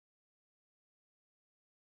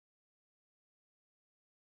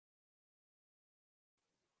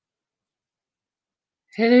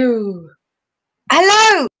Hello.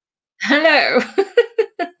 Hello. Hello.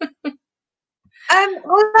 Hello.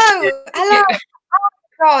 Hello. Oh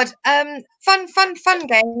God. Fun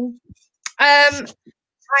game. I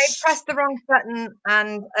pressed the wrong button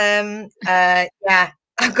and yeah,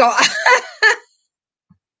 I've got.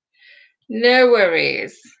 No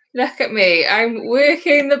worries. Look at me. I'm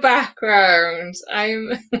working the background.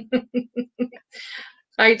 I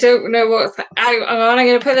don't know what's. I'm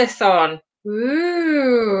going to put this on.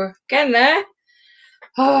 Ooh, getting there.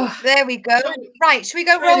 Oh, There we go. Right. Should we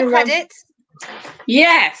go roll credits?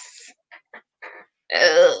 yes.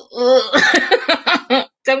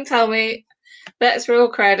 Don't tell me. Let's roll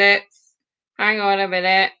credits. Hang on a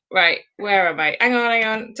minute. Right, where am I? Hang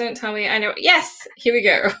on. Don't tell me. I know. Yes, here we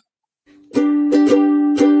go.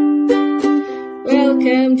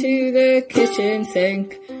 Welcome to the kitchen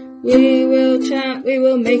sink. We will chat, we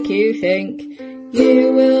will make you think.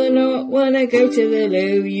 You will not want to go to the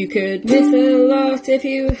loo. You could miss a lot if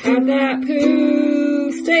you have that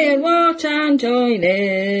poo. Stay and watch and join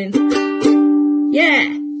in.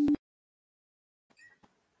 Yeah!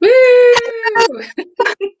 Woo!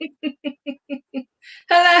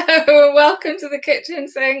 Hello, welcome to the kitchen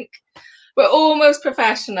sink. We're almost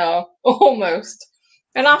professional, almost.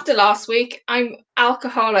 And after last week, I'm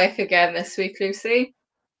alcoholic again this week, Lucy.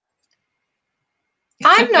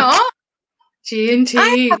 I'm not.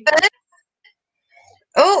 G&T.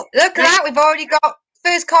 Oh, look at that. We've already got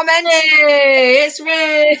first comment. Hey, it's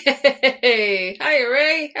Ray. Hi,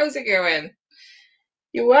 Ray. How's it going?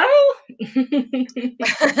 You well?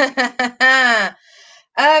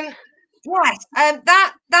 Yes.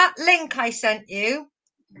 That link I sent you.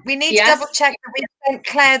 We need to double check that we sent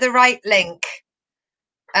Claire the right link.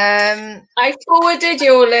 I forwarded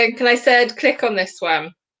your link and I said, click on this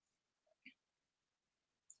one.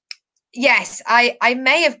 Yes, I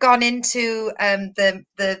may have gone into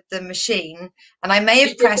the machine and I may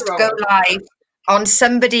have pressed go live on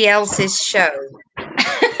somebody else's show.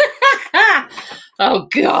 Oh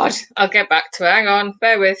God, I'll get back to it. Hang on,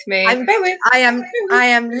 bear with me. I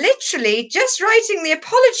am literally just writing the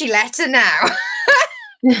apology letter now.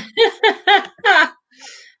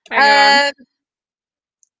 Hang on.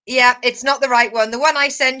 Yeah, it's not the right one. The one I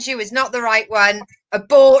sent you is not the right one.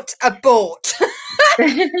 Abort.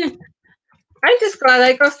 I'm just glad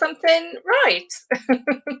I got something right.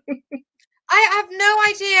 I have no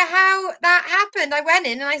idea how that happened. I went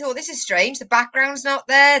in and I thought, this is strange. The background's not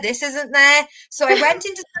there. This isn't there. So I went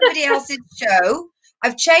into somebody else's show.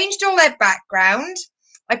 I've changed all their background.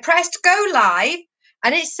 I pressed go live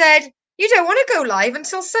and it said, you don't want to go live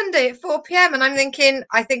until Sunday at 4 p.m. And I'm thinking,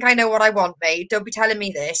 I think I know what I want, mate. Don't be telling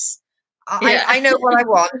me this. I know what I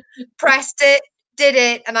want. Pressed it, did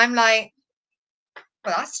it. And I'm like,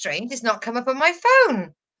 well, that's strange. It's not come up on my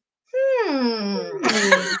phone.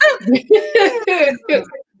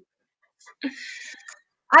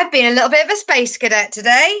 I've been a little bit of a space cadet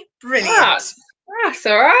today. Brilliant. That's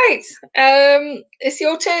all right. It's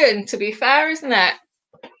your turn, to be fair, isn't it?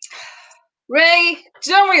 Ray,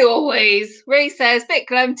 don't we always? Ray says, bit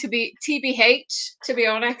glum to be TBH, to be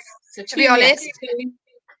honest. So to be honest.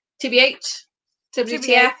 TBH,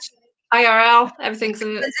 WTF, IRL, everything's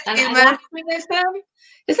an acronym.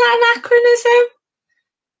 Is that an acronym?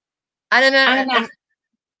 I don't know.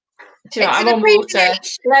 Do you know, I'm on water.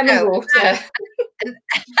 Lemon water. An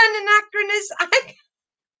anachronism.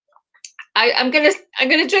 I'm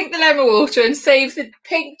gonna drink the lemon water and save the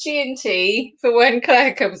pink G&T for when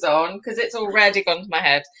Claire comes on, because it's already gone to my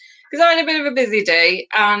head. Because I'm in a bit of a busy day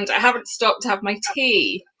and I haven't stopped to have my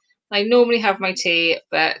tea. I normally have my tea,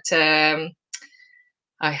 but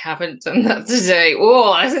I haven't done that today.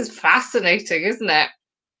 Oh, this is fascinating, isn't it?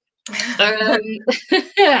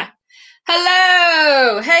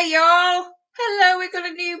 Hello, hey y'all. Hello, we got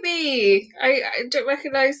a newbie. I don't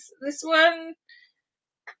recognise this one.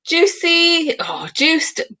 Juicy,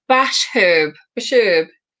 juiced bash herb.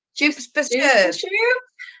 Juiced bash herb.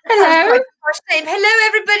 Hello. Hello,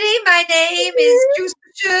 everybody. My name is Juice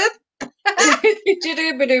Bash.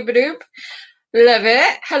 Love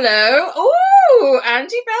it. Hello. Oh,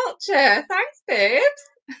 Angie Belcher. Thanks, babes.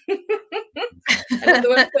 Another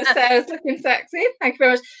one for Sarah's looking sexy. Thank you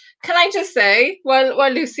very much. Can I just say,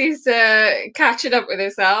 while Lucy's catching up with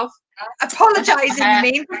herself, apologising, you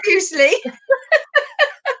mean, profusely.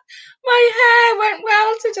 My hair went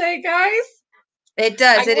well today, guys. It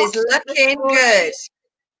does. It is looking good.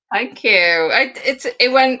 Thank you.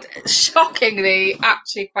 It went shockingly,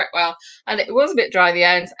 actually quite well, and it was a bit dry at the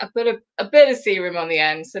ends. A bit of serum on the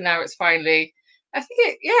end, so now it's finally. I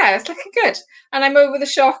think it's looking good. And I'm over the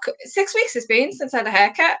shock. 6 weeks it's been since I had a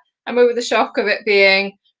haircut. I'm over the shock of it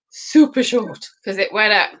being super short because it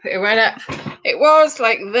went up. It was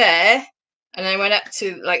like there, and then went up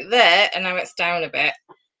to like there, and now it's down a bit.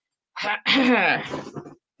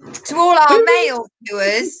 To all our male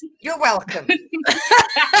viewers, you're welcome. We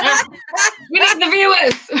need the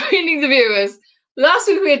viewers. We need the viewers. Last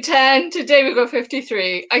week we had 10. Today we've got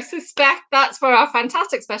 53. I suspect that's for our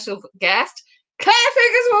fantastic special guest, Clare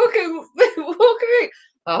Ferguson-Walker.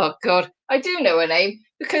 Oh God, I do know her name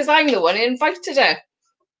because I'm the one who invited her.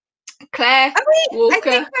 Clare Walker.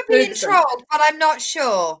 I think we're being trolled, but I'm not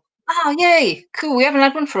sure. Oh, yay. Cool. We haven't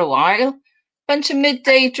had one for a while. Bunch of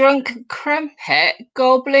midday drunk crumpet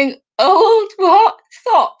gobbling old what?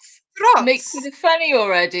 Thoughts. Makes me funny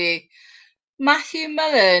already. Matthew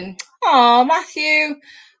Mullen. Oh, Matthew.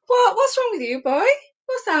 What's wrong with you, boy?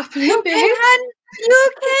 What's happening, babe? You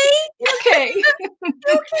okay? You okay? You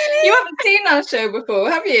okay? You haven't seen our show before,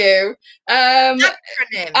 have you?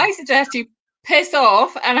 Acronym. I suggest you piss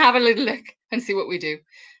off and have a little look and see what we do.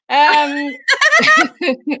 And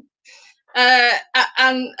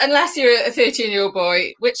unless you're a 13-year-old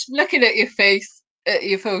boy, which looking at your face, at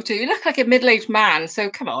your photo, you look like a middle-aged man. So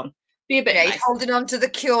come on, be a bit nice. He's holding on to the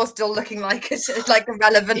cure, still looking like it's like a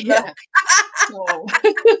relevant look. Oh.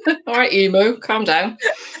 All right, emo, calm down.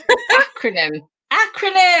 Acronym.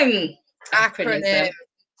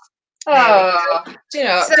 Oh, do you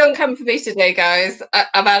know? So, don't come for me today, guys.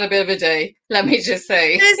 I've had a bit of a day. Let me just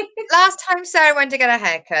say. Last time Sarah went to get a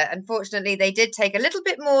haircut, unfortunately, they did take a little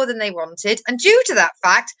bit more than they wanted, and due to that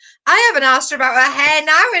fact, I haven't asked her about her hair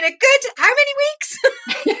now in a good how many weeks?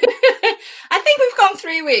 I think we've gone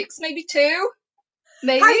 3 weeks, maybe 2.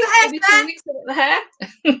 Maybe 2 weeks with the hair.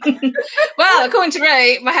 Well, according to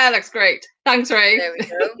Ray, my hair looks great. Thanks, Ray. There we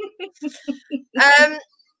go.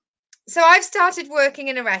 So I've started working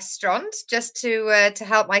in a restaurant just to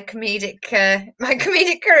help my comedic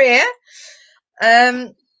career.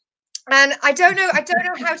 And I don't know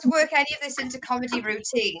how to work any of this into comedy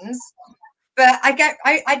routines, but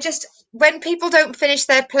I just when people don't finish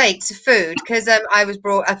their plates of food, because I was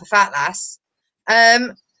brought up a fat lass,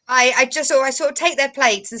 I sort of take their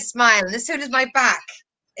plates and smile, and as soon as my back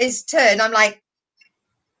is turned, I'm like,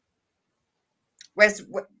 what's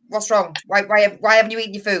wrong? Why haven't you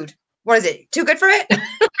eaten your food? What is it? Too good for it?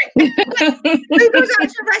 Who goes out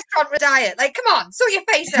to a restaurant with a diet? Like, come on, sort your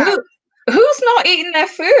face out. Who's not eating their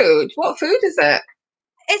food? What food is it?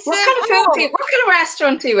 It's what kind of food? What kind of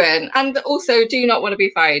restaurant are you in? And also, do you not want to be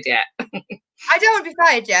fired yet? I don't want to be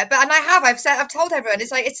fired yet, but I've told everyone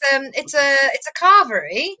it's a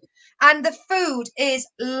carvery, and the food is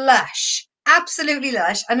lush, absolutely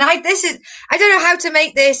lush. And I don't know how to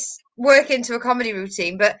make this work into a comedy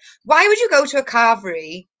routine, but why would you go to a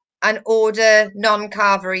carvery and order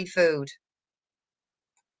non-carvery food?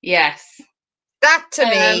 Yes, that to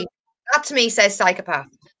me says psychopath.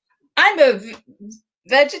 I'm a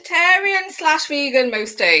vegetarian/vegan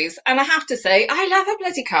most days, and I have to say I love a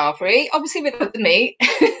bloody carvery, obviously without the meat.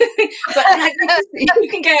 But like, you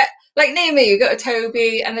can get, like, near me you got a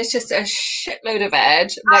Toby and there's just a shitload of veg,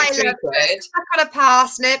 like £3. I've got a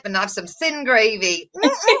parsnip and have some thin gravy.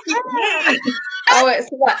 Oh, it's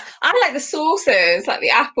I like the sauces, like the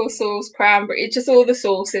apple sauce, cranberry, just all the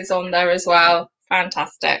sauces on there as well.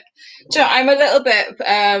 Fantastic. Do you know, I'm a little bit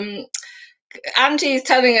Angie's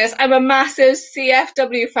telling us I'm a massive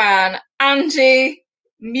CFW fan. Angie,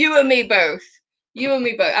 you and me both.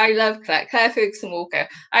 I love Clare Ferguson-Walker.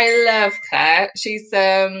 I love Clare. She's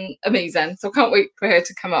amazing. So I can't wait for her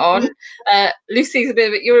to come on. Lucy's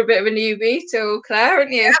you're a bit of a newbie to Clare,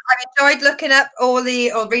 aren't you? Yeah, I've enjoyed looking up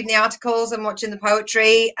reading the articles and watching the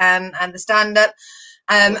poetry and the stand-up.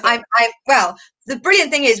 Well, the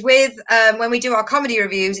brilliant thing is with when we do our comedy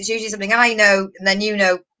reviews, it's usually something I know and then you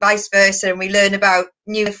know, vice versa, and we learn about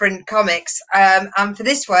new different comics. And for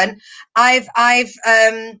this one,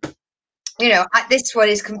 this one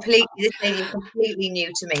is completely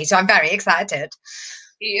new to me, so I'm very excited.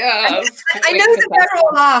 Yeah, I know that we're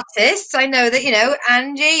all artists. I know that, you know,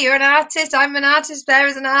 Angie, you're an artist. I'm an artist. Claire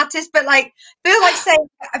is an artist. But I feel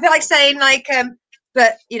like saying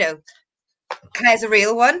but you know, Claire's a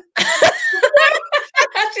real one.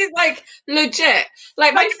 She's like legit,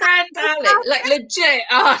 like my friend Alex, like legit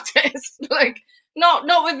artist. Like not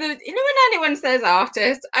with the, you know, when anyone says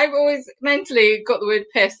artist, I've always mentally got the word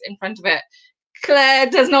piss in front of it. Claire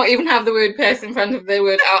does not even have the word piss in front of the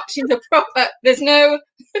word art. She's a proper, there's no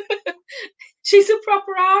she's a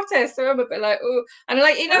proper artist, so I'm a bit like, oh, and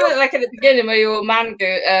like like at the beginning where you're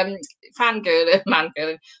fangirling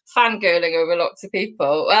over lots of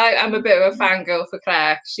people. I'm a bit of a fangirl for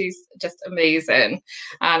Claire. She's just amazing,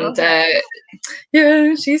 and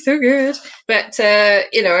yeah, she's so good. But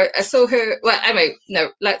I saw her. Well, anyway,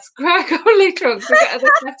 no, let's crack on later on because we've got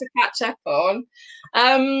other stuff to catch up on.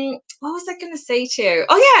 What was I going to say to you?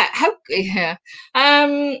 Oh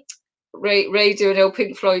yeah, Ray doing an old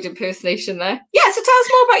Pink Floyd impersonation there. Yeah, so tell us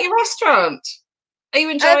more about your restaurant. Are you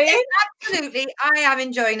enjoying it? Absolutely, I am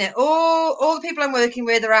enjoying it. All the people I'm working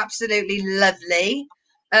with are absolutely lovely.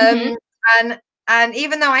 And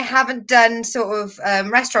even though I haven't done sort of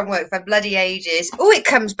restaurant work for bloody ages, it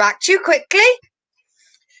comes back too quickly.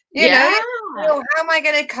 You know, how am I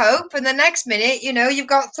going to cope? And the next minute, you've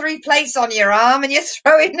got 3 plates on your arm and you're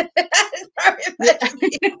throwing. I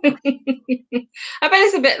bet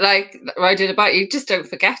it's a bit like riding a bike. You just don't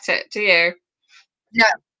forget it, do you?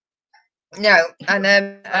 No. And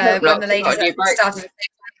when the lady started,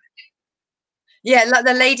 like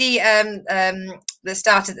the lady that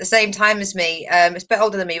started at the same time as me, is a bit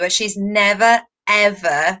older than me, but she's never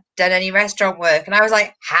ever done any restaurant work, and I was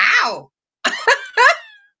like, how?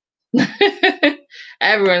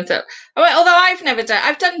 Everyone's up. Although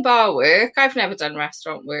I've done bar work. I've never done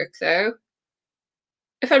restaurant work though.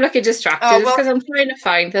 If I'm looking distracted, it's because I'm trying to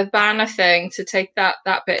find the banner thing to take that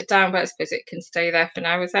bit down, but I suppose it can stay there for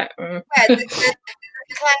now, is it? Yeah, the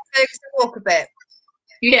Clare Ferguson-Walker bit.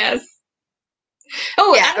 Yes.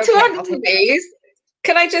 Oh, yeah, and to add to these,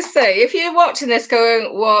 can I just say, if you're watching this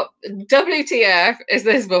going, what WTF is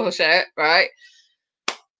this bullshit, right?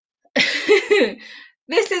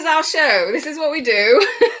 This is our show. This is what we do.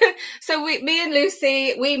 So me and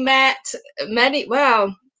Lucy, we met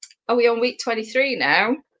are we on week 23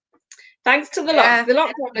 now? Thanks to the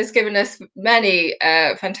lockdown has given us many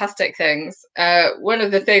fantastic things. One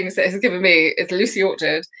of the things that has given me is Lucy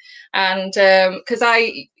Orchard. And because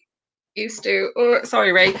I used to,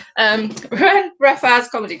 Ray, run Rafaz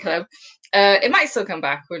Comedy Club. It might still come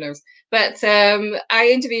back, who knows? But I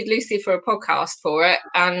interviewed Lucy for a podcast for it,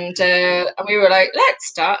 and we were like, let's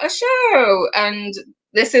start a show. And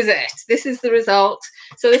this is it. This is the result.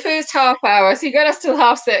 So the first half hour, so you got us till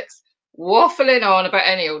 6:30, waffling on about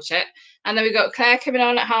any old shit. And then we got Claire coming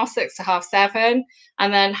on at 6:30 to 7:30,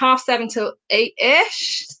 and then 7:30 till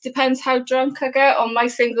 8-ish. Depends how drunk I get on my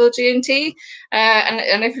single G&T.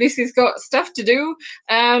 And if Lucy's got stuff to do,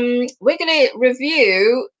 we're going to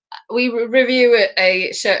review. We review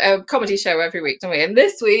a comedy show every week, don't we? And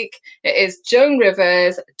this week it is Joan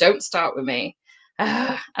Rivers' Don't Start With Me.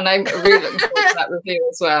 And I'm really looking forward to that review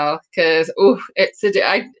as well, because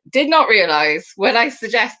I did not realise when I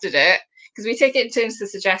suggested it, because we take it in turns to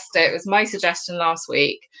suggest it. It was my suggestion last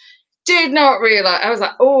week. Did not realise. I was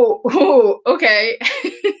like, okay.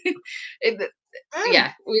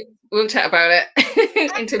 Yeah, we'll chat about it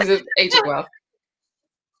in terms of aging well.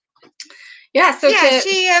 Yeah, so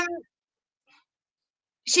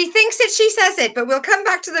she thinks it, she says it, but we'll come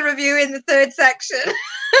back to the review in the third section.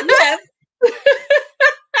 Yes.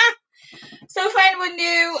 So for anyone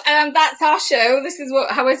new, that's our show. This is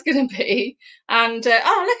how it's going to be. And look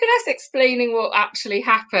at us explaining what actually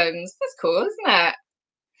happens. That's cool, isn't it?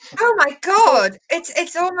 Oh my god! It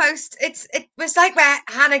was like we're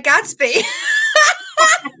Hannah Gadsby.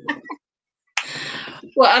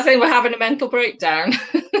 Well, I think we're having a mental breakdown.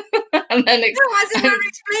 And then as if we're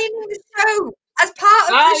explaining the show as part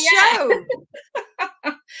of the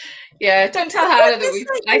show. Yeah, don't tell Hannah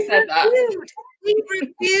that I said that. We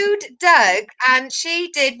reviewed Doug, and she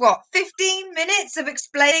did 15 minutes of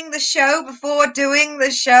explaining the show before doing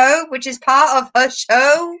the show, which is part of her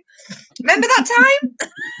show. Remember that time?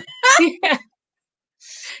 Yeah.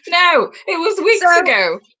 No, it was weeks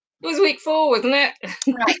ago. It was week 4, wasn't it?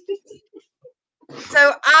 Right.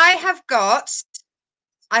 So I've got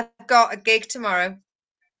a gig tomorrow.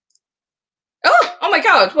 Oh my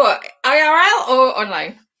god! What, IRL or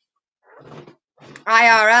online?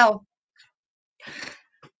 IRL.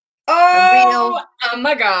 Oh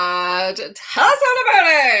my god! Tell us all about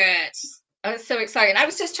it. I was so excited. I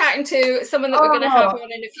was just chatting to someone that we're going to have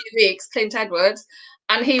on in a few weeks, Clint Edwards,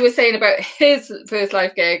 and he was saying about his first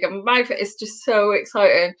live gig, and it's just so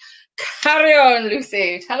exciting. Carry on,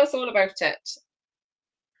 Lucy. Tell us all about it.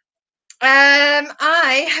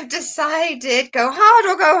 I have decided go hard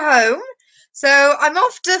or go home. So I'm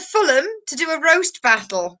off to Fulham to do a roast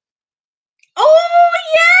battle. Oh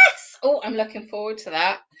yes! Oh, I'm looking forward to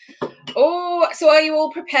that. Oh, so are you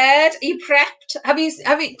all prepared? Are you prepped? Have you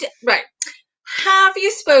right? Have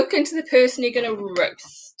you spoken to the person you're going to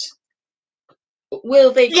roast?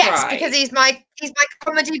 Will they Yes, cry? because he's my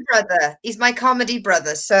comedy brother. He's my comedy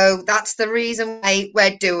brother, so that's the reason why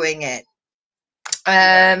we're doing it.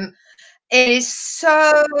 Right. It is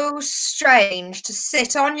so strange to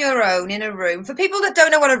sit on your own in a room. For people that don't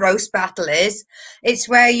know what a roast battle is, it's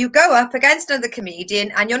where you go up against another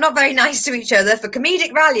comedian and you're not very nice to each other for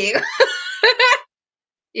comedic value.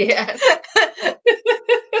 Yes.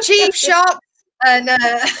 Cheap shots and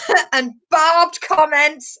and barbed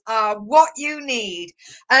comments are what you need.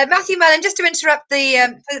 Matthew Mellon, just to interrupt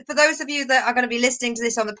for those of you that are going to be listening to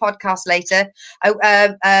this on the podcast later,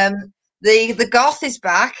 the goth is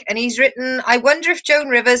back and he's written, I wonder if Joan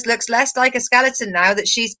Rivers looks less like a skeleton now that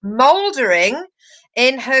she's mouldering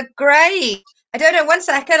in her grave. I don't know. 1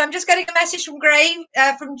 second. I'm just getting a message from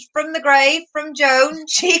from the grave from Joan.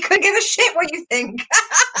 She could give a shit what you think.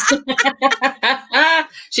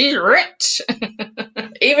 She's rich,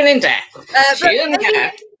 even in death. She doesn't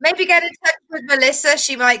care. Maybe get in touch with Melissa.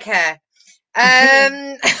 She might care.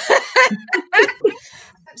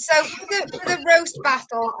 So for the roast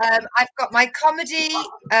battle, I've got my comedy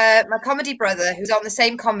brother who's on the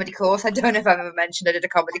same comedy course. I don't know if I've ever mentioned I did a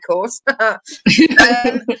comedy course, and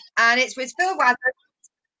it's with Phil Wadham.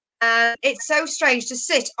 And it's so strange to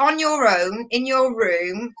sit on your own in your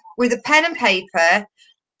room with a pen and paper,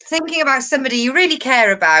 thinking about somebody you really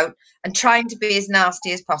care about and trying to be as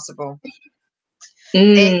nasty as possible.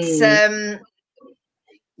 It's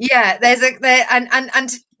yeah, and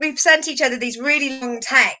we've sent each other these really long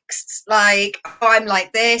texts like, oh, I'm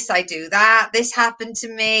like this, I do that, this happened to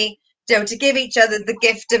me, to give each other the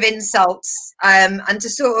gift of insults, and to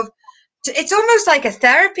sort of, it's almost like a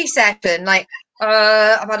therapy session. Like,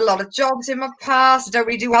 I've had a lot of jobs in my past, I don't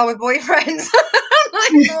really do well with boyfriends.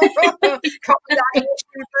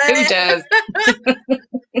 Who does?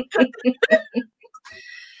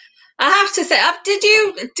 I have to say,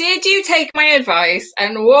 did you take my advice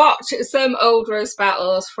and watch some old roast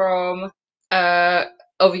battles from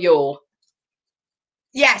of yore?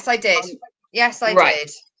 Yes, I did. Yes, I did.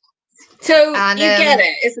 So and, you get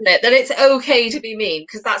it, isn't it? That it's okay to be mean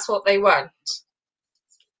because that's what they want.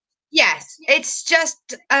 Yes, it's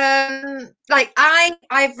just like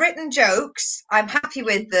I've written jokes. I'm happy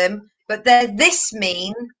with them, but they're this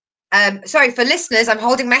mean. Sorry for listeners, I'm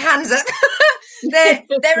holding my hands up.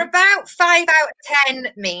 they're about 5 out of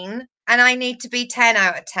 10 mean, and I need to be 10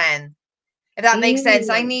 out of 10. If that makes sense,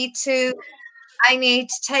 I need to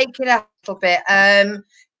take it up a little bit.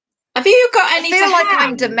 Have you got any? I feel like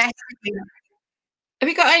I'm domestically. Have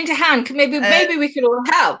you got any to hand? Maybe we could all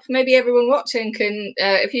help. Maybe everyone watching can,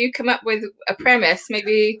 if you come up with a premise,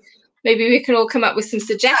 maybe we can all come up with some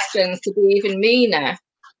suggestions to be even meaner.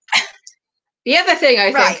 The other thing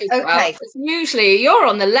I think as well is usually you're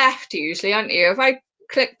on the left, aren't you? If I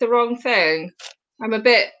clicked the wrong thing, I'm a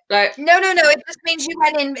bit like no. It just means you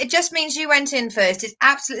went in. It just means you went in first. It's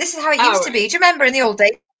absolutely. This is how it used to be. Do you remember in the old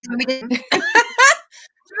days when we didn't?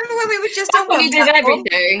 Remember when we were just on one you did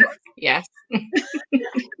everything? Yes.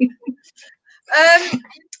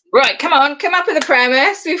 Right, come up with a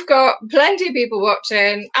premise. We've got plenty of people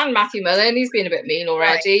watching, and Matthew Mellon. He's been a bit mean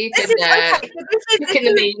already. This is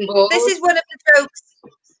one of the jokes.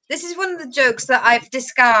 This is one of the jokes that I've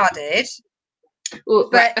discarded. Ooh,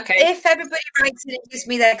 but if everybody writes it, it gives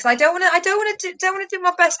me there because I don't want to do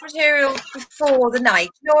my best material before the night.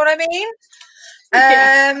 You know what I mean?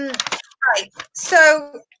 Yeah. Right.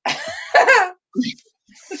 So,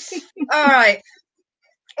 all right.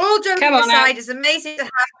 All joking aside, it's amazing to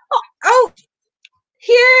have. Oh,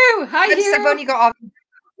 Hugh! Hi, Hugh. I've only got on.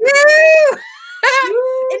 Hugh!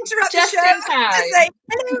 Interrupt just the show. In time. Just say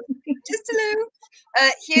hello. Just hello.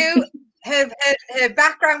 Hugh, her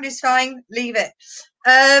background is fine. Leave it.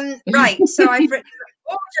 Right. So I've written.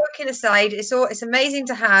 All joking aside, it's amazing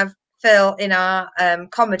to have Phil in our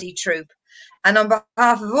comedy troupe, and on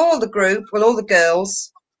behalf of all the group, all the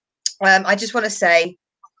girls, I just want to say,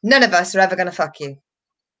 none of us are ever going to fuck you.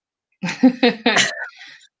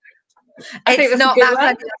 It's not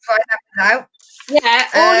that out. Yeah,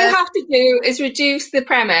 all you have to do is reduce the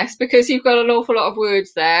premise because you've got an awful lot of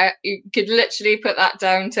words there. You could literally put that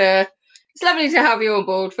down to, it's lovely to have you on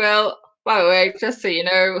board, Phil. By the way, just so you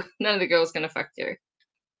know, none of the girls going to fuck you.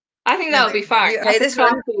 I think that'll be fine. Okay, this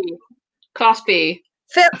Class B.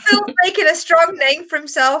 Phil's making a strong name for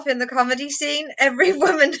himself in the comedy scene. Every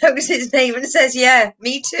woman knows his name and says, yeah,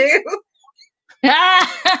 me too. I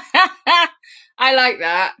like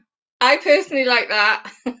that. I personally like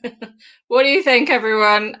that. What do you think,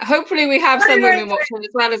 everyone? Hopefully we have some women watching as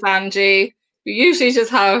well as Angie. We usually just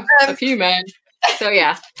have a few men. So,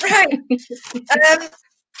 yeah. Right.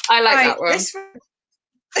 I like that one.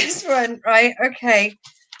 This one, right, okay.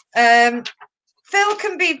 Phil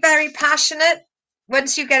can be very passionate.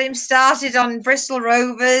 Once you get him started on Bristol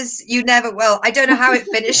Rovers, you never will. I don't know how it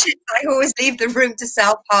finishes. I always leave the room to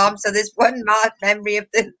self-harm. So there's one lasting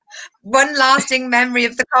memory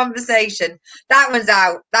of the conversation. That one's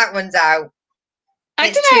out. That one's out. I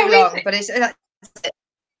It's don't too know. long, but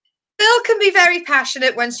Phil can be very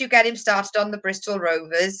passionate once you get him started on the Bristol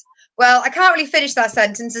Rovers. Well, I can't really finish that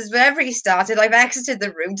sentence as whenever he started, I've exited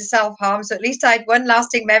the room to self-harm. So at least I had one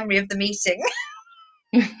lasting memory of the meeting.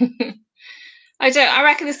 I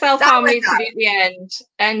reckon the self-harm needs to be at the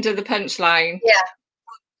end of the punchline. Yeah.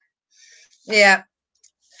 Yeah.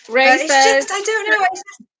 Ray it's says, just, I don't know.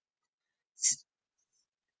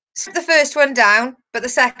 It's the first one down, but the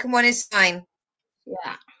second one is fine.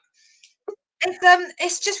 yeah.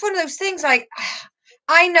 It's just one of those things. Like,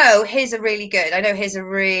 I know his are really good. I know his are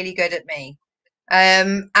really good at me.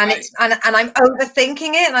 And right. it's and I'm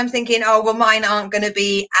overthinking it, and I'm thinking, oh well, mine aren't going to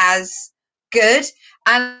be as good.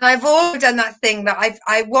 And I've already done that thing that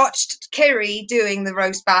I watched Kiri doing the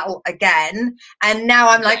roast battle again, and now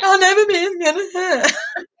I'm like, oh, never been gonna hurt.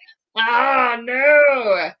 Oh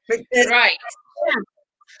no! Right.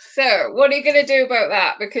 So, what are you going to do about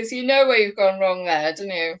that? Because you know where you've gone wrong there, don't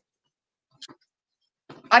you?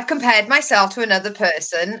 I've compared myself to another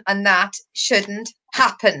person, and that shouldn't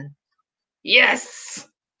happen. Yes.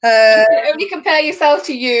 You can only compare yourself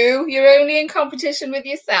to you. You're only in competition with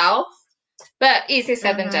yourself. But easier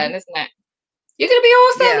said than done, isn't it? You're going to be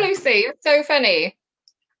awesome, Lucy. It's so funny.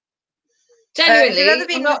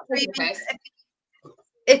 Genuinely, I'm not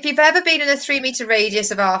if you've ever been in a 3-meter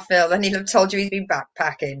radius of our Phil, then he'll have told you he's been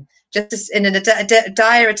backpacking, just in a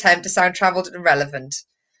dire attempt to sound travelled and relevant.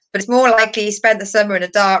 But it's more likely he spent the summer in a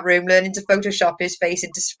dark room learning to Photoshop his face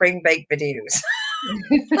into spring bake videos.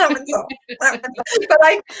 That one's all. But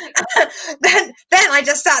then I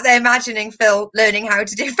just sat there imagining Phil learning how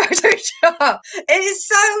to do Photoshop. It is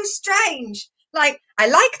so strange. Like, I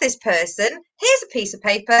like this person. Here's a piece of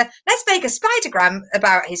paper. Let's make a spidergram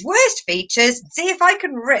about his worst features and see if I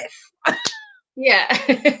can riff. Yeah,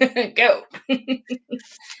 go. Yeah,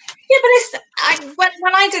 but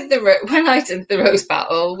when I did the roast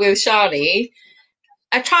battle with Charlie,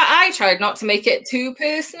 I tried not to make it too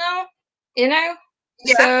personal, you know.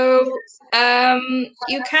 Yeah. So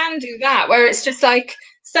you can do that where it's just like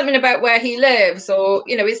something about where he lives, or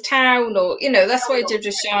his town, or that's what I did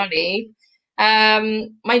with Charlie.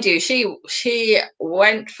 Mind you, she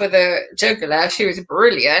went for the jugular. She was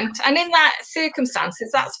brilliant, and in that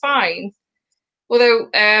circumstances, that's fine. Although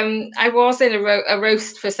I was in a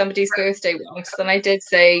roast for somebody's birthday once, and I did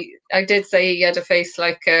say he had a face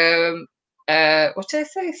like what did I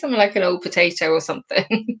say? Something like an old potato or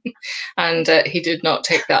something, and he did not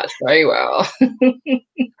take that very well.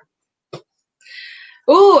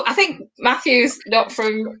 Oh, I think Matthew's not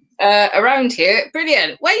from around here.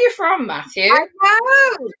 Brilliant. Where are you from, Matthew? I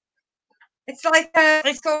know. It's like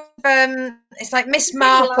it's like Miss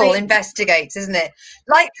Marple investigates, isn't it?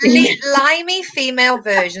 Like limey female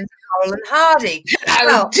versions of Laurel and Hardy.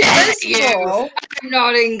 How dare you! I'm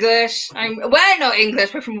not English. We're not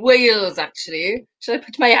English. We're from Wales, actually. Should I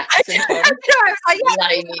put my accent on? I was like, yeah,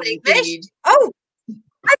 limey indeed. Oh,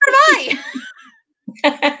 I.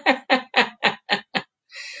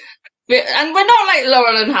 And we're not like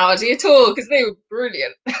Laurel and Hardy at all, because they were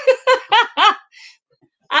brilliant.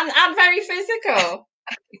 and very physical.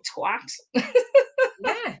 You twat.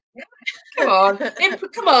 Yeah. Come on.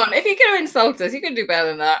 Come on. If you're going to insult us, you can do better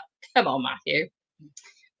than that. Come on, Matthew.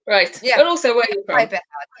 Right. Yeah. But also, where are you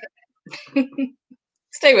from?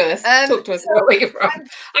 Stay with us. Talk to us about where you're from.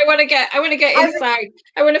 I want to get inside.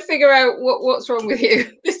 I want to figure out what's wrong with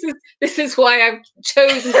you. This is why I've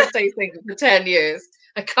chosen to stay single for 10 years.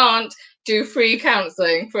 I can't do free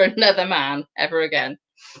counselling for another man ever again.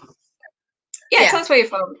 Yeah, tell us where you're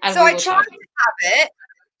from. So I tried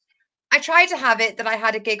to have it that I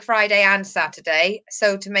had a gig Friday and Saturday,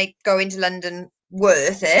 so to make going to London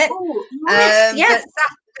worth it. Oh, yes.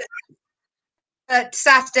 But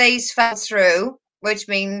Saturdays fell through, which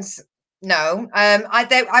means no.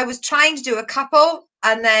 I was trying to do a couple,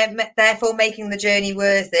 and therefore making the journey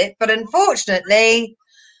worth it. But unfortunately,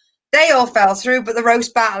 they all fell through. But the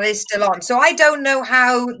roast battle is still on, so I don't know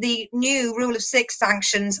how the new rule of 6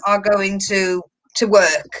 sanctions are going to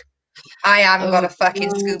work. I haven't got a fucking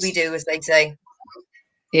Scooby-Doo, as they say.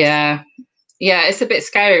 Yeah, it's a bit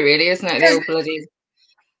scary, really, isn't it? The old bloody.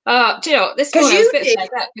 Do you know, this morning I was a bit fed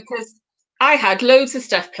up because I had loads of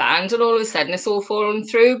stuff planned, and all of a sudden it's all fallen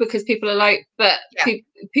through because people are like,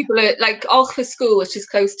 people are like, Oxford School, which is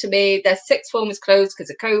close to me, their 6th form is closed because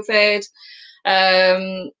of COVID.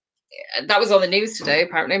 that was on the news today,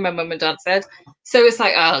 apparently, my mum and dad said. So it's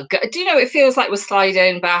like, oh, God. Do you know, it feels like we're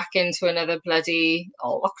sliding back into another bloody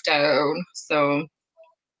lockdown. So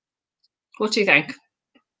what do you think?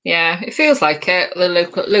 Yeah, it feels like it, the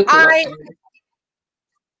local lockdown.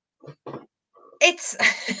 It's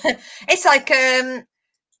like the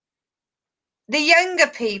younger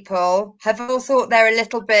people have all thought they're a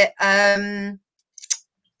little bit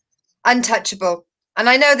untouchable. And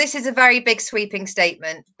I know this is a very big sweeping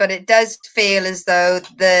statement, but it does feel as though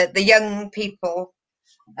the young people,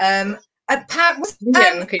 a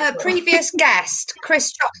previous guest,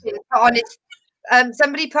 Chris Choppin, put on his,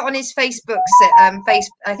 somebody put on his Facebook, I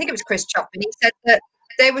think it was Chris Choppin, he said that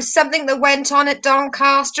there was something that went on at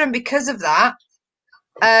Doncaster, and because of that,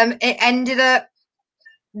 it ended up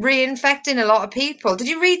reinfecting a lot of people. Did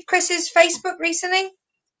you read Chris's Facebook recently?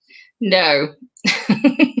 No.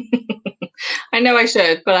 I know I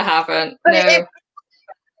should, but I haven't. But no.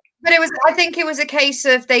 But it was, I think it was a case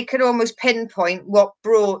of they could almost pinpoint what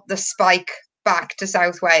brought the spike back to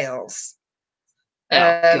South Wales.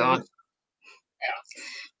 Oh, God.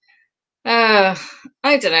 I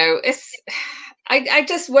don't know. I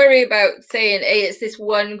just worry about saying, hey, it's this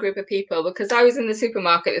one group of people, because I was in the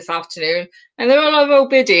supermarket this afternoon and there were a lot of old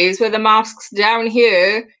biddies with the masks down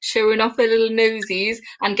here showing off their little nosies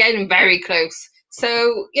and getting very close.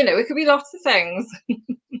 So, you know, it could be lots of things.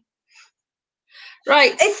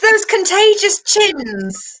 Right. It's those contagious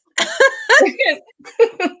chins.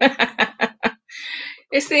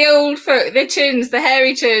 It's the old folk, the chins, the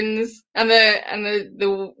hairy chins, and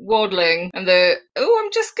the waddling, and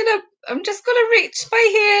I'm just gonna reach by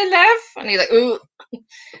here, love. And you're like, oh,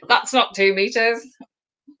 that's not 2 meters.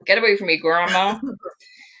 Get away from me, Grandma.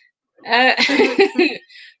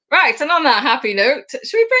 Right, and on that happy note,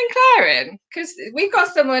 should we bring Clare in? Because we've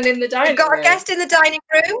got someone in the dining room. We've got a guest in the dining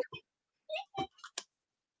room.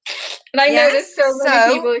 And I know there's so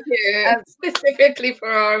many people here specifically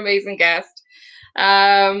for our amazing guest.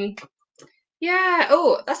 Yeah.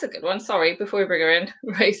 Oh, that's a good one. Sorry, before we bring her in,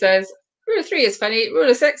 Ray says, rule of 3 is funny, rule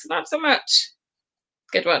of 6, not so much.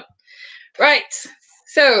 Good one. Right.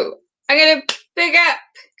 So I'm going to big up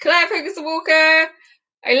Clare Ferguson-Walker.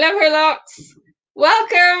 I love her lots.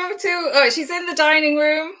 Welcome to, she's in the dining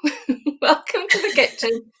room. Welcome to the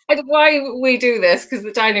kitchen. I don't know why we do this, because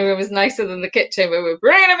the dining room is nicer than the kitchen, but we're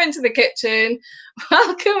bringing them into the kitchen.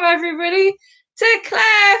 Welcome, everybody, to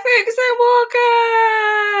Clare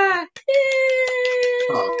Ferguson-Walker.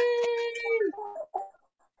 Oh.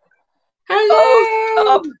 Hello.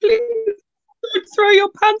 Oh, please don't throw your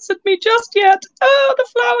pants at me just yet. Oh, the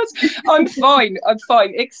flowers. I'm fine,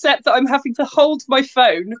 except that I'm having to hold my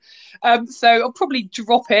phone. So I'll probably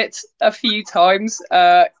drop it a few times,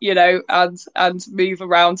 you know, and move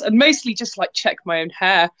around, and mostly just like check my own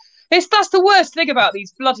hair. That's the worst thing about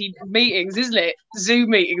these bloody meetings, isn't it?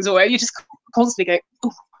 Zoom meetings, or you just constantly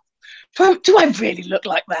go, oh, do I really look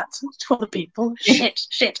like that to other people? Shit.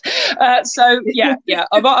 So yeah,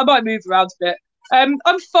 I might move around a bit. I'm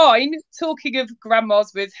fine. Talking of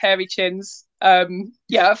grandmas with hairy chins,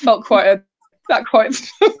 yeah, I felt I felt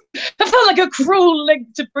like a cruel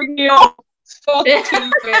link to bring you up.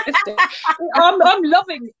 I'm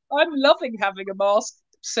loving having a mask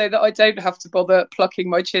so that I don't have to bother plucking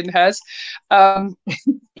my chin hairs.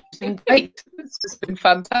 It's been great. It's just been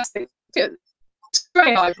fantastic.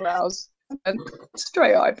 Straight eyebrows. Yeah,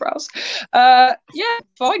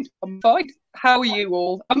 fine. I'm fine. How are you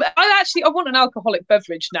all? I want an alcoholic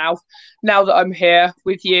beverage now that I'm here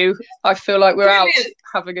with you. I feel like we're out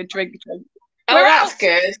having a drink. Oh, that's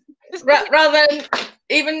good. Rather than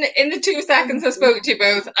even in the 2 seconds I spoke to you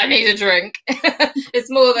both, I need a drink. It's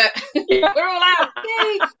more that we're all out.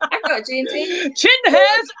 Yay! I've got a G&T. Chin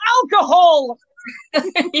hairs, alcohol.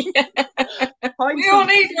 Yeah. We all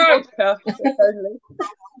need vodka.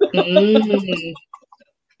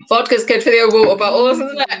 Vodka's good for the old water bottles,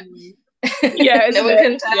 isn't it? Yeah, no one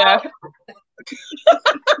can tell. Yeah.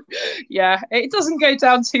 Yeah, it doesn't go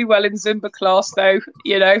down too well in Zumba class, though.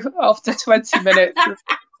 You know, after 20 minutes of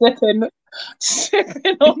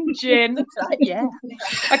sipping on gin. Yeah,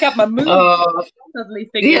 I got my mood. Suddenly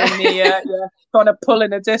thinking of me, trying to pull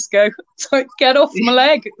in a disco. It's like, get off my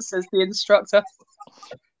leg, says the instructor.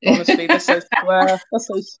 Honestly, they're so square.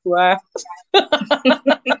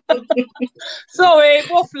 Sorry,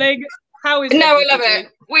 waffling. How is it? No, we love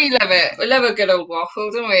it. We love it. We love a good old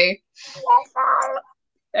waffle, don't we?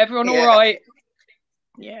 Everyone all right?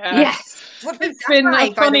 Yeah. Yes. It's been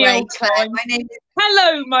a funny old time.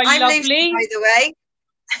 Hello, my lovely. Lucy, by the way.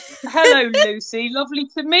 Hello, Lucy. Lovely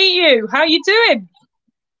to meet you. How are you doing?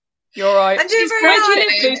 You're all right. I'm doing very Where do well.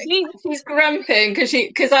 you live, Lucy? She's grumping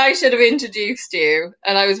because I should have introduced you,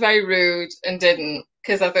 and I was very rude and didn't,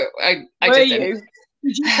 because I thought I Were just you? didn't.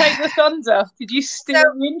 Did you take the thunder? Did you steal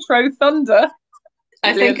So- the intro thunder?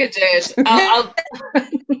 I think I did. I'll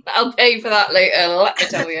I'll pay for that later. Let me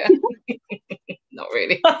tell you. Not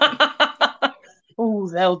really. Oh,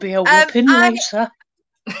 there'll be a whooping later.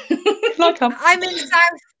 Like I'm in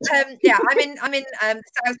South. I'm in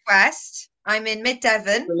Southwest. I'm in Mid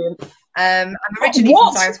Devon. Brilliant. I'm originally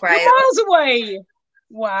What? from South You're Wales. miles away.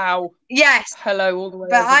 Wow. Yes, Hello, all the way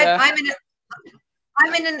but over there.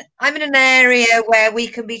 I'm in an area where we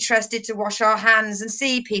can be trusted to wash our hands and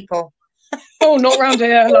see people. Oh, not round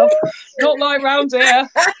here, love. Not like round here.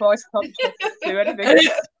 Christ, can't do anything.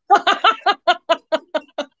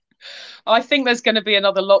 I think there's going to be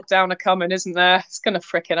another lockdown coming, isn't there? It's going to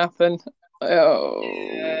fricking happen. Oh.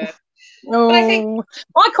 Yeah. Oh, But I think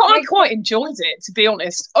I quite enjoyed it, to be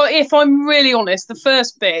honest. If I'm really honest, the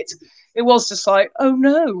first bit, it was just like, oh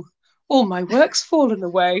no, all my work's fallen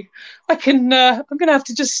away. I'm going to have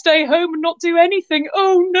to just stay home and not do anything.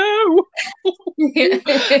 Oh no.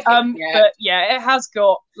 But yeah, it has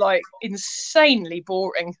got like insanely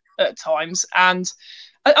boring at times, and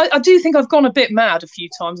I do think I've gone a bit mad a few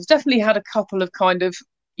times. I've definitely had a couple of kind of,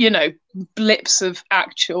 blips of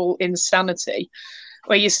actual insanity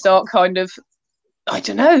where you start kind of, I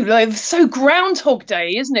don't know, like so Groundhog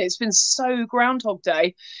Day, isn't it? It's been so Groundhog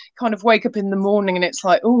Day. Kind of wake up in the morning and it's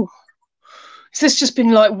like, oh, has this just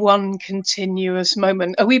been like one continuous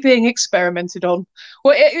moment? Are we being experimented on?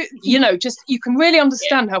 Well, just you can really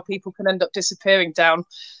understand how people can end up disappearing down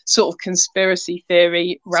sort of conspiracy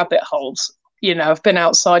theory rabbit holes. I've been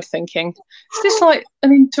outside thinking, is this like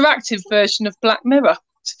an interactive version of Black Mirror?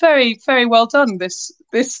 It's very, very well done, this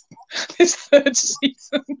third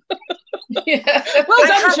season. Yeah. Well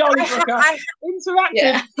done, Charlie Brooker. Interactive.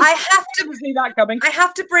 Yeah. I have to see that coming. I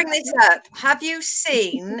have to bring this up. Have you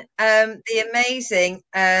seen the amazing,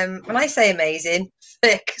 when I say amazing,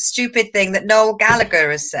 thick, stupid thing that Noel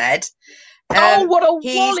Gallagher has said? What a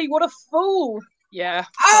wally, what a fool. Yeah.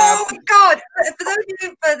 Oh my God! For those of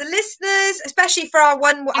you, for the listeners, especially for our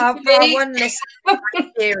one listener in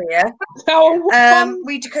Nigeria,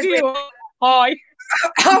 Hi.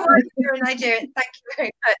 You're in Nigeria. Thank you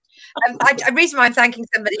very much. The reason why I'm thanking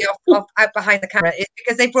somebody off out behind the camera is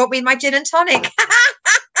because they brought me my gin and tonic.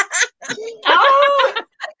 Oh,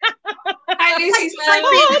 hi, Lucy.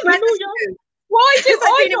 Why did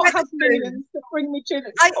I not have millions to bring me gin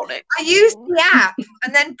and tonic? I used the app,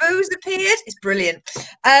 and then booze appeared. It's brilliant.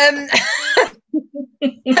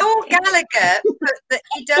 Noel Gallagher put that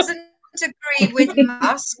he doesn't agree with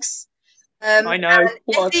masks. I know.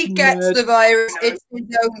 If he gets the virus, it's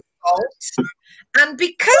his own fault. And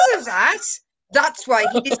because of that, that's why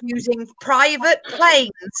he's using private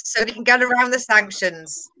planes so he can get around the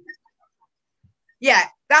sanctions. Yeah,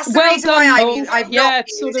 that's the reason why I've not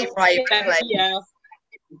been using private planes.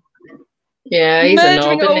 Yeah, he's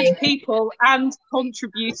murdering a knob, old people and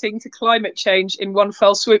contributing to climate change in one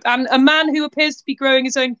fell swoop. And a man who appears to be growing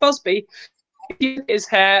his own Busby, his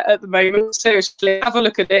hair at the moment. Seriously, have a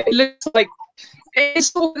look at it. It looks like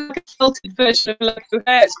it's sort of like a felted version of local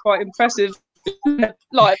hair. It's quite impressive.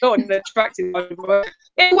 Like not in an attractive way, but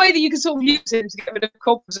in a way that you can sort of use him to get rid of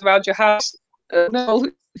cobwebs around your house. No,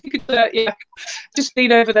 you could, just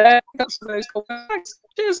lean over there. That's for those cobwebs.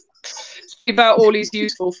 Just about all he's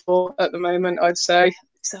useful for at the moment, I'd say.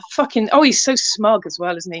 He's a fucking. Oh, he's so smug as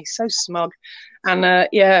well, isn't he? So smug. And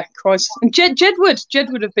Christ. And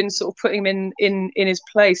Jedward have been sort of putting him in his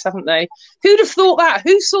place, haven't they? Who'd have thought that?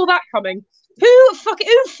 Who saw that coming? Who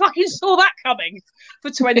fucking saw that coming for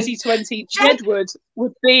 2020? Jedward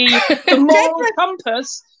would be the moral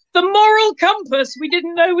compass. The moral compass we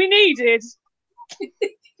didn't know we needed.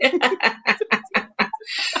 I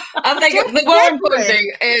think the more important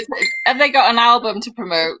thing is, have they got an album to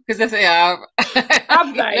promote? Because if they have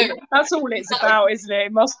they? That's all it's about, isn't it?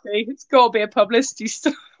 It must be. It's got to be a publicity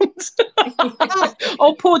stunt.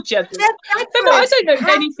 Oh, poor Jedward. I don't know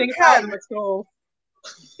anything about him at all.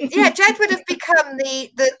 Yeah, Jed would have become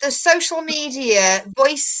the social media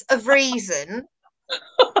voice of reason,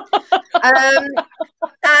 and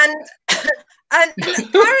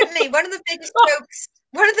apparently one of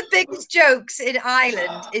the biggest jokes in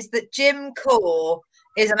Ireland is that Jim Core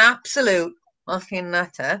is an absolute fucking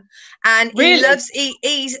nutter, and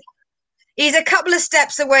he's a couple of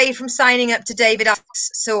steps away from signing up to David Icke's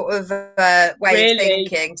sort of way of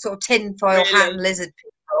thinking, sort of tinfoil hat and lizard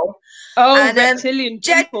people. Oh, and, reptilian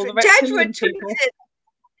people, the reptilian people.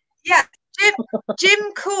 Yeah, Jim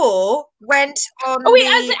Core went on. Oh,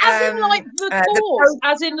 wait, as in like the cause,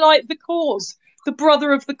 as in like the cause. the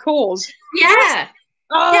brother of the cause. Yeah.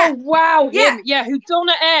 Oh, Yeah. wow. Yeah. Him. Yeah, who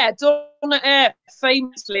Donna Eyre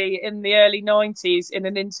famously in the early 90s in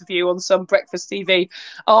an interview on some breakfast TV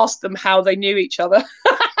asked them how they knew each other.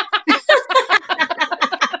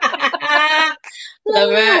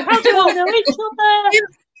 Love it. How do we know each other?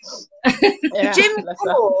 Yeah, Jim bless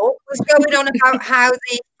her. Moore was going on about how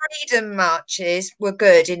the freedom marches were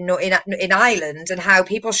good in Ireland and how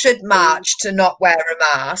people should march to not wear a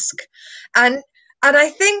mask, and I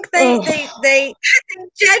think I think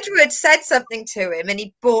Jedward said something to him and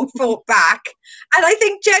he fought back, and I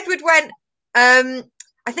think Jedward went, I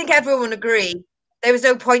think everyone would agree there was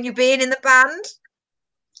no point you being in the band.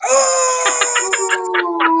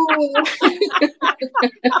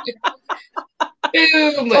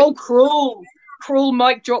 Boom. Oh, cruel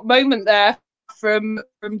mic drop moment there from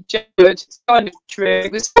Jedward. It's kind of true.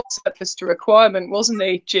 It was surplus to requirement, wasn't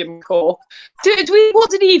he, Jim Core? What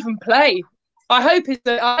did he even play? I hope his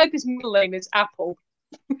middle name is Apple.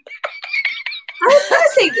 Or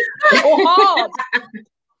Hard.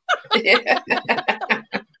 Yeah.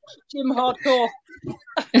 Jim Hardcore.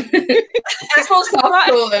 He's more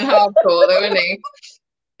softcore than hardcore, though, isn't he?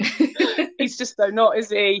 He's just so not, is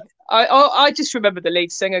he? I just remember the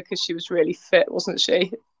lead singer because she was really fit, wasn't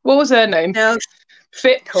she? What was her name? No,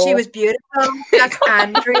 Fit Core. she was beautiful. That's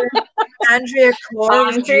Andrea. Andrea Core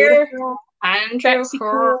was beautiful. Andrea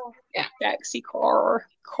Core. Yeah. Sexy Core.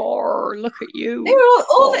 Look at you. They were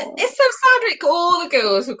all it's so sad, Rick. All the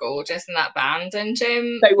girls were gorgeous in that band, and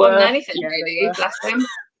Jim wasn't anything really. Bless him.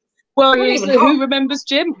 Well, who remembers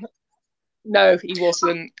Jim? No, he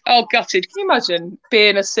wasn't. Oh, gutted. Can you imagine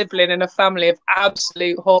being a sibling in a family of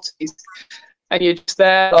absolute hotties and you're just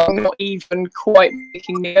there, not even quite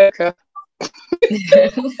making mediocre?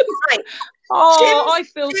 Right. Oh, I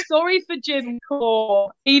feel sorry for Jim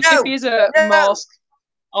Core, even if he is a mask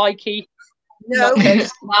Ike. No,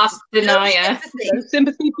 mask denier. No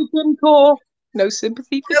sympathy for Jim Core. No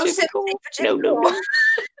sympathy for Jim Core.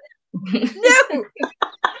 No.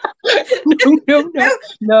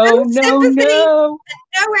 No. No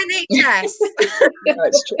NHS. No,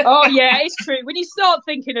 it's true. Oh yeah, it's true. When you start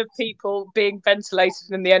thinking of people being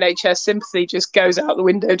ventilated in the NHS, sympathy just goes out the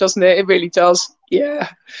window, doesn't it? It really does. Yeah,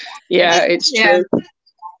 it's true.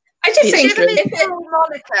 I just think his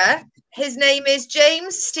moniker, his name is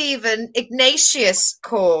James Stephen Ignatius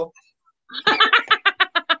Core.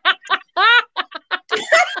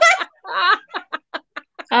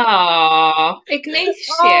 Oh, Ignatius.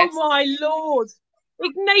 Oh my lord.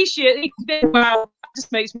 Ignatius. Wow, that just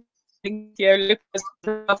makes me think, look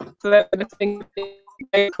at anything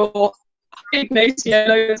cool.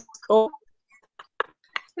 Ignatius cool. I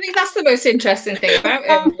think that's the most interesting thing about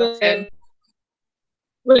him.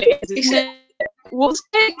 Well, it is. What's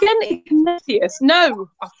it again? Ignatius? No,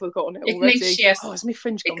 I've forgotten it already. Ignatius. Oh, it's me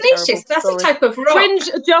fringe gone Ignatius, terrible. that's a type of rock. Fringe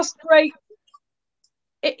just great.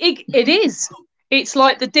 It is. It's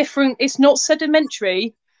like the different. It's not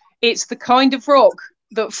sedimentary. It's the kind of rock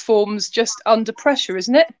that forms just under pressure,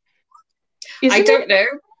 isn't it? I don't know.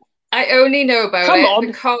 I only know about it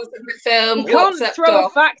because of the film. You can't throw a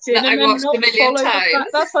fact in that I watched a million times.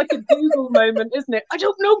 That's like a Google moment, isn't it? I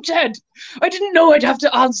don't know, Ted. I didn't know I'd have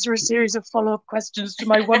to answer a series of follow-up questions to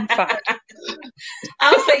my one fact.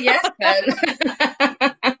 I'll say yes then.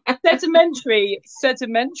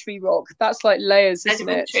 Sedimentary rock. That's like layers, isn't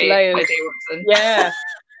it? It's layers. Yeah.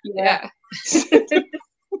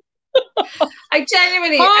 I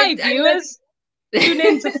genuinely. Hi, viewers. Tune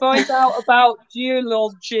in to find out about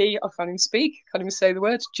geology. I can't even speak. Can't even say the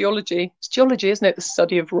word geology. It's geology, isn't it? The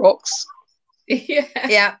study of rocks.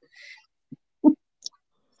 Yeah.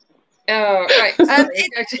 Oh, right.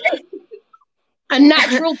 A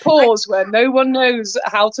natural pause where no one knows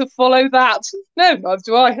how to follow that. No, neither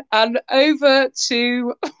do I. And over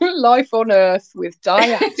to Life on Earth with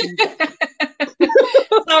Diane.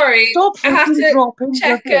 Sorry, Stop I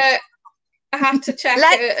have to check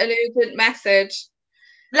an urgent message.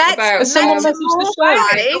 Someone message the show.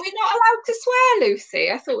 Are we not allowed to swear,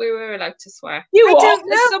 Lucy? I thought we were allowed to swear. I don't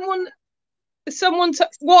know.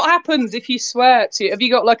 What happens if you swear to? Have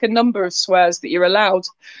you got like a number of swears that you're allowed?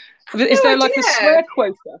 Is there like a swear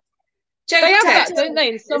quota? They have that, don't they?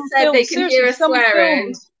 In some films, they can hear us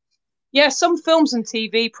swearing. Some films and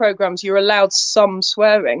TV programs, you're allowed some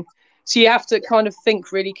swearing. So you have to kind of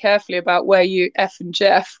think really carefully about where you F and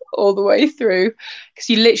Jeff all the way through, because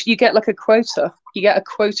you get like a quota. You get a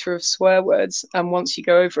quota of swear words, and once you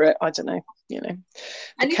go over it, I don't know, the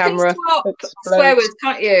and camera. You can swap swear words,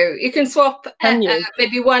 can't you? You can swap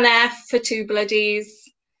maybe one F for two bloodies.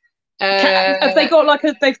 Have they got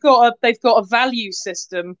they've got a value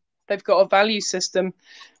system? they've got a value system,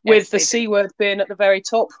 with the C word being at the very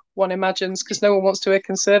top, one imagines, because no one wants to hear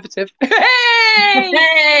conservative.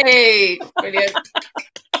 Hey! Brilliant.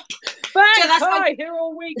 Thanks, here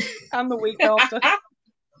all week and the week after.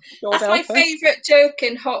 That's my favourite joke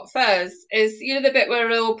in Hot Fuzz, is, you know, the bit where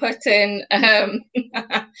they're all put in, where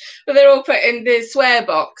they're all put in the swear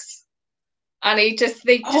box, and they just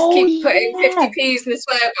keep putting 50p's in the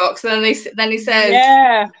swear box, and then he says,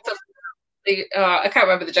 yeah. I can't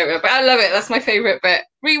remember the joke, but I love it. That's my favourite bit.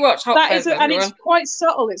 Rewatch Hot Fuzz, and it's quite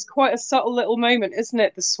subtle. It's quite a subtle little moment, isn't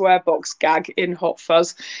it? The swear box gag in Hot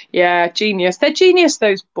Fuzz. Yeah, genius. They're genius,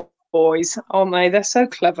 those boys, aren't they? They're so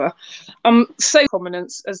clever. So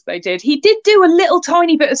prominence as they did. He did do a little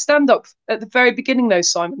tiny bit of stand-up at the very beginning, though,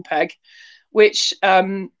 Simon Pegg, which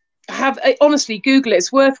honestly, Google it.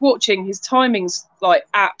 It's worth watching. His timing's like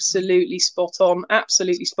absolutely spot on.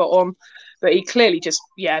 But he clearly just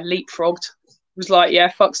leapfrogged. Was like, yeah,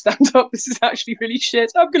 fuck stand up. This is actually really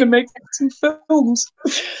shit. I'm gonna make some films.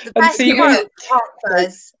 The best quote Hot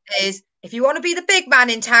Fuzz is, if you want to be the big man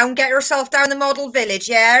in town, get yourself down the model village,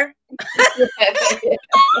 yeah?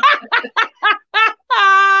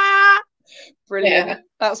 Brilliant. Yeah.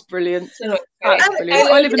 That's brilliant. That's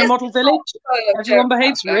brilliant. I live in a model village. Everyone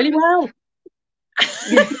behaves really well.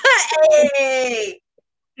 Hey!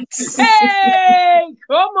 Hey!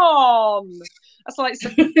 Come on! That's like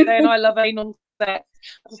saying I love anal sex.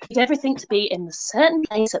 I need everything to be in the certain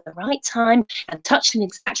place at the right time and touched in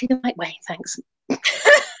exactly the right way. Thanks.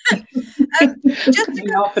 Just to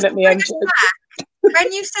go back, when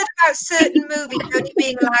you said about certain movies only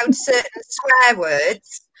being allowed certain swear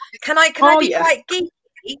words, can I be quite geeky?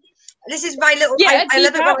 This is my little. Yeah, I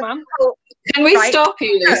love it. Man. Can we stop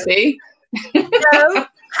you, Lucy? No.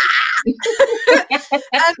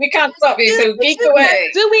 We can't stop you, so geek away.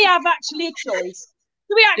 Do we have actually a choice?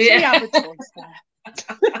 Do we actually have a choice there?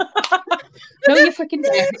 No, you freaking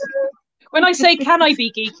don't. When I say can I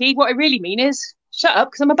be geeky, what I really mean is shut up,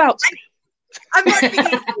 because I'm about to be. I'm not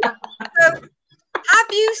geeky. So,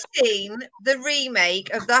 have you seen the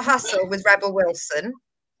remake of The Hustle with Rebel Wilson?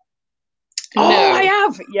 No. Oh, I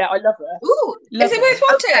have. Yeah, I love her. Ooh, is it worth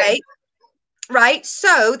watching? Okay. Right,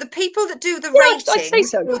 so the people that do the ratings, I'd say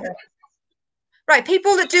so. Right,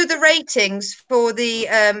 people that do the ratings for the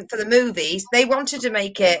movies, they wanted to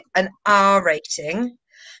make it an R rating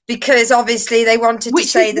because obviously they wanted to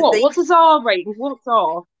say that. What is R rating? What's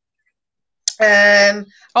R? I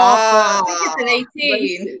think it's an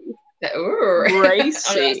 18. Ooh,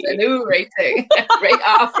 racy. A new rating.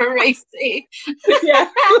 R for racy. Yeah.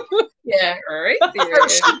 Yeah,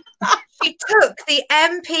 racy. She took the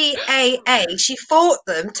MPAA, she fought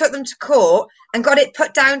them, took them to court and got it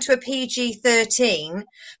put down to a PG-13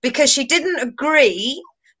 because she didn't agree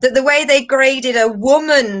that the way they graded a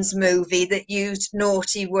woman's movie that used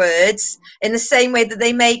naughty words in the same way that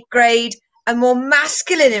they may grade a more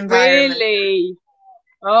masculine environment. Really?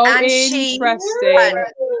 Oh, and interesting.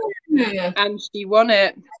 And she won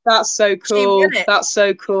it. That's so cool. That's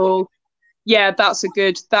so cool. Yeah, that's a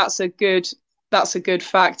good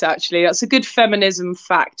fact, actually. That's a good feminism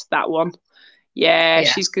fact, that one. Yeah,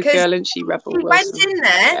 she's a good girl, and she Rebel Wilson. Went in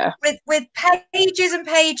there with pages and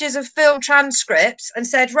pages of film transcripts and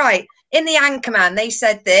said, right, in the Anchorman, they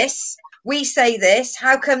said this, we say this,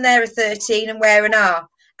 how come they're a 13 and we're an R?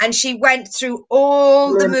 And she went through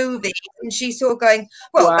all the movies and she's sort of going,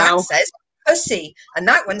 well, that says pussy, and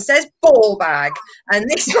that one says ball bag, and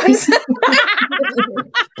this one says...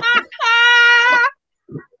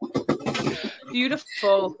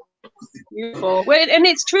 Beautiful. Well, and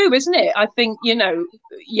it's true, isn't it? I think,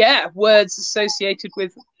 words associated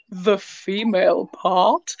with the female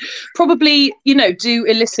part probably, do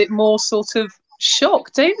elicit more sort of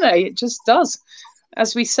shock, don't they? It just does.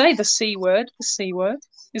 As we say, the C word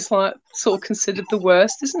is like sort of considered the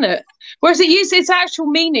worst, isn't it? Whereas its actual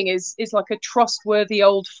meaning is like a trustworthy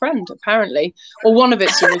old friend, apparently, or one of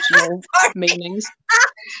its original meanings.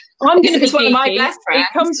 I'm going to be one of my best friends.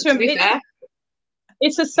 It comes from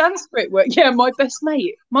it's a Sanskrit word. Yeah, my best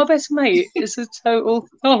mate is a total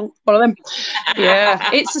one of them. Yeah,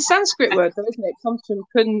 it's a Sanskrit word, though, isn't it? It comes from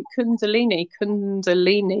kundalini.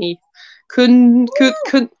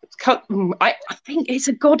 I think it's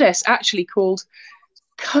a goddess actually called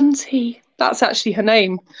Kunti. That's actually her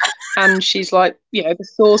name, and she's like, the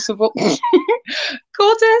source of all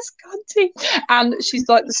goddess Kunti, and she's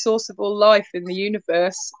like the source of all life in the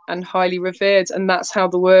universe and highly revered, and that's how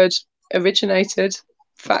the word originated.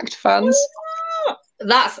 Fact, fans.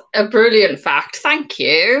 That's a brilliant fact. Thank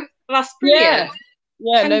you. That's brilliant.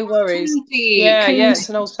 Yeah, no worries. Yeah, it's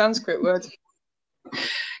an old Sanskrit word.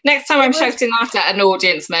 Next time I'm shouting that at an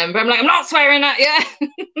audience member, I'm like, I'm not swearing at you.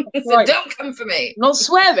 So Right. don't come for me. Not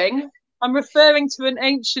swearing. I'm referring to an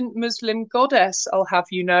ancient Muslim goddess, I'll have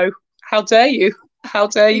you know. How dare you? How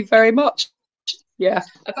dare you very much? Yeah.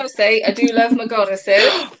 I've got to say, I do love my goddesses.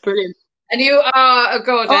 Brilliant. And you are a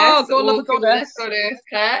goddess. Oh, God, love a walking goddess. with Goddess,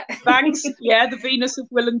 Claire. Thanks. Yeah, the Venus of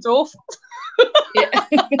Willendorf. Yeah.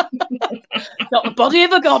 Got the body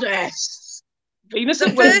of a goddess. Venus The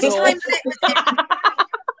of first Willendorf. time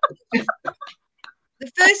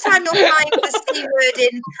the first time you'll find the C word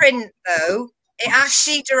in print, though, it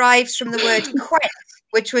actually derives from the word quet,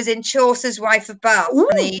 which was in Chaucer's Wife of Bath from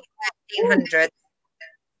the 1300s.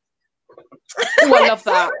 Oh, I love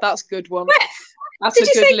that. That's a good one. That's Did a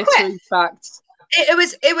you good say literary fact.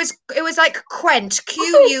 It was like quent,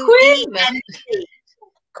 Quent,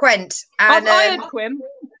 quent, and I had Quim.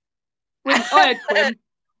 I had Quim.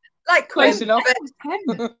 like Close quent, enough.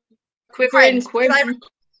 but Quivering, quent.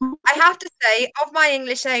 I have to say, of my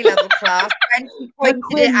English A-level class, when she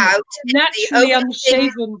pointed it out, Naturally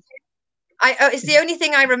unshaven. it's the only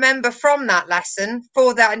thing I remember from that lesson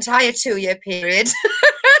for that entire 2-year period.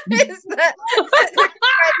 Is that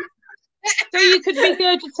So you could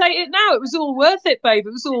regurgitate it now. It was all worth it, babe.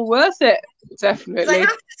 It was all worth it. Definitely. I have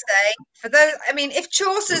to say, for those, I mean, if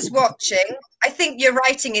Chaucer's watching, I think your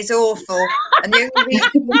writing is awful, and the only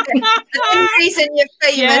reason you're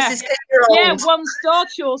famous is because you're old. Yeah, 1 star,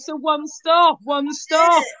 Chaucer. 1 star. 1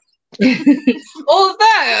 star.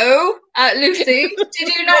 Although, Lucy, did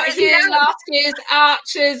you not hear last year's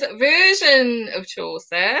Archer's version of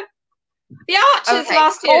Chaucer? The Archers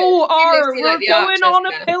last year. Oh, Lucy, we're like going on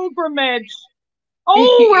a pilgrimage.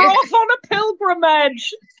 Oh, we're off on a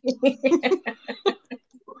pilgrimage.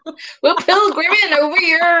 We're pilgriming over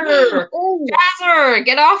here. Oh, Jazzer,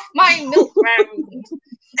 get off my milk ground.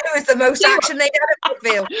 It was the most action they'd had at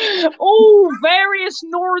Brookville. oh, various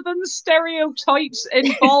northern stereotypes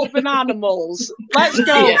involving animals. Let's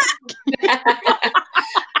go. Yeah.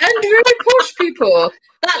 And very posh people.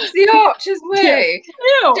 That's the Archer's way. Yeah.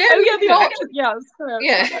 Oh, yeah, the Archer. Yeah, that's correct.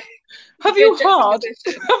 Yeah. Have you heard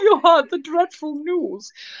the dreadful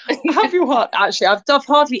news? Have you heard? Actually, I've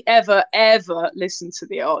hardly ever listened to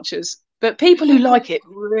the Archers, but people who like it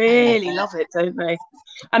really love it, don't they?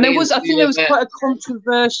 And I think there was quite a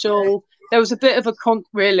controversial. There was a bit of a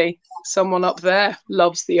really. Someone up there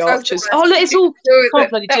loves the Archers. Oh, look, it's all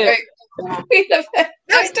can't bloody do it. We love it.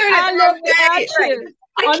 I love the Archers.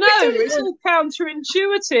 I know, it's all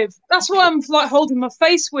counterintuitive. That's why I'm like holding my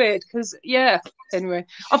face weird, because anyway,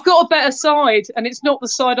 I've got a better side and it's not the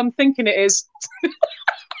side I'm thinking it is.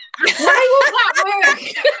 Why will that work?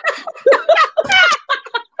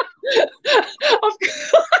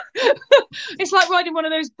 It's like riding one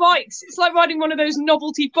of those bikes. It's like riding one of those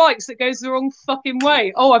novelty bikes that goes the wrong fucking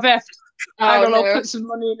way. Oh, I've effed. Hang on, I'll put some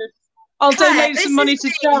money in it. I'll donate some money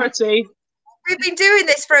to charity. We've been doing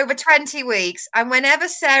this for over 20 weeks, and whenever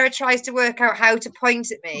Sarah tries to work out how to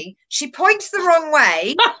point at me, she points the wrong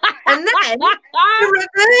way, and then to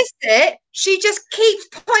reverse it, she just keeps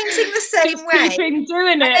pointing the same way. Keeping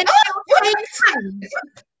doing it.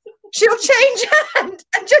 She'll change hand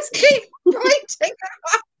and just keep pointing.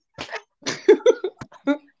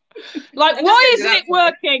 Like, why isn't it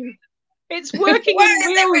working? It's working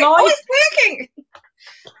in real life. It's working.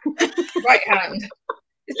 Right hand.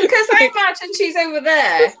 It's because I imagine she's over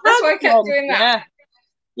there. That's why I kept doing that.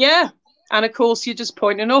 Yeah. And of course, you're just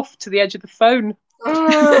pointing off to the edge of the phone.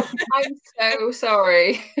 Oh, I'm so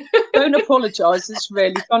sorry. Don't apologise. It's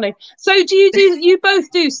really funny. So, you both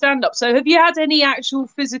do stand up? So, have you had any actual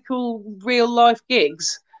physical, real life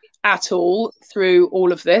gigs at all through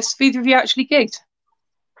all of this? Have either of you actually gigged?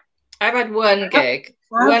 I've had one gig.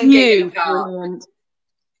 Have you? Brilliant.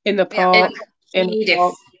 In the park. In the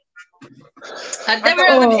park.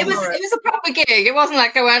 It was a proper gig. It wasn't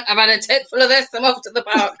like I've had a tit full of this, I'm off to the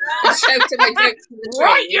park and shouting my jokes to the train.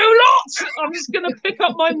 Right, you lot! I'm just going to pick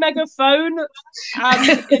up my megaphone and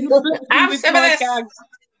have some of this. Gags.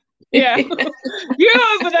 Yeah. You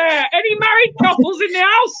over there! Any married couples in the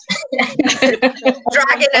house?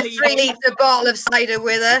 Dragging a 3-litre bottle of cider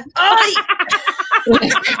with her.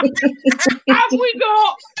 Have we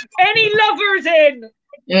got any lovers in?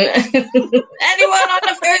 Anyone on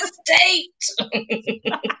the first date?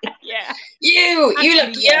 Yeah. You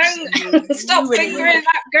look young. Stop fingering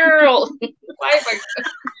that girl. Why have I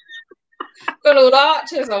got all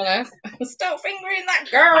Archers on her? Stop fingering that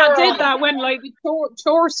girl. I did that when Lady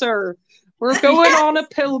Chaucer. We're going on a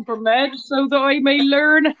pilgrimage so that I may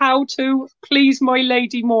learn how to please my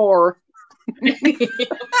lady more.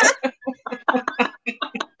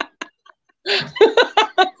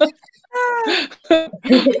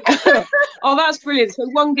 Oh, that's brilliant. So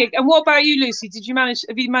one gig. And what about you, Lucy? Have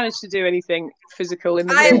you managed to do anything physical in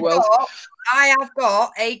the real world? I have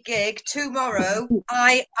got a gig tomorrow,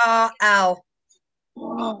 IRL.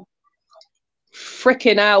 Oh,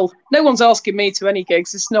 frickin' hell. No one's asking me to any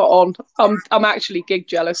gigs. It's not on. I'm actually gig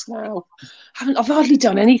jealous now. I've hardly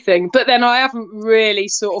done anything, but then I haven't really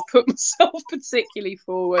sort of put myself particularly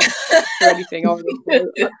forward for anything.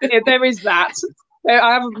 There is that.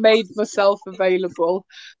 I haven't made myself available.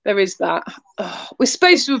 There is that. We're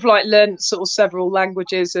supposed to have learned sort of several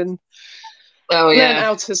languages and learned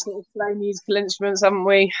how to sort of play musical instruments, haven't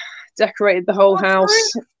we? Decorated the whole house.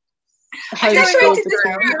 I decorated the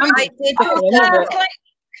room. I did. Can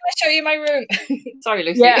I show you my room? Sorry,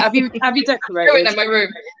 Lucy. Yeah, have you decorated? In my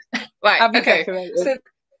room. Right. Have you okay. Decorated?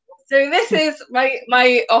 So this is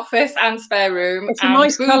my office and spare room. It's a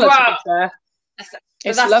nice colour, to be fair.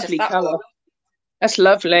 It's a lovely colour. That's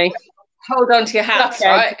lovely. Hold on to your hats,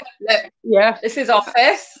 right? Look, yeah. This is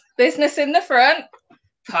office. Business in the front.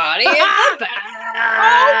 Party in the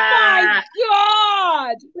back.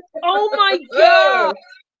 Oh my god!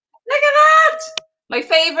 Look at that! My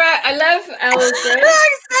favourite. I love Elvis.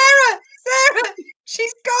 Sarah,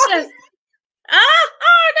 she's gone. Oh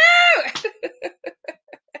no!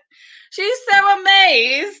 She's so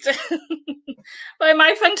amazed by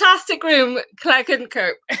my fantastic room. Claire couldn't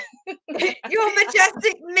cope. Your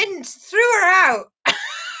majestic mint threw her out.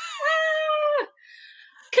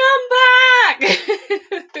 Come back!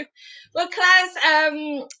 Well, Claire's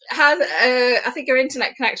has I think her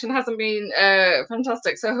internet connection hasn't been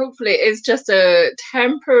fantastic, so hopefully it is just a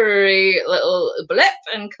temporary little blip,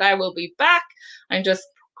 and Claire will be back. I'm just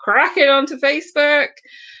cracking onto Facebook.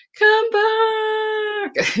 Come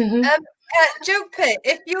back. Joke Pit,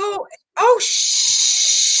 if you're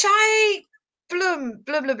shy blum.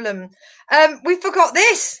 We forgot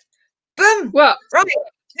this. Boom. What? Right.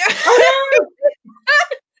 Oh, no.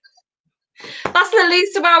 That's the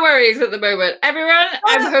least of our worries at the moment. Everyone,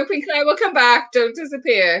 I'm hoping Claire will come back. Don't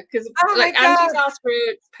disappear, because Angie's asked for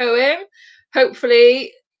a poem.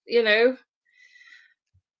 Hopefully, you know.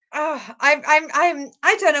 I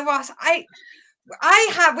don't know what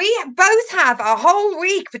we both have a whole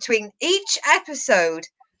week between each episode,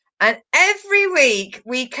 and every week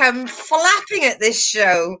we come flapping at this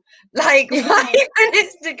show like 5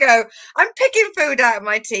 minutes to go. I'm picking food out of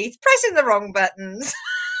my teeth, pressing the wrong buttons.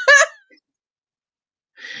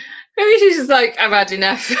 Maybe she's just like, I've had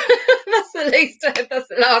enough. That's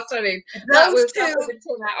the last I need. Those two,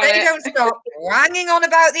 they don't stop hanging on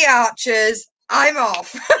about the Archers. I'm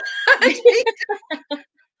off.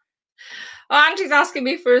 Angie's asking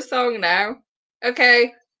me for a song now.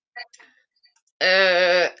 Okay.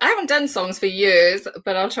 I haven't done songs for years,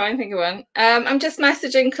 but I'll try and think of one. I'm just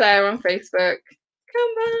messaging Claire on Facebook.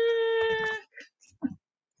 Come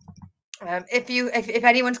back. If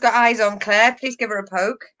anyone's got eyes on Claire, please give her a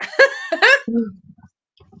poke.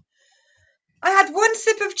 I had one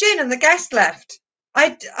sip of gin and the guest left. I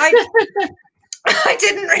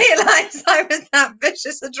didn't realise I was that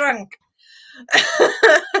vicious a drunk.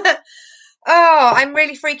 Oh, I'm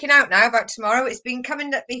really freaking out now about tomorrow. It's been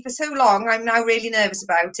coming at me for so long. I'm now really nervous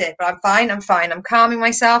about it, but I'm fine. I'm calming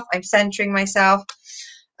myself. I'm centering myself.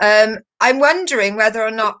 I'm wondering whether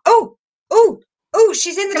or not. Oh,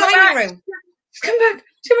 she's in the dining room. Come back.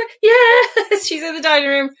 Yes, she's in the dining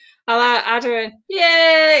room. I'll add her in.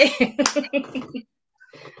 Yay!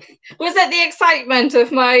 Was that the excitement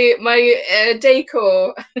of my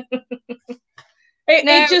decor?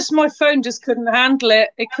 It just, my phone just couldn't handle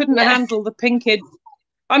it. It couldn't handle the pinkage.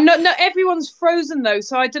 I'm not. Everyone's frozen though,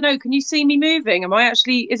 so I don't know. Can you see me moving?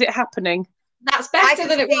 Is it happening? That's better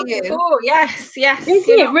than it was before. Yes. Is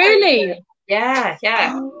it really? Yeah.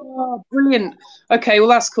 Oh, brilliant. Okay, well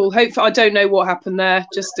that's cool. Hopefully, I don't know what happened there.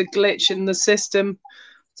 Just a glitch in the system.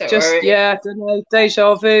 Don't worry. I don't know.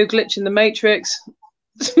 Deja vu, glitch in the matrix.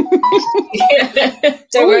 Don't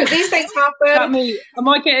worry. These things happen. That me? Am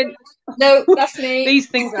I getting? No, that's me. These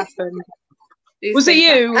things happen. Was it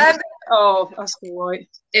you? Oh, that's all right.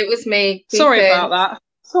 It was me. Sorry about that.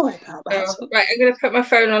 Right, I'm going to put my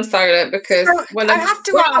phone on silent because when I have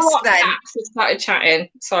to ask then. We started chatting.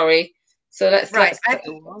 Sorry. So let's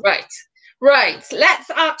Right. Let's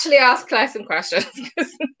actually ask Claire some questions.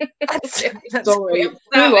 Sorry.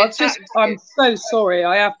 I'm so sorry.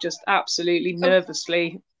 I have just absolutely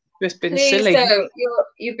nervously just been silly. So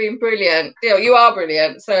you've been brilliant. You are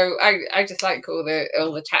brilliant. So I just like all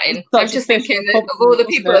the chatting. I'm just thinking of all the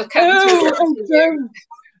people that have come to.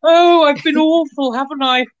 Oh, I've been awful, haven't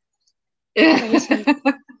I? Yeah,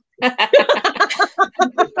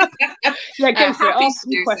 go for it. Ask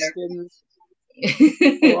some questions.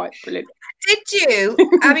 All right, brilliant. Did you?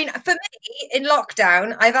 I mean, for me, in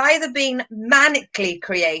lockdown, I've either been manically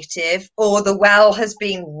creative or the well has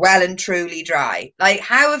been well and truly dry. Like,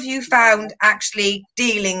 how have you found actually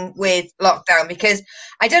dealing with lockdown? Because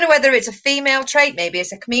I don't know whether it's a female trait, maybe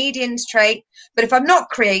it's a comedian's trait, but if I'm not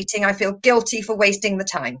creating, I feel guilty for wasting the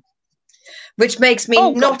time, which makes me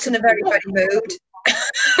not in a very good mood.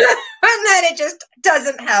 And then it just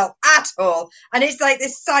doesn't help at all. And it's like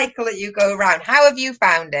this cycle that you go around. How have you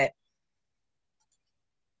found it?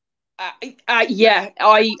 Yeah,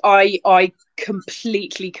 I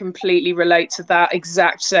completely relate to that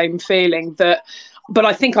exact same feeling. But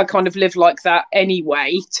I think I kind of live like that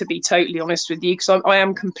anyway, to be totally honest with you, because I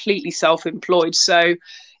am completely self-employed. So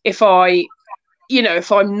if I'm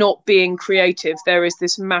not being creative, there is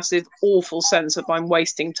this massive, awful sense of I'm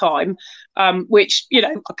wasting time, which,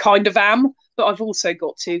 I kind of am. But I've also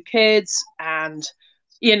got 2 kids and,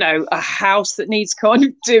 a house that needs kind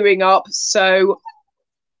of doing up. So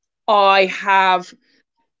I have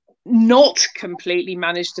not completely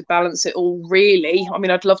managed to balance it all, really. I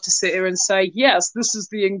mean, I'd love to sit here and say, yes, this is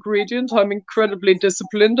the ingredient. I'm incredibly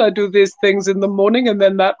disciplined. I do these things in the morning and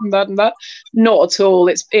then that and that and that. Not at all.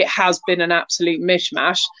 It has been an absolute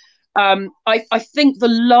mishmash. I think the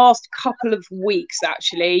last couple of weeks,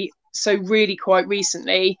 actually, so really quite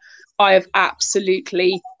recently, I have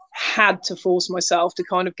absolutely had to force myself to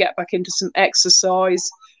kind of get back into some exercise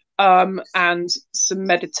and some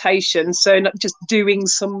meditation. So just doing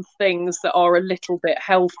some things that are a little bit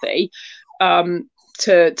healthy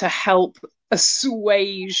to help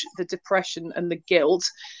assuage the depression and the guilt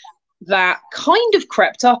that kind of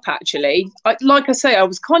crept up, actually. Like I say, I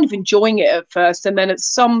was kind of enjoying it at first, and then at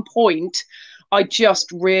some point I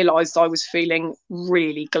just realized I was feeling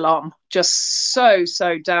really glum, just so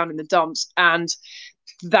down in the dumps. And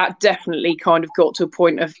that definitely kind of got to a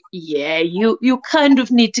point of, yeah, you kind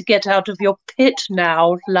of need to get out of your pit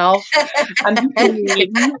now, love, and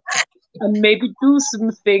maybe do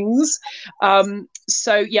some things.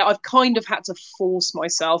 So yeah, I've kind of had to force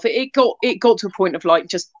myself. It got to a point of like,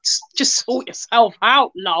 just sort yourself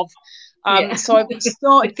out, love. So I've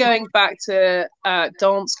started going back to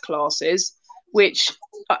dance classes, which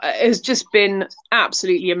has just been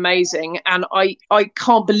absolutely amazing. And I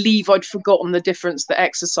can't believe I'd forgotten the difference that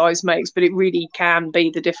exercise makes, but it really can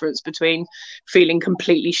be the difference between feeling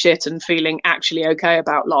completely shit and feeling actually okay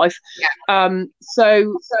about life.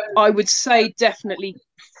 So I would say definitely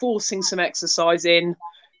forcing some exercise in,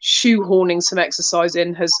 shoehorning some exercise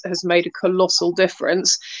in has made a colossal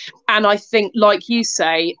difference. And I think, like you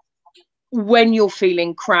say, when you're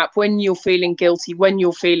feeling crap, when you're feeling guilty, when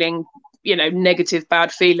you're feeling negative,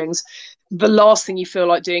 bad feelings, the last thing you feel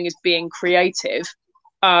like doing is being creative.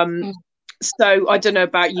 So I don't know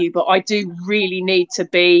about you, but I do really need to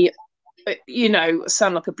be,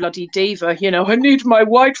 sound like a bloody diva. I need my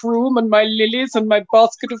white room and my lilies and my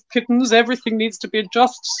basket of kittens. Everything needs to be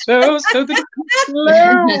just so that it can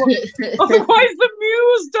flow. Otherwise the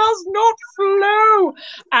muse does not flow.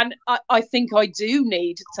 And I think I do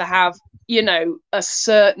need to have a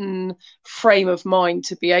certain frame of mind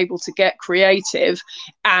to be able to get creative,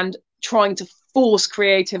 and trying to force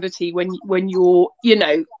creativity when you're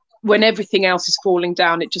when everything else is falling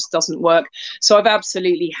down, it just doesn't work. So I've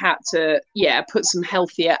absolutely had to put some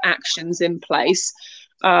healthier actions in place,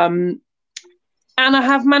 and I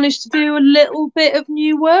have managed to do a little bit of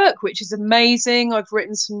new work, which is amazing. I've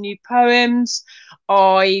written some new poems.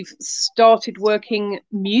 I've started working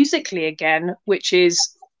musically again, which is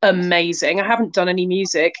amazing. I haven't done any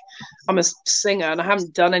music. I'm a singer and I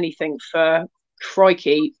haven't done anything for,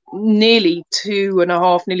 crikey, nearly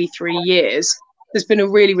 2.5, nearly 3 years. It's been a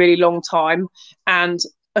really, really long time. And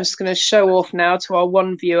I'm just going to show off now to our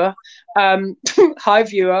one viewer. Hi,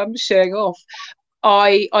 viewer, I'm showing off.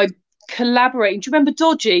 I collaborating. Do you remember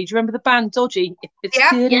Dodgy? Do you remember the band Dodgy? If it's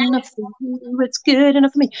good enough for you, it's good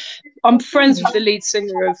enough for me. I'm friends with the lead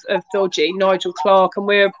singer of Dodgy, Nigel Clark, and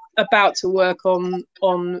we're about to work on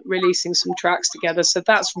releasing some tracks together. So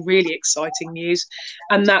that's really exciting news.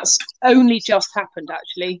 And that's only just happened,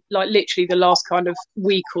 actually, like literally the last kind of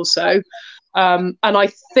week or so. And I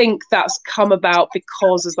think that's come about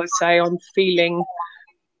because, as I say, I'm feeling,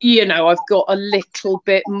 I've got a little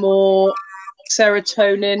bit more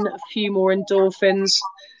serotonin, a few more endorphins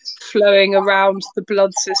flowing around the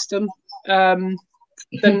blood system than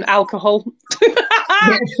alcohol.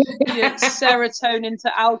 Serotonin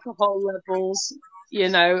to alcohol levels,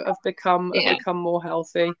 have become more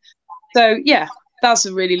healthy. So yeah, that's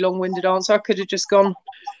a really long-winded answer. I could have just gone,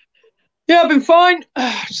 yeah, I've been fine,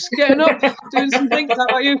 just getting up, doing some things. How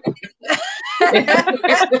about you? It's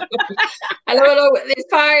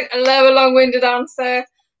fine. I love a long-winded answer.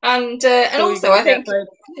 And Sure, you're also, gonna I get think,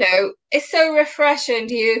 both. it's so refreshing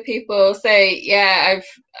to hear people say, "Yeah,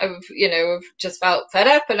 I've just felt fed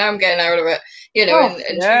up, and now I'm getting out of it," Oh,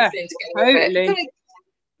 and yeah, choosing to get out of it. totally. But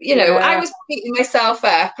I Yeah, was beating myself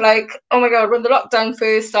up, like, oh my God, when the lockdown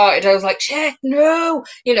first started, I was like, shit, no,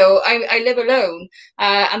 I live alone.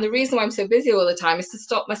 And the reason why I'm so busy all the time is to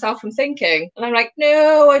stop myself from thinking. And I'm like,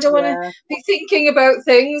 no, I don't want to yeah. be thinking about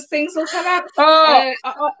things. Things will come up. Oh,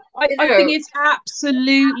 Uh, I think it's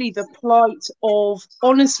absolutely the plight of,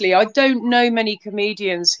 honestly, I don't know many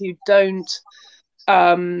comedians who don't,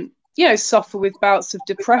 suffer with bouts of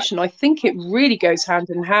depression. I think it really goes hand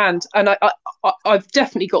in hand. And I've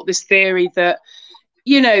definitely got this theory that,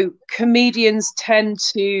 comedians tend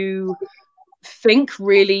to think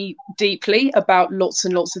really deeply about lots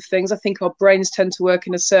and lots of things. I think our brains tend to work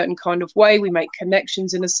in a certain kind of way. We make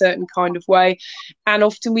connections in a certain kind of way, and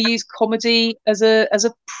often we use comedy as a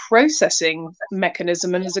processing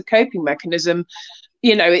mechanism and as a coping mechanism.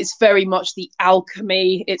 It's very much the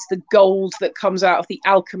alchemy. It's the gold that comes out of the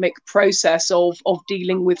alchemic process of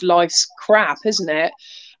dealing with life's crap, isn't it?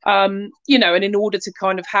 And in order to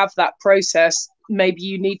kind of have that process, maybe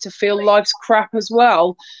you need to feel life's crap as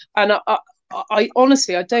well. And I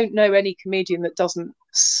honestly, I don't know any comedian that doesn't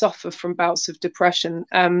suffer from bouts of depression.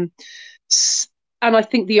 And I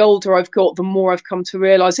think the older I've got, the more I've come to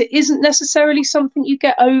realize it isn't necessarily something you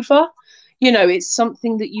get over. It's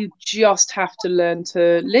something that you just have to learn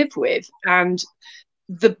to live with. And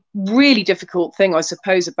the really difficult thing, I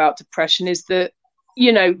suppose, about depression is that,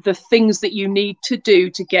 the things that you need to do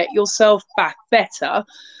to get yourself back better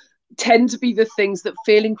tend to be the things that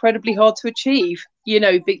feel incredibly hard to achieve.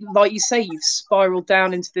 Like you say, you've spiraled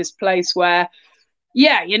down into this place where,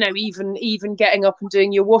 even getting up and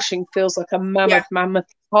doing your washing feels like a mammoth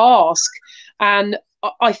task. And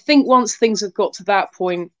I think once things have got to that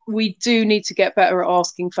point, we do need to get better at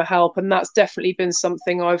asking for help. And that's definitely been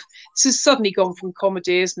something this has suddenly gone from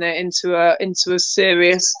comedy, isn't it, into a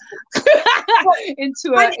serious when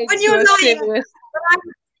you're lying, serious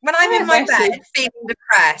when I'm in my message. bed feeling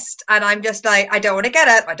depressed, and I'm just like, I don't want to get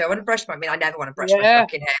up, I don't want to brush my, I mean, I never want to brush my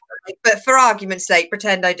fucking hair, but for argument's sake,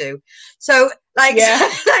 pretend I do. So, like,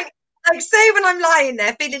 like, say when I'm lying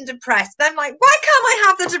there feeling depressed, I'm like, why can't I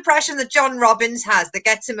have the depression that John Robbins has that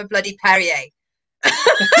gets him a bloody Perrier?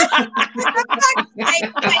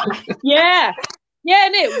 Yeah,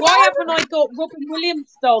 Nick, why haven't I got Robin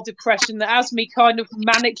Williams style depression that has me kind of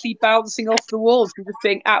manically bouncing off the walls and just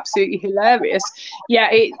being absolutely hilarious? Yeah,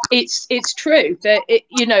 it's true that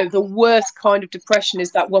the worst kind of depression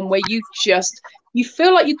is that one where you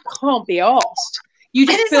feel like you can't be asked. You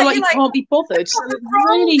just feel like you can't be bothered. So it's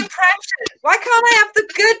really depression. Why can't I have the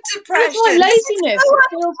good depression? It's like laziness. It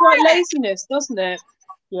feels like laziness, doesn't it?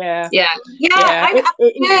 Yeah. It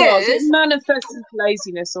does. It manifests as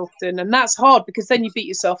laziness often, and that's hard because then you beat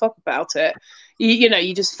yourself up about it.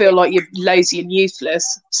 You just feel like you're lazy and useless.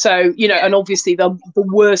 So and obviously the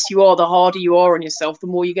worse you are, the harder you are on yourself, the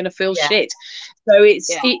more you're going to feel shit. So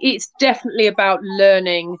it's definitely about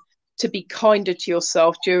learning to be kinder to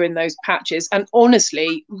yourself during those patches. And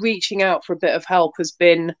honestly, reaching out for a bit of help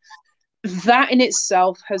that in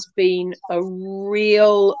itself has been a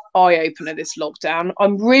real eye-opener this lockdown.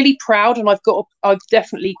 I'm really proud, and I've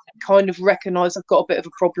definitely kind of recognised I've got a bit of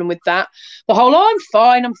a problem with that. The whole, I'm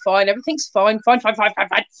fine, everything's fine. When you're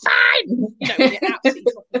absolutely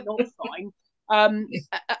not fine.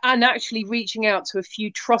 And actually reaching out to a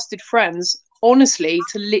few trusted friends, honestly,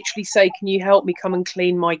 to literally say, can you help me come and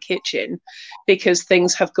clean my kitchen because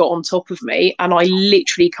things have got on top of me and I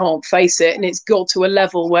literally can't face it, and it's got to a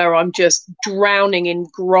level where I'm just drowning in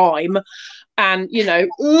grime and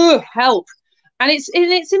help. And it's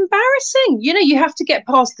embarrassing. You have to get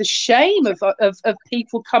past the shame of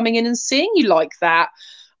people coming in and seeing you like that.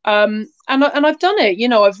 And I've done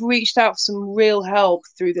it. I've reached out for some real help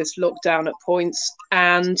through this lockdown at points,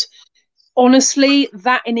 and honestly,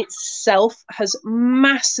 that in itself has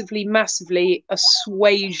massively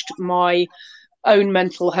assuaged my own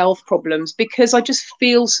mental health problems because I just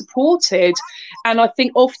feel supported. And I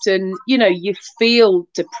think often, you feel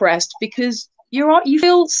depressed because you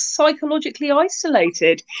feel psychologically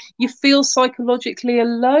isolated, you feel psychologically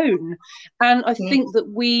alone. And I think that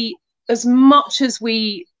we, as much as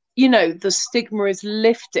we, the stigma is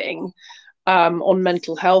lifting on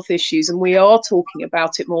mental health issues, and we are talking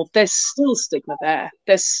about it more, there's still stigma there.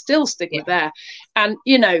 There. And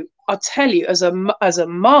I tell you, as a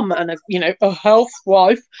mum and a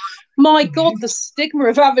housewife, my God, the stigma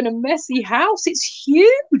of having a messy house, it's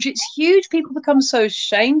huge. People become so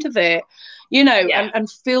ashamed of it,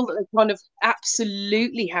 and feel that they kind of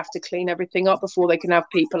absolutely have to clean everything up before they can have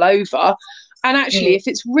people over. And actually, if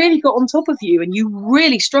it's really got on top of you and you're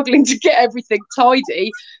really struggling to get everything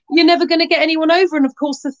tidy, you're never going to get anyone over. And of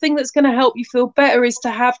course, the thing that's going to help you feel better is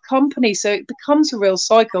to have company. So it becomes a real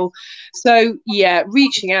cycle. So yeah,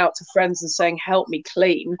 reaching out to friends and saying, help me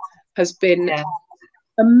clean has been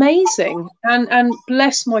amazing. And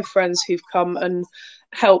bless my friends who've come and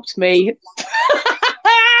helped me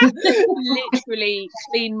literally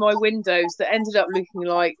clean my windows that ended up looking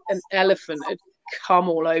like an elephant had come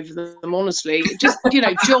all over them, honestly. Just, you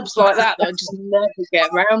know, jobs like that I just never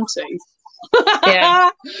get round to. Yeah.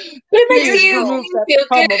 But it makes you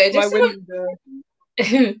feel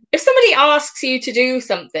good. If somebody asks you to do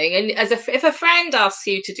something, and if a friend asks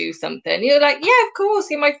you to do something, you're like, yeah, of course,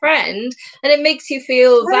 you're my friend, and it makes you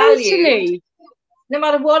feel valued, no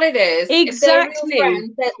matter what it is. Exactly. If they're real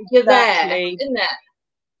friends, you're there, isn't it?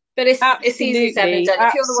 But it's easy said than done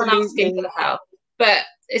if you're the one asking for the help. But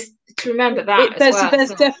it's to remember that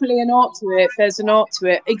there's definitely an art to it. There's an art to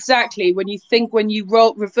it. Exactly. When you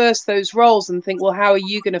reverse those roles and think, well, how are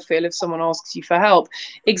you going to feel if someone asks you for help?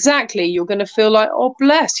 Exactly. You're going to feel like, oh,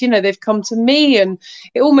 bless, you know, they've come to me, and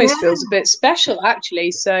it almost feels a bit special,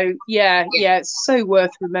 actually. So yeah, it's so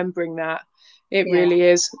worth remembering that. It really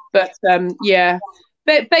is. But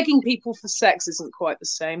begging people for sex isn't quite the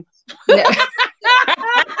same. No.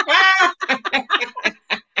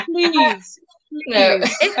 Please. No,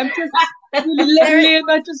 I'm just really lonely, and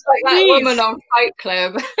I just like that woman on Fight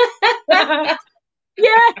Club.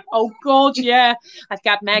 Yeah. Oh God, yeah. I've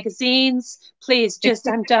got magazines. Please, just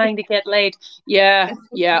I'm dying to get laid. Yeah.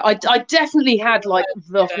 I definitely had like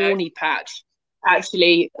the horny patch.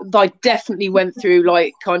 Actually, I definitely went through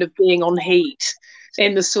like kind of being on heat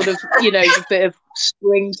in the sort of, you know, the bit of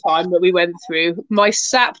springtime that we went through. My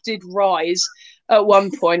sap did rise. At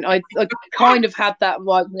one point, I kind of had that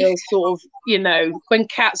like real sort of, you know, when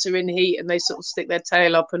cats are in heat and they sort of stick their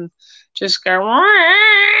tail up and just go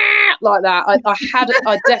like that.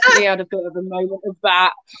 I definitely had a bit of a moment of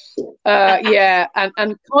that.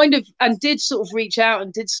 And kind of, and did sort of reach out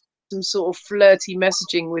and did some sort of flirty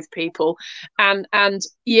messaging with people. And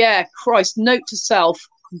yeah, Christ, note to self,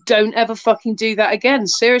 don't ever fucking do that again.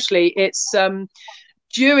 Seriously, it's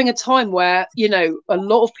during a time where, you know, a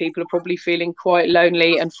lot of people are probably feeling quite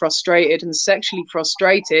lonely and frustrated and sexually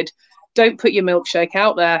frustrated. Don't put your milkshake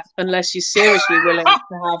out there unless you're seriously willing to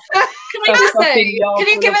have a fucking yard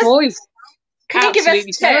full of boys. Can you give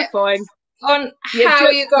us terrifying on how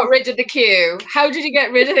you got rid of the queue? How did you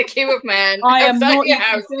get rid of the queue of men? I am not even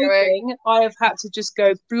joking. I have had to just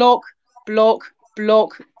go block.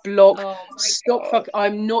 Stop.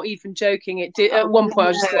 I'm not even joking. It did at one point.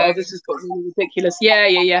 I just thought, oh, this has got really ridiculous.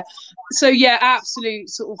 Yeah. So yeah, absolute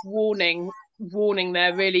sort of warning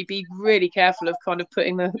there. Really, be really careful of kind of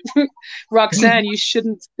putting the Roxanne. You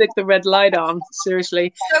shouldn't stick the red light on.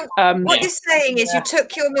 Seriously. So what you're saying is you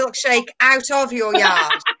took your milkshake out of your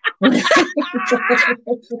yard.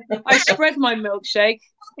 I spread my milkshake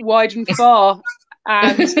wide and far.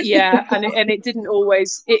 And it didn't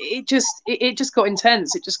always, it just got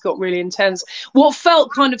intense. It just got really intense. What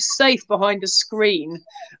felt kind of safe behind a screen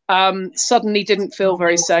suddenly didn't feel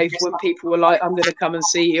very safe when people were like, I'm going to come and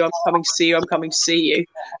see you, I'm coming to see you, I'm coming to see you. As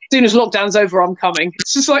soon as lockdown's over, I'm coming.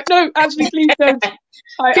 It's just like, no, actually, please don't.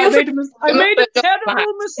 I made a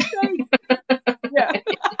terrible mistake. Yeah.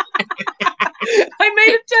 I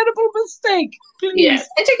made a terrible mistake. Please. Yes,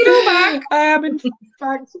 I take it all back. I am, in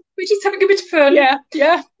fact. We're just having a bit of fun. Yeah.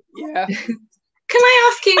 Can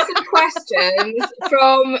I ask you some questions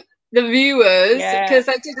from the viewers? Because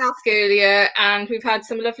I did ask earlier, and we've had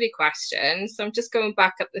some lovely questions. So I'm just going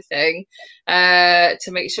back up the thing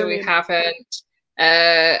to make sure we haven't.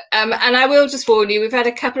 And I will just warn you, we've had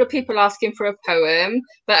a couple of people asking for a poem,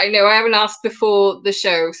 but I know I haven't asked before the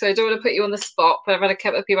show, so I don't want to put you on the spot, but I've had a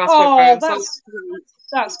couple of people ask for a poem.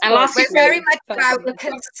 That's we're very much about the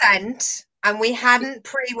consent, and we hadn't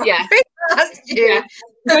asked you. Yeah.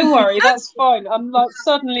 Don't worry, that's fine. I'm like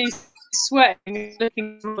suddenly sweating,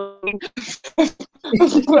 looking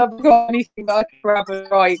if I've got anything that I can grab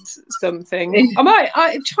and write something.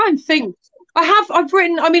 I try and think. I've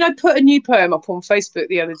written, I mean, I put a new poem up on Facebook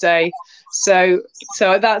the other day, so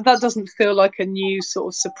that doesn't feel like a new sort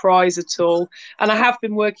of surprise at all. And I have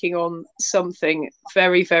been working on something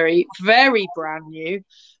very, very, very brand new.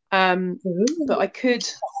 But I could,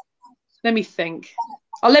 let me think.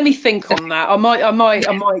 Let me think on that. I might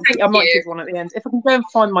give one at the end. If I can go and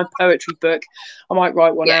find my poetry book, I might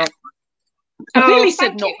write one out. I really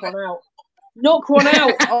said knock one out. Knock one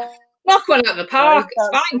out. Knock one out of the park. It's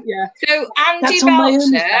fine. Yeah. So Angie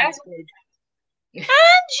Belcher.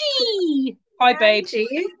 Angie! Hi, babe.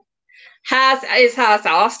 has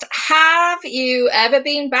asked, have you ever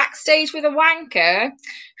been backstage with a wanker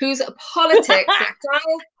whose politics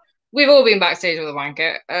we've all been backstage with a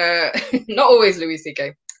wanker, not always Louis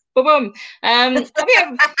C.K. Boom. Have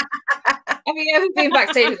you ever been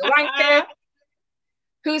backstage with a wanker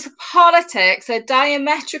whose politics are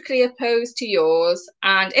diametrically opposed to yours,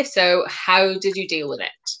 and if so, how did you deal with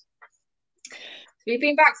it? We've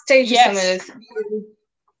been backstage with some of this.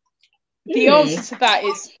 The answer to that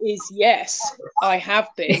is yes, I have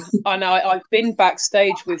been. And I've been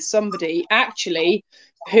backstage with somebody actually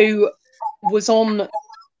who was on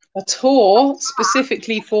a tour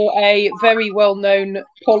specifically for a very well-known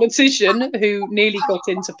politician who nearly got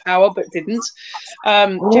into power but didn't,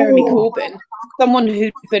 Jeremy Corbyn, someone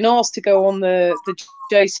who'd been asked to go on the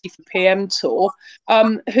JC for PM tour,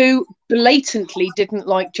 who blatantly didn't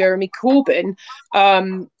like Jeremy Corbyn,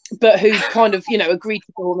 but who kind of, agreed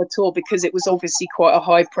to go on the tour because it was obviously quite a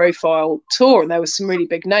high-profile tour and there was some really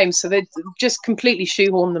big names. So they just completely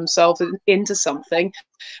shoehorned themselves into something.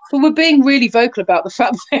 But were being really vocal about the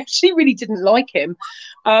fact that they actually really didn't like him.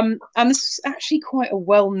 And this is actually quite a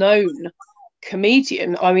well-known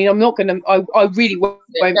comedian. I mean, I'm not going to, I really won't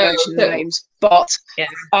mention the names, but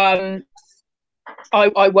I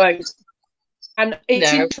won't. And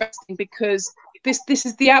it's interesting because this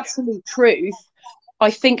is the absolute truth. I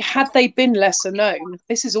think had they been lesser known,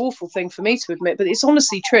 this is an awful thing for me to admit, but it's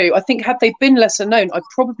honestly true. I think had they been lesser known, I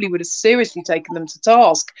probably would have seriously taken them to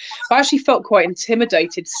task. I actually felt quite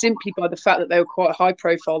intimidated simply by the fact that they were quite high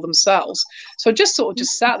profile themselves. So I just sort of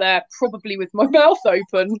sat there probably with my mouth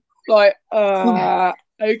open, like,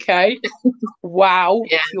 okay, wow,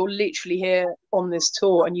 you're literally here on this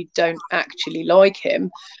tour and you don't actually like him.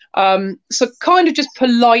 So kind of just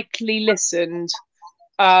politely listened,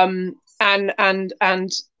 and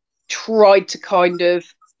tried to kind of,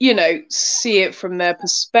 see it from their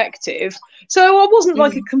perspective. So I wasn't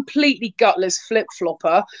like a completely gutless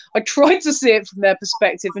flip-flopper. I tried to see it from their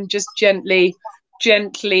perspective and just gently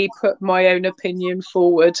put my own opinion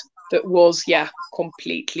forward that was,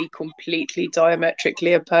 completely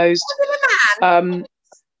diametrically opposed. Do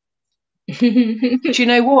you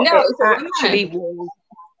know what? No, it actually was.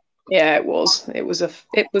 Yeah, it was. It was a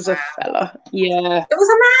fella. Yeah. It was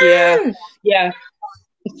a man. Yeah.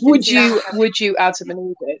 Would you Adam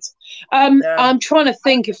and Edith? I'm trying to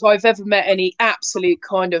think if I've ever met any absolute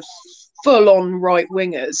kind of full-on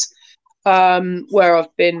right-wingers where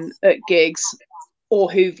I've been at gigs, or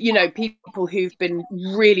who've, people who've been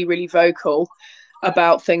really, really vocal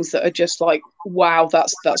about things that are just like, wow,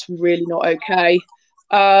 that's really not okay.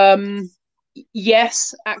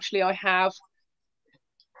 Yes, actually I have.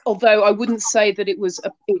 Although I wouldn't say that it was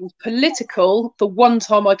political. The one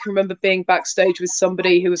time I can remember being backstage with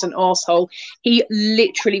somebody who was an arsehole, he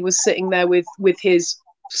literally was sitting there with his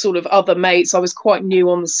sort of other mates. I was quite new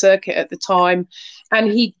on the circuit at the time,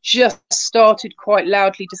 and he just started quite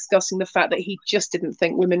loudly discussing the fact that he just didn't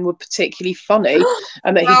think women were particularly funny,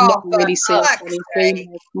 and that he'd never really seen a funny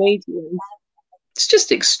female comedian. It's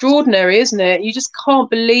just extraordinary, isn't it? You just can't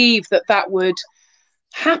believe that would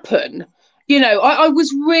happen. I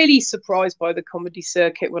was really surprised by the comedy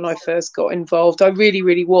circuit when I first got involved. I really,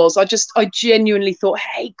 really was. I genuinely thought,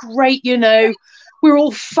 hey, great, we're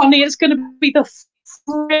all funny. It's going to be the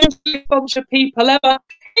friendliest bunch of people ever.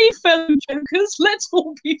 Hey, fellow jokers, let's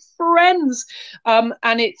all be friends. And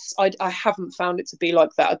I haven't found it to be like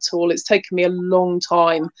that at all. It's taken me a long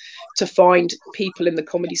time to find people in the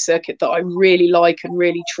comedy circuit that I really like and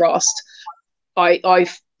really trust.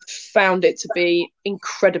 I've found it to be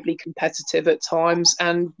incredibly competitive at times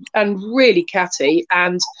and really catty,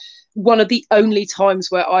 and one of the only times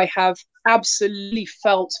where I have absolutely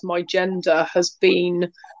felt my gender has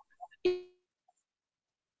been.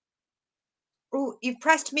 Oh, you've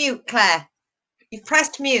pressed mute, Claire. You've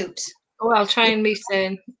pressed mute. Oh, I'll try and mute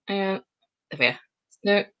in. There we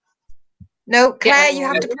are. No, Claire, you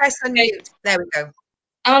have to press unmute. There we go.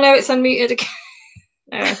 Oh no, it's unmuted again.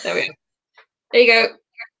 There we go. There you go.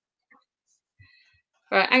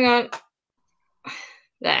 Right, hang on.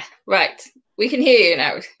 There. Right. We can hear you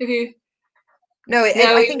now. No,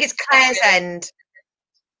 I think it's Claire's end.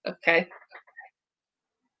 Okay.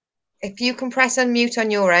 If you can press unmute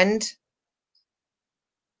on your end.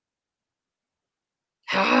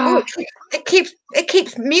 Oh, it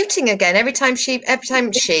keeps muting again every time she like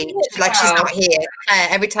she's not here. Claire,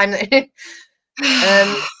 every time that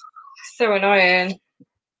so annoying.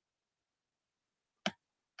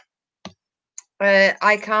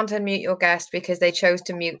 I can't unmute your guest because they chose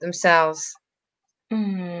to mute themselves.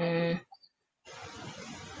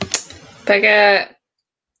 Bugger.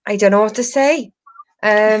 I don't know what to say.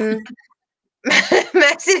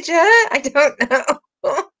 message her. I don't know.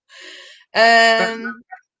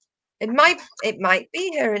 It might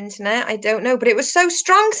be her internet. I don't know, but it was so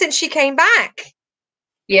strong since she came back.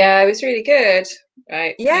 Yeah, it was really good.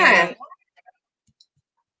 Right. Yeah.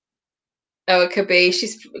 Oh, it could be.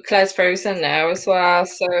 Claire's frozen now as well,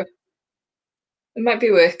 so it might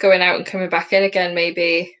be worth going out and coming back in again,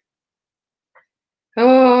 maybe.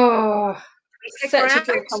 Oh, such a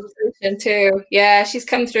good conversation too. Yeah, she's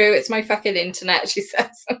come through. It's my fucking internet, she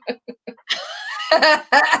says.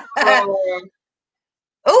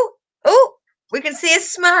 Oh, we can see a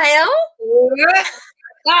smile.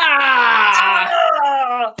 Ah!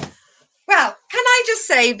 Well, can I just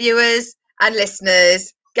say, viewers and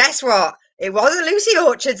listeners, guess what? It wasn't Lucy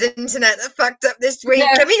Orchard's internet that fucked up this week. No.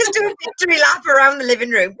 Can we just do a victory lap around the living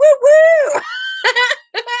room? Woo woo!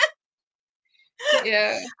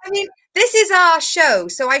 Yeah. I mean, this is our show,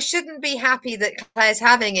 so I shouldn't be happy that Claire's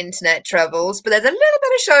having internet troubles, but there's a little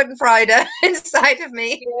bit of Schadenfreude inside of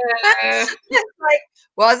me. Yeah. It's like,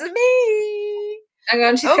 wasn't me. Hang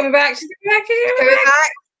on, she's coming back. She's coming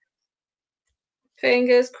back.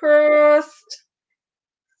 Fingers crossed.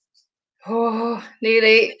 Oh,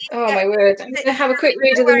 nearly. Oh, my word. I'm going to have a quick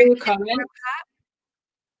read of the new comment.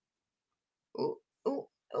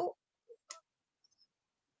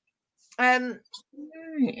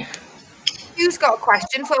 Who's got a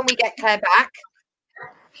question for when we get Claire back?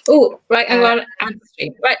 Oh, right, hang on.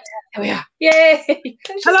 Right, here we are. Yay!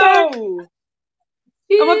 Hello!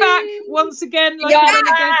 Am I back once again? Like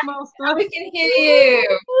we can hear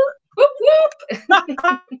you. Whoop, whoop.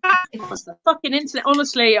 What's the fucking internet?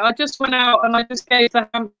 Honestly, I just went out and I just gave the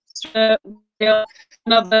hamster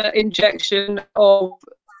another injection of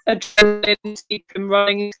adrenaline to keep him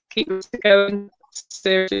running, to keep us going.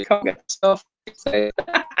 Seriously, can't get stuff. So.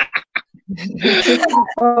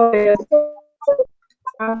 Oh, yeah.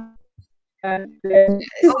 Being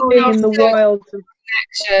in the wild.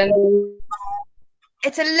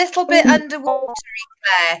 It's a little bit underwatery,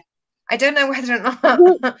 Claire. I don't know whether or not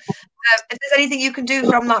if there's anything you can do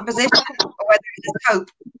from that position, or whether it's hope.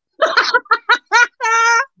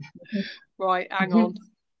 Right, hang on.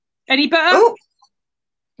 Any better? Oh,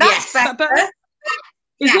 that's better.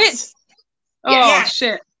 Is it? Oh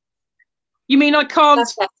shit! You mean I can't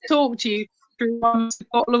talk to you through a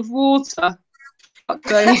bottle of water? Fuck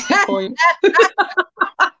the point.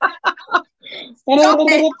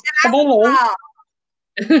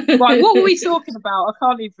 Right, what were we talking about? I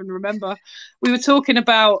can't even remember. We were talking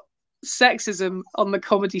about sexism on the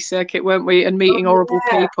comedy circuit, weren't we? And meeting horrible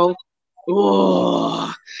people.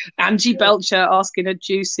 Oh, Angie Belcher asking a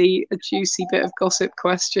juicy bit of gossip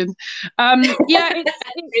question. Yeah,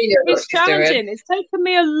 it's challenging. It's taken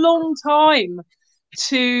me a long time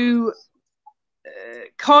to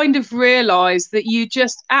kind of realise that you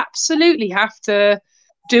just absolutely have to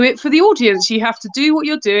do it for the audience. You have to do what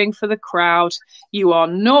you're doing for the crowd. You are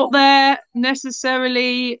not there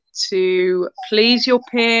necessarily to please your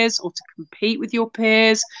peers or to compete with your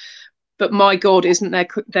peers. But my God, isn't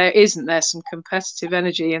there some competitive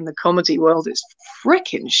energy in the comedy world? It's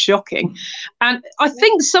freaking shocking. And I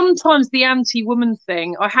think sometimes the anti-woman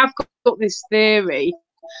thing, I have got this theory.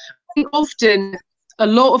 I think often a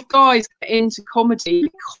lot of guys get into comedy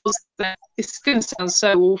because it's going to sound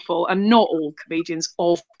so awful, and not all comedians,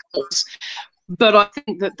 of course, but I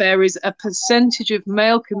think that there is a percentage of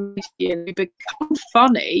male comedians who become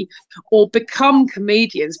funny or become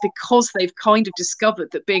comedians because they've kind of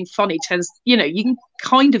discovered that being funny tends, you can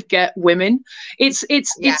kind of get women. It's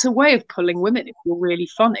a way of pulling women if you're really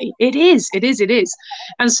funny. It is.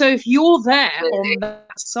 And so if you're there on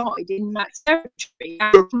that side, in that territory,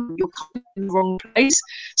 you're kind of in the wrong place.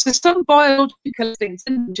 So some biological things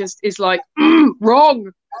just is like,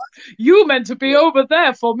 wrong. You meant to be over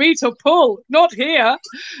there for me to pull, not here.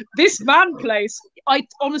 This man place. I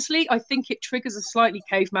think it triggers a slightly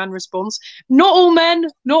caveman response. Not all men.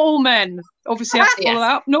 Obviously, I have to follow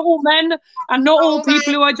that up. Not all men, and not all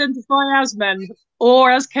people who identify as men or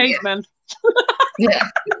as cavemen. Yeah.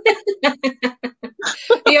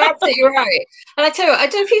 You're absolutely right. And I tell you what, I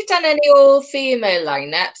don't know if you've done any all-female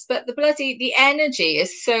lineups, but the energy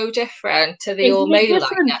is so different to the all-male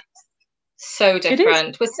lineups. So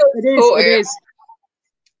different. We're so supportive. It is.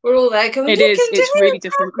 We're all there going, it's really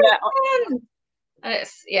different. And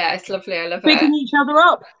it's lovely. I love bigging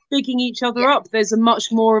each other up. There's a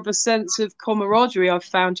much more of a sense of camaraderie, I've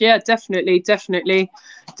found. Yeah, definitely.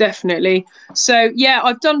 So yeah,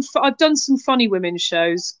 I've done some funny women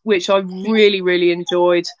shows which I really, really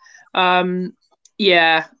enjoyed. I mean,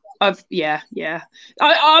 I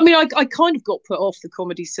kind of got put off the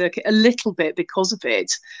comedy circuit a little bit because of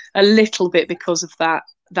it, a little bit because of that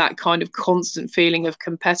that kind of constant feeling of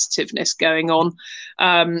competitiveness going on.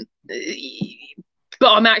 But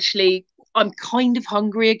I'm kind of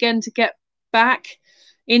hungry again to get back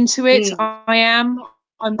into it.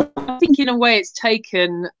 I think in a way it's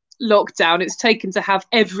taken lockdown, it's taken to have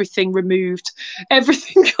everything removed,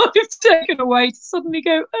 everything kind of taken away, to suddenly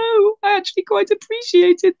go, oh, I actually quite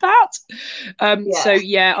appreciated that. So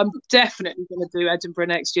yeah, I'm definitely going to do Edinburgh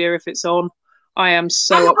next year if it's on. I am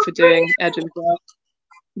so up for doing Edinburgh.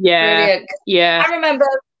 Brilliant. Yeah. I remember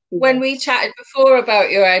when we chatted before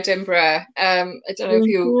about your Edinburgh. I don't know if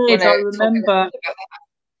you want to remember. About that.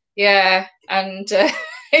 Yeah, and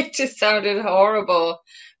it just sounded horrible.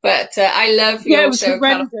 But I love your show.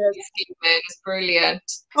 It's brilliant.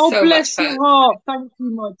 Oh, so bless your heart. Thank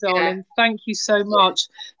you, my darling. Yeah. Thank you so much.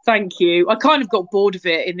 Thank you. I kind of got bored of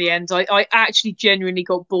it in the end. I actually genuinely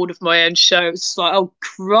got bored of my own show. It's like, oh,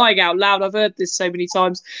 crying out loud. I've heard this so many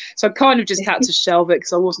times. So I kind of just had to shelve it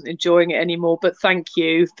because I wasn't enjoying it anymore. But thank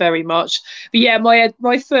you very much. But yeah,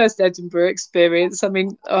 my first Edinburgh experience, I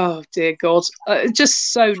mean, oh, dear God,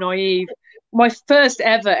 just so naive. My first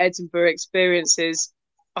ever Edinburgh experiences,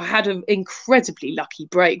 I had an incredibly lucky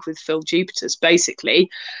break with Phil Jupiter's, basically.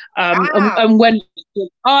 And when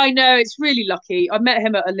I know it's really lucky, I met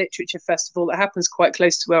him at a literature festival that happens quite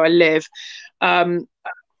close to where I live. And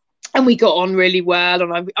we got on really well,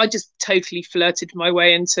 and I just totally flirted my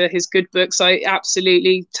way into his good books. I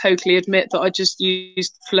absolutely, totally admit that I just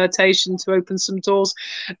used flirtation to open some doors,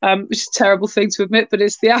 which is a terrible thing to admit, but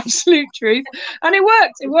it's the absolute truth. And it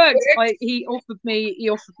worked. It worked. He offered me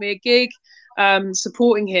a gig,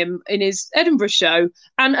 supporting him in his Edinburgh show,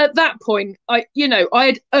 and at that point, I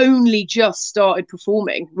had only just started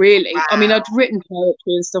performing. Really, wow. I mean, I'd written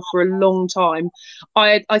poetry and stuff for a long time.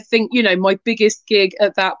 I think my biggest gig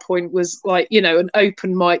at that point was like an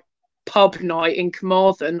open mic pub night in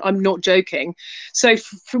Carmarthen. I'm not joking. So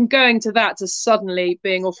from going to that to suddenly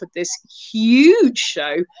being offered this huge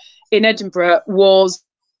show in Edinburgh was,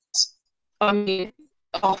 I mean,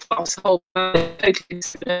 totally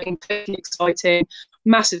exciting,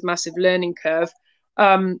 massive learning curve.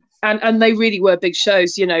 And they really were big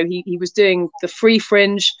shows. He was doing the Free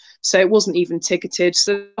Fringe, so it wasn't even ticketed.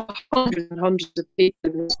 So hundreds and hundreds of people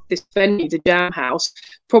in this venue, the Jam House,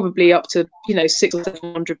 probably up to 600 or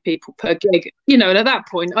 700 people per gig. And at that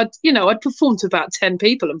point, I'd performed to about 10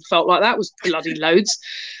 people and felt like that was bloody loads.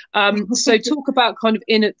 So talk about kind of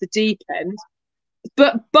in at the deep end.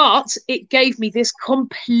 But it gave me this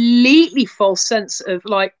completely false sense of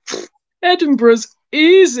like, Edinburgh's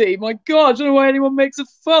easy. My God, I don't know why anyone makes a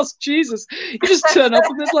fuss. Jesus, you just turn up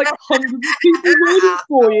and there's like hundreds of people waiting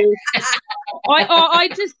for you. I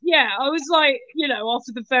was like,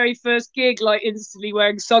 after the very first gig, like instantly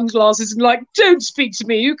wearing sunglasses and like, don't speak to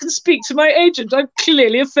me. You can speak to my agent. I'm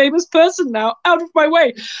clearly a famous person now. Out of my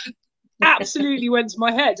way. Absolutely went to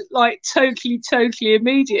my head, like totally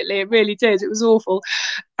immediately. It really did. It was awful.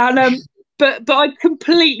 And but I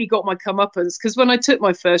completely got my comeuppance, because when I took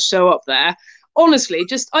my first show up there, honestly,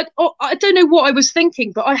 I don't know what I was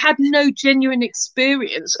thinking, but I had no genuine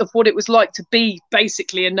experience of what it was like to be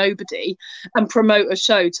basically a nobody and promote a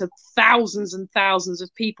show to thousands and thousands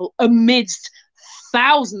of people amidst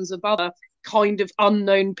thousands of other kind of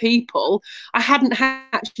unknown people. I hadn't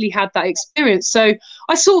actually had that experience, so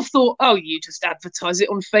I sort of thought, oh, you just advertise it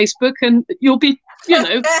on Facebook and you'll be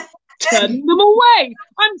turning them away.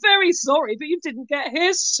 I'm very sorry, but you didn't get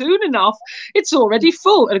here soon enough. It's already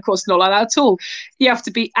full. And of course, not like that at all. You have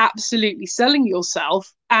to be absolutely selling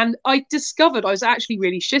yourself. And I discovered I was actually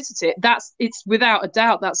really shit at it. It's without a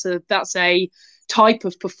doubt, that's a type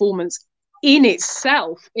of performance in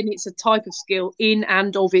itself, and it's a type of skill in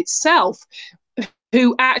and of itself,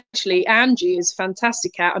 who actually Angie is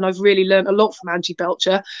fantastic at, and I've really learned a lot from Angie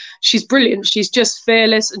Belcher. She's brilliant. She's just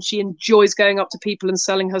fearless, and she enjoys going up to people and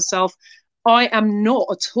selling herself. I am not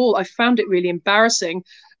at all. I found it really embarrassing,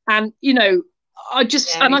 and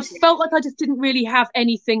I felt like I just didn't really have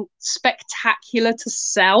anything spectacular to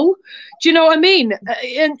sell. Do you know what I mean?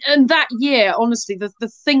 And that year, honestly, the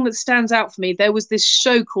thing that stands out for me, there was this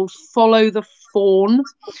show called Follow the Fawn,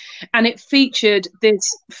 and it featured this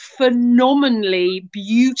phenomenally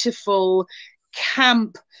beautiful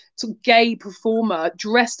camp gay performer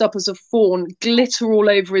dressed up as a fawn, glitter all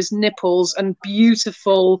over his nipples and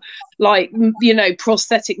beautiful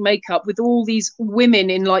prosthetic makeup, with all these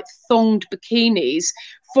women in like thonged bikinis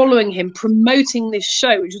following him, promoting this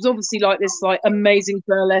show, which was obviously like this like amazing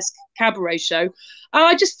burlesque cabaret show. And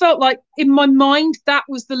I just felt like in my mind that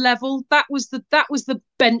was the level, that was the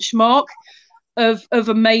benchmark of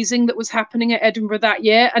amazing that was happening at Edinburgh that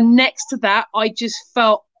year. And next to that, I just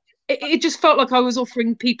felt it just felt like I was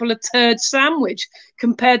offering people a turd sandwich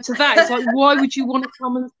compared to that. It's like, why would you want to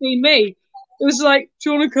come and see me? It was like,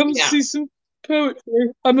 do you want to come see some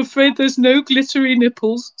poetry? I'm afraid there's no glittery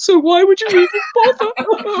nipples, so why would you even bother?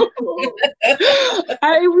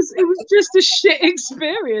 It was just a shit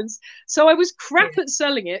experience. So I was crap at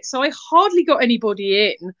selling it, so I hardly got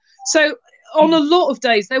anybody in. So on a lot of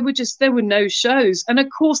days there were no shows, and of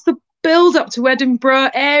course the build up to Edinburgh,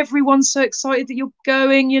 everyone's so excited that you're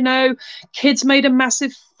going, you know. Kids made a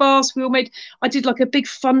massive fuss. I did like a big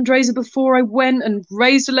fundraiser before I went and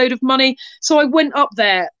raised a load of money. So I went up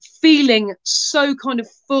there feeling so kind of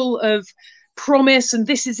full of promise, and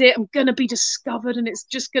this is it, I'm going to be discovered and it's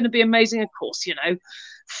just going to be amazing. Of course, you know,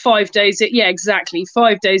 5 days in, yeah, exactly,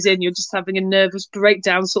 5 days in, you're just having a nervous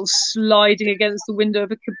breakdown, sort of sliding against the window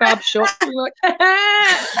of a kebab shop. You're like, my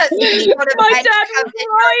dad was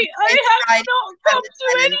right, I have not come to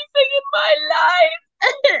anything in my life.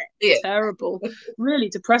 Yeah. Terrible, really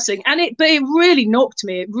depressing. But it really knocked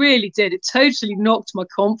me. It really did. It totally knocked my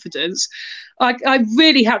confidence. I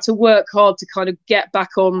really had to work hard to kind of get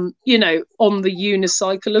back on, you know, on the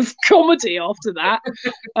unicycle of comedy after that,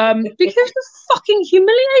 because it was fucking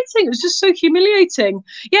humiliating. It was just so humiliating.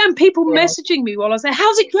 Yeah, and people messaging me while I was there,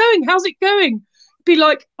 how's it going? How's it going? Be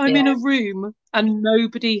like, I'm in a room and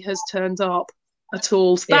nobody has turned up at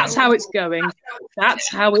all. So that's how it's going. That's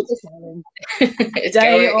how it's going.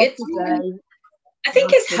 Day after day. I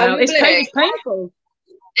think it's humbling. It's painful.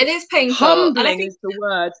 It is painful. Humbling is the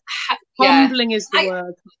word. Humbling is the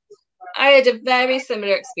word. I had a very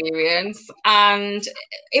similar experience, and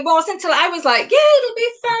it wasn't until I was like, yeah, it'll be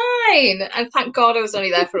fine. And thank God I was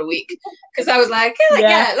only there for a week, because I was like,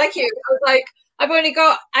 yeah, like you. I was like, I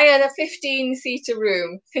had a 15-seater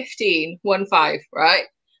room, 15, right?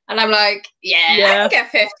 And I'm like, I can get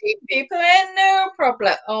 15 people in, no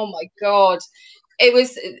problem. Oh my God. It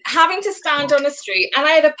was having to stand on a street, and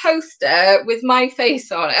I had a poster with my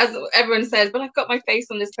face on, as everyone says, but I've got my face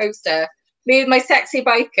on this poster. Me with my sexy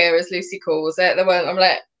biker, as Lucy calls it. The one I'm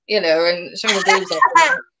like, you know, and showing the boobs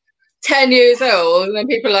off. 10 years old, and then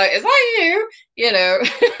people are like, is that you? You know,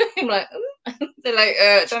 I'm like, they're like,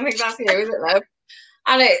 don't think that's you, is it, love?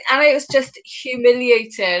 And it was just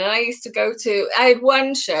humiliating. And I used to I had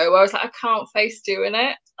one show where I was like, I can't face doing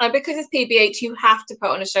it. And because it's PBH, you have to put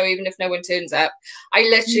on a show even if no one turns up. I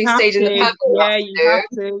literally stayed in the pub. Yeah, you have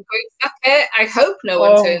to. Going, fuck it. I hope no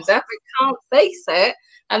one turns up. I can't face it.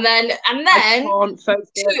 And then I can't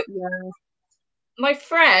face it. Yeah. My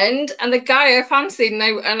friend and the guy I fancied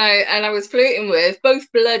and I was flirting with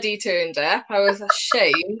both bloody turned up. I was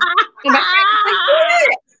ashamed. And my friend was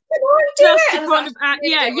like, just to kind of act,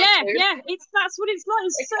 that's what it's like.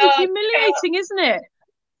 It's so humiliating, isn't it?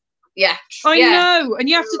 Yeah, I know. And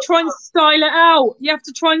you have to try and style it out. You have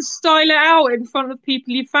to try and style it out in front of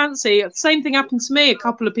people you fancy. The same thing happened to me. A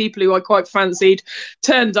couple of people who I quite fancied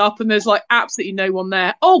turned up, and there's like absolutely no one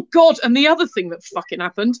there. Oh God! And the other thing that fucking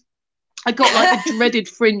happened, I got like the dreaded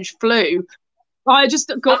fringe flu. I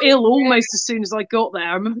just got ill almost as soon as I got there.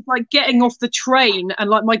 I remember like getting off the train and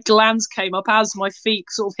like my glands came up as my feet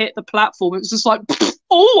sort of hit the platform. It was just like,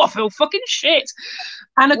 oh, I feel fucking shit.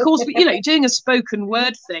 And of course, you know, doing a spoken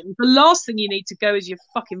word thing, the last thing you need to go is your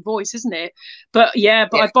fucking voice, isn't it? But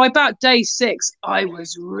by about day 6, I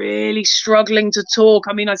was really struggling to talk.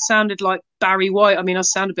 I mean, I sounded like Barry White. I mean, I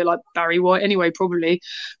sound a bit like Barry White anyway, probably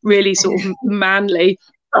really sort of manly.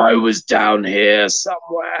 I was down here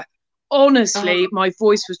somewhere. Honestly, my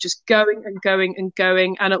voice was just going and going and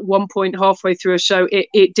going. And at one point, halfway through a show,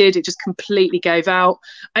 it just completely gave out.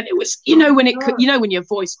 And it was, you know, when your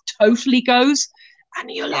voice totally goes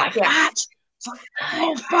and you're like that. It's like,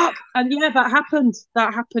 oh, fuck. And yeah, that happened.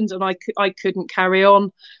 And I couldn't carry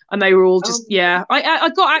on. And they were all just,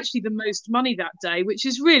 I got actually the most money that day, which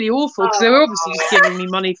is really awful because they were obviously just giving me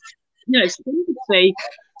money, you know,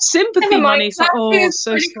 sympathy money. It's like, oh,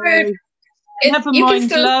 so sorry. Never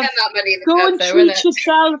mind, love. Go and treat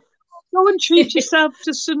yourself. Go and treat yourself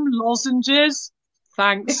to some lozenges.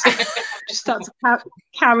 Thanks. Just had to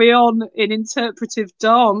carry on in interpretive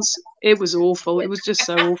dance. It was awful. It was just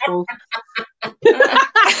so awful. I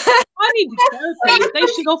needed therapy. They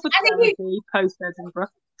should offer therapy post Edinburgh.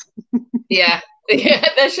 Yeah,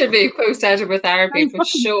 there should be post Edinburgh therapy for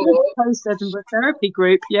sure. Post Edinburgh therapy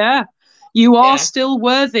group. Yeah, you are still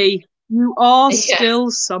worthy. You are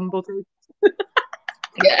still somebody.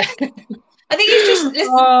 Yeah, I think it's just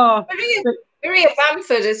listen. Maria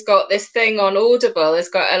Bamford has got this thing on Audible. It's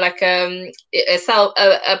got a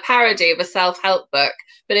parody of a self-help book,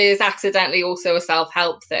 but it is accidentally also a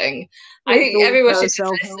self-help thing. I think everyone should listen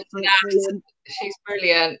to that. She's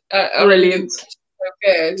brilliant. Brilliant. so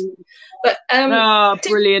good. But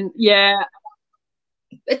brilliant. Yeah.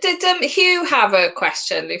 Did Hugh have a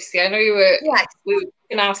question, Lucy? I know we were going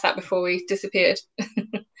to ask that before we disappeared.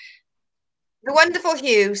 The wonderful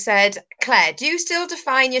Hugh said, Claire, do you still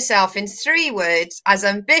define yourself in 3 words as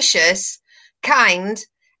ambitious, kind,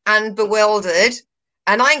 and bewildered?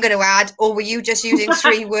 And I'm going to add, or were you just using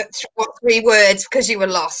 3 words because you were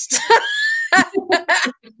lost?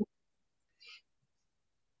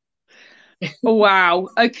 Wow.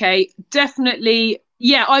 Okay. Definitely.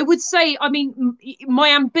 Yeah, I would say, I mean, my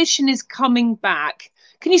ambition is coming back.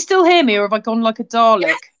 Can you still hear me, or have I gone like a Dalek?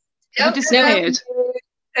 Yes. Have I disappeared?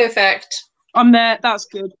 Perfect. I'm there. That's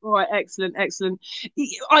good. All right. Excellent. Excellent.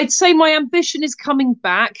 I'd say my ambition is coming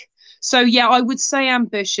back. So yeah, I would say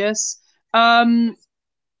ambitious. What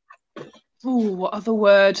other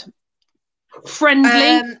word?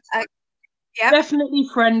 Friendly. Yep. Definitely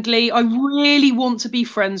friendly. I really want to be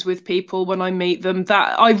friends with people when I meet them.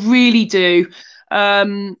 That I really do.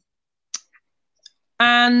 And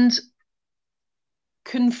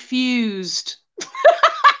confused.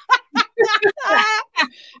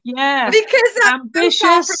 Yeah. Because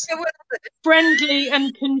ambitious, friendly,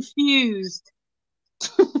 and confused.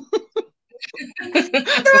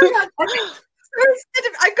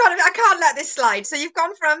 I can't let this slide. So you've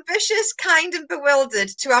gone from ambitious, kind, and bewildered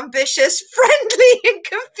to ambitious, friendly, and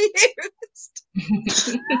confused.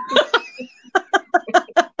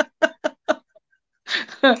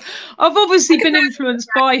 I've obviously been influenced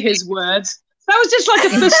by his words. That was just like a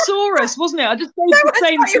thesaurus, wasn't it? I just gave the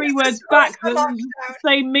same 3 words back, the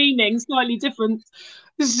same meaning, slightly different.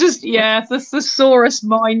 It's just, yeah, the thesaurus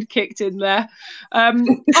mind kicked in there. I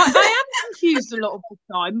am confused a lot of the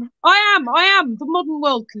time. I am. The modern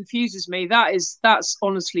world confuses me. That's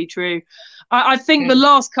honestly true. I think the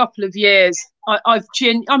last couple of years, I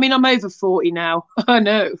mean, I'm over 40 now. I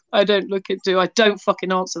know. I don't look into. I don't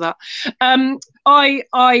fucking answer that.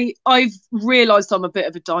 I've realised I'm a bit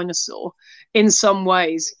of a dinosaur in some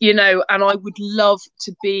ways, you know, and I would love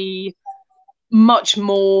to be much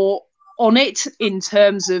more on it in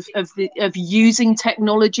terms of using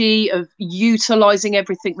technology, of utilizing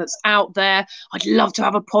everything that's out there. I'd love to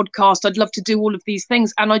have a podcast. I'd love to do all of these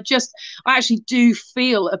things. And I actually do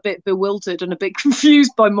feel a bit bewildered and a bit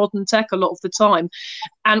confused by modern tech a lot of the time.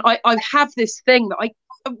 And I have this thing that I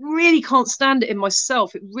really can't stand it in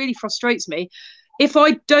myself. It really frustrates me. If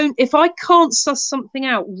I can't suss something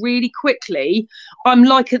out really quickly, I'm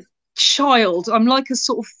like a child. I'm like a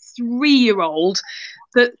sort of 3-year-old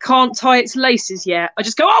that can't tie its laces yet. I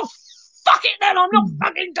just go, oh, fuck it then, I'm not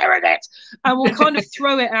fucking doing it. And we'll kind of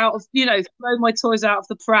throw it out of, you know, throw my toys out of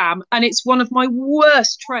the pram. And it's one of my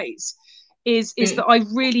worst traits is that I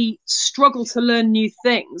really struggle to learn new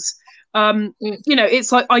things. You know,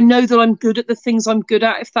 it's like, I know that I'm good at the things I'm good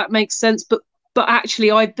at, if that makes sense. But actually,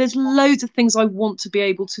 there's loads of things I want to be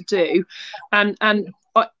able to do. And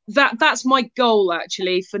that's my goal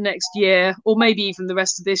actually for next year, or maybe even the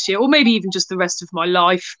rest of this year, or maybe even just the rest of my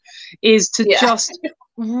life, is to just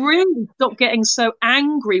really stop getting so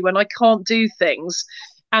angry when I can't do things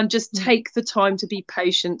and just take the time to be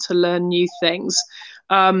patient to learn new things.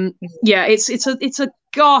 It's a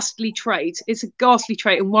ghastly trait. It's a ghastly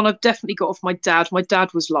trait, and one I've definitely got off my dad. My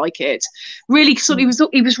dad was like it. Really, he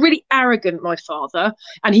was really arrogant, my father,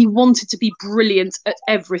 and he wanted to be brilliant at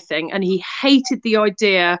everything, and he hated the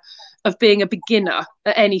idea of being a beginner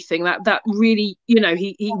at anything. That really, you know,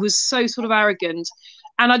 he was so sort of arrogant.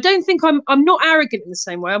 And I don't think I'm not arrogant in the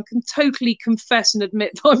same way. I can totally confess and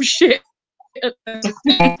admit that I'm shit.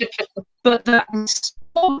 But that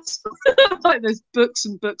response, like there's books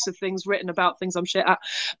and books of things written about things I'm shit at.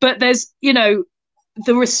 But there's, you know,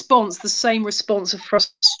 the same response of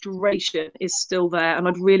frustration is still there. And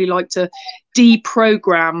I'd really like to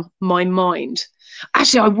deprogram my mind.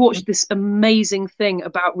 Actually, I watched this amazing thing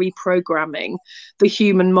about reprogramming the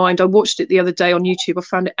human mind. I watched it the other day on YouTube. I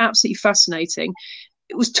found it absolutely fascinating.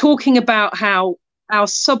 It was talking about how our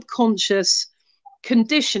subconscious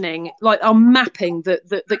conditioning, like our mapping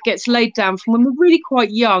that gets laid down from when we're really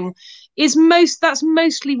quite young, that's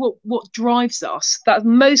mostly what drives us. That's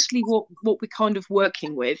mostly what we're kind of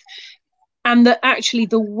working with. And that actually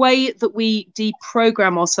the way that we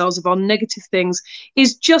deprogram ourselves of our negative things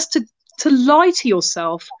is just to lie to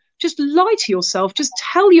yourself. Just lie to yourself. Just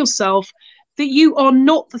tell yourself that you are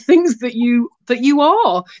not the things that you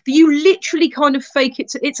are, that you literally kind of fake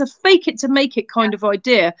it. It's a fake it to make it kind of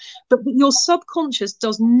idea, but that your subconscious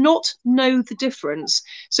does not know the difference.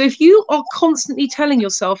 So if you are constantly telling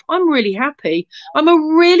yourself, I'm really happy, I'm a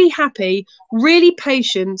really happy, really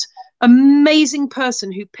patient, amazing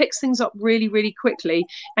person who picks things up really, really quickly,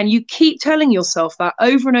 and you keep telling yourself that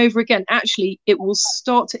over and over again, actually it will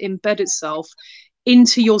start to embed itself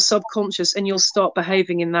into your subconscious and you'll start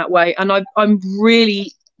behaving in that way. And I'm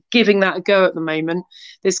really giving that a go at the moment,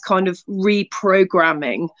 this kind of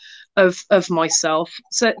reprogramming of myself.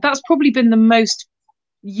 So that's probably been the most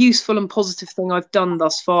useful and positive thing I've done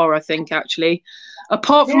thus far, I think, actually,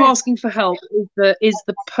 apart from asking for help, is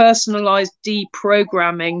the personalized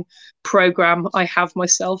deprogramming program I have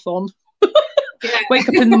myself on. Wake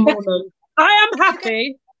up in the morning, I am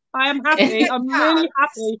happy, I'm really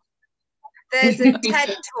happy. There's a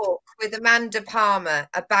TED talk with Amanda Palmer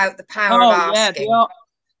about the power of asking.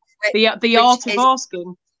 The art of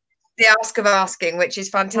asking. The ask of asking, which is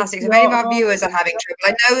fantastic. So many of our viewers are having trouble.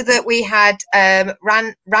 I know that we had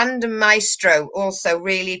Random Maestro also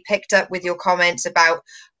really picked up with your comments about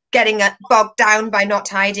getting bogged down by not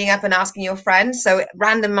tidying up and asking your friends. So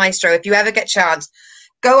Random Maestro, if you ever get a chance,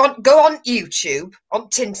 go on YouTube, on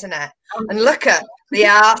Tinternet, and look at The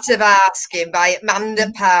Art of Asking by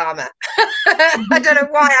Amanda Palmer. I don't know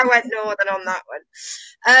why I went northern on that one.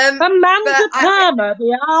 Amanda Palmer,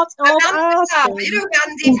 The Art of Asking. Palmer, you know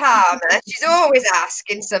Mandy Palmer, she's always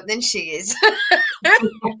asking something, she is.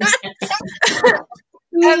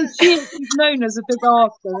 She's known as a big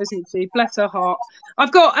asker, isn't she? Bless her heart. Am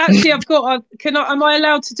I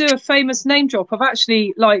allowed to do a famous name drop?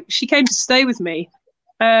 She came to stay with me.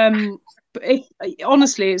 But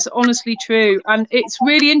it's honestly true, and it's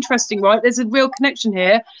really interesting, right? There's a real connection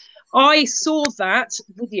here. I saw that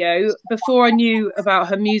video before I knew about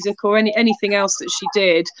her music or anything else that she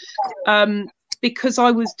did, because I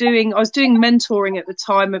was doing mentoring at the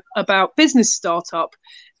time about business startup,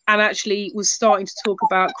 and actually was starting to talk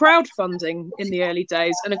about crowdfunding in the early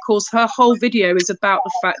days. And of course, her whole video is about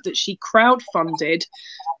the fact that she crowdfunded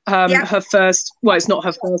her first, well, it's not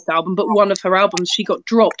her first album, but one of her albums. She got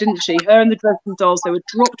dropped, didn't she? Her and the Dresden Dolls, they were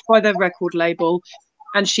dropped by their record label,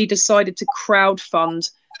 and she decided to crowdfund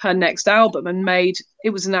her next album, and it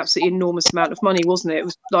was an absolutely enormous amount of money, wasn't it? It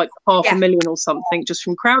was like $500,000 or something just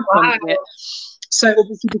from crowdfunding it. So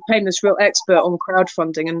obviously became this real expert on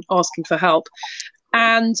crowdfunding and asking for help.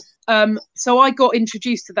 And so I got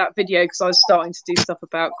introduced to that video because I was starting to do stuff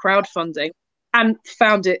about crowdfunding, and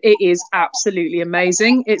found it is absolutely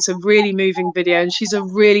amazing. It's a really moving video, and she's a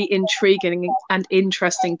really intriguing and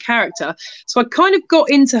interesting character. So I kind of got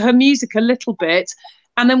into her music a little bit.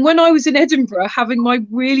 And then when I was in Edinburgh having my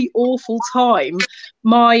really awful time,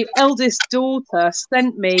 my eldest daughter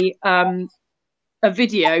sent me a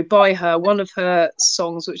video by her, one of her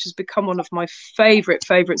songs, which has become one of my favorite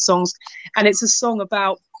songs. And it's a song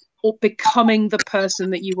about becoming the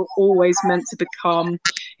person that you were always meant to become.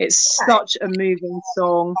 It's such a moving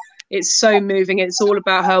song. It's so moving. It's all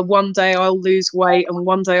about her. One day I'll lose weight, and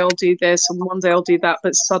one day I'll do this, and one day I'll do that.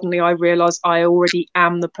 But suddenly I realized I already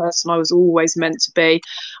am the person I was always meant to be.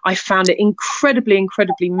 I found it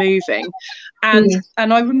incredibly moving. And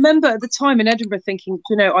I remember at the time in Edinburgh thinking,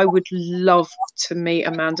 I would love to meet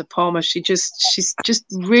Amanda Palmer. She's just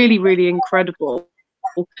really incredible.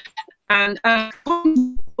 And I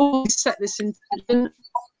always set this intention,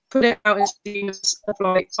 put it out into the universe of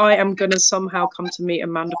like, I am going to somehow come to meet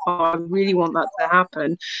Amanda Palmer. I really want that to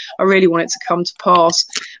happen. I really want it to come to pass.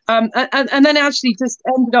 And then actually just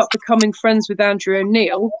ended up becoming friends with Andrew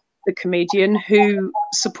O'Neill, the comedian who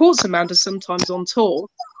supports Amanda sometimes on tour.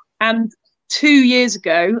 And 2 years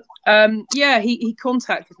ago, he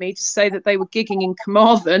contacted me to say that they were gigging in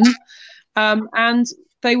Carmarthen, and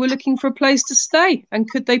they were looking for a place to stay, and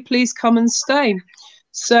could they please come and stay?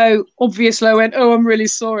 So obviously I went, oh, I'm really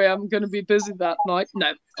sorry, I'm going to be busy that night.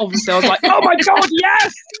 No, obviously I was like, oh my God,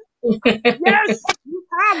 yes, yes, you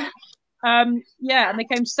can. And they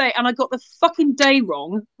came to stay, and I got the fucking day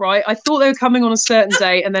wrong, right? I thought they were coming on a certain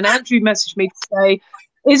day, and then Andrew messaged me to say,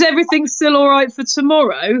 is everything still all right for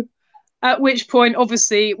tomorrow? At which point,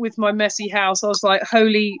 obviously, with my messy house, I was like,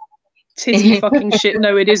 holy titty fucking shit,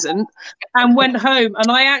 no it isn't, and went home,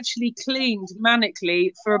 and I actually cleaned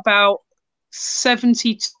manically for about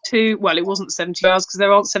 72, well, it wasn't 72 hours because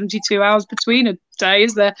there aren't 72 hours between a day,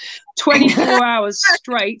 is there? 24 hours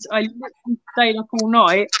straight. I literally stayed up all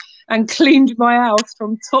night and cleaned my house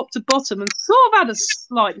from top to bottom, and sort of had a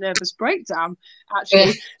slight nervous breakdown,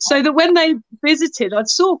 actually, so that when they visited, I'd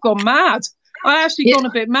sort of gone mad. I actually gone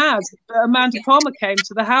a bit mad, but Amanda Palmer came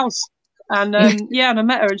to the house, and and I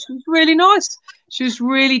met her, and she was really nice. She was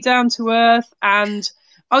really down to earth, and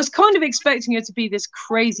I was kind of expecting her to be this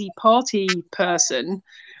crazy party person,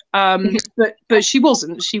 But she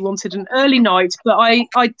wasn't. She wanted an early night, but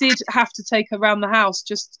I did have to take her around the house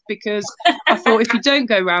just because I thought, if you don't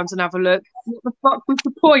go round and have a look, what the fuck was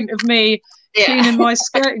the point of me cleaning my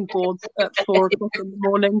skirting boards at 4 o'clock in the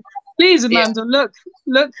morning? Please, Amanda, look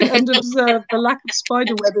and observe the lack of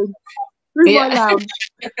spider webbing through my lounge.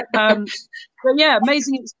 But yeah,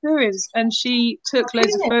 amazing experience. And she took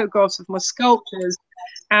loads of photographs of my sculptures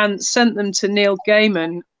and sent them to Neil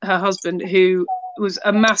Gaiman, her husband, who was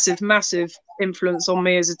a massive influence on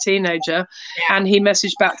me as a teenager. And he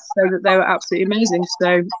messaged back to say that they were absolutely amazing.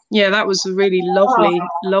 So yeah, that was a really lovely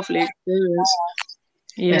experience.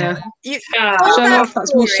 Yeah. Show off,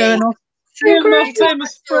 that's me showing off. So great.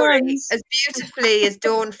 Famous friends. As beautifully as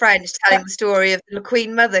Dawn French telling the story of the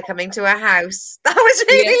Queen Mother coming to her house. That was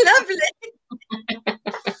really lovely.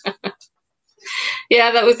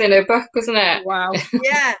 Yeah, that was in her book, wasn't it? Wow.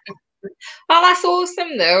 Yeah. Oh, that's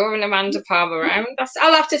awesome though, having Amanda Palmer around.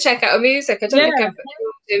 I'll have to check out her music. I don't think I've heard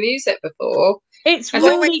her music before. It's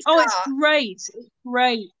really, it's great. It's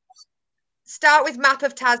great. Start with Map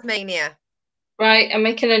of Tasmania. Right, I'm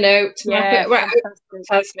making a note. Yeah,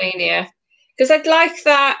 Tasmania. Because I'd like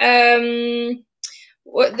that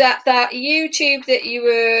that YouTube that you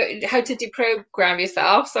were, how to deprogram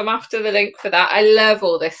yourself. So I'm after the link for that. I love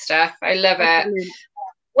all this stuff. I love it.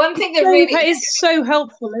 One thing that really is so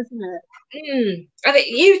helpful, isn't it? I think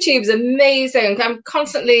YouTube's amazing. I'm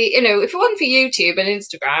constantly, if it wasn't for YouTube and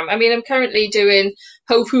Instagram, I mean, I'm currently doing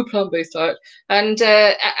whole food plant-based diet, and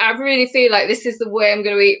I really feel like this is the way I'm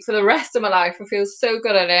going to eat for the rest of my life. I feel so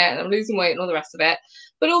good at it, and I'm losing weight and all the rest of it.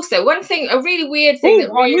 But also, one thing, a really weird thing.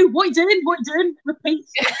 What are you doing? Repeat.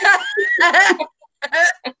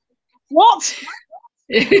 What?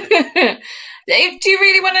 Do you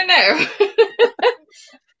really want to know?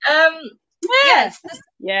 Yes.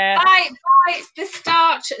 Buy the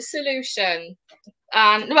starch solution.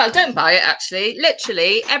 Well, don't buy it, actually.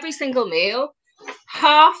 Literally, every single meal,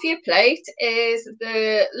 half your plate is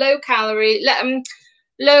the low calorie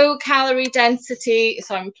density.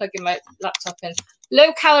 Sorry, I'm plugging my laptop in.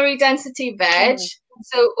 Low calorie density veg.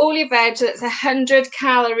 So all your veg, that's 100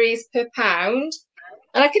 calories per pound.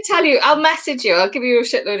 And I could tell you, I'll message you. I'll give you a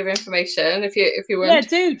shitload of information if you want. Yeah,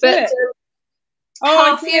 do it.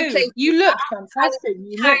 Half your plate. You look fantastic.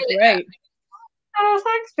 You look great. Oh,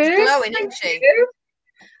 thanks, Boo. She's glowing, isn't she?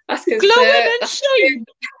 That's good. Glowing, isn't she?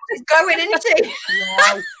 She's glowing, isn't she?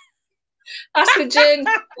 Wow. That's the gin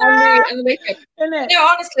and the makeup. No,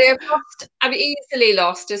 honestly, I've easily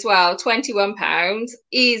lost as well 21 pounds.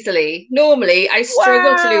 Easily. Normally, I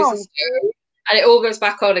struggle to lose a stone, and it all goes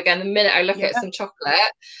back on again the minute I look at some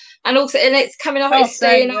chocolate. And also, and it's coming off. It's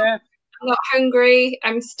staying off. I'm not hungry.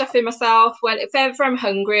 I'm stuffing myself. If ever I'm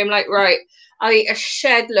hungry, I'm like, right, I'll eat a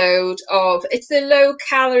shed load of. It's the low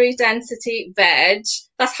calorie density veg.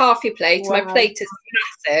 That's half your plate. Wow. My plate is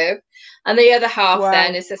massive. And the other half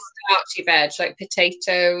then is a starchy veg, like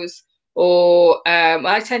potatoes or, well,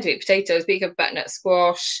 I tend to eat potatoes, but you can butternut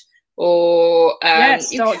squash or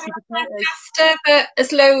starchy potatoes. Pasta, but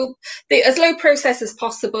as low process as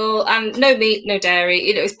possible, and no meat, no dairy.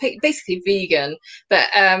 It's basically vegan, but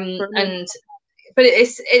but it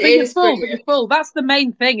is full. But you're full. That's the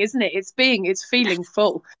main thing, isn't it? It's feeling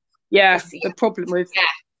full. Yeah, the problem with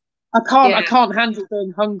I can't handle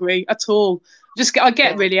being hungry at all. I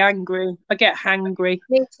get really angry. I get hangry.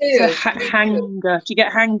 Me too. Hanger. Do you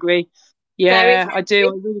get hangry? Yeah, I do.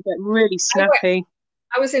 I really get really snappy.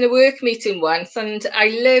 I was in a work meeting once, and I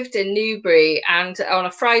lived in Newbury, and on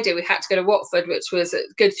a Friday we had to go to Watford, which was a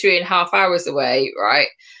good 3.5 hours away, right?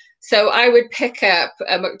 So I would pick up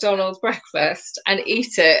a McDonald's breakfast and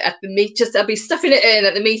eat it at the meet. I'd be stuffing it in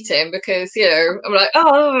at the meeting because, I'm like, at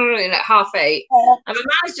 8:30. And my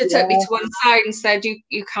manager took me to one side and said,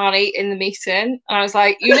 you can't eat in the meeting. And I was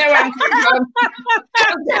like, where I'm coming from.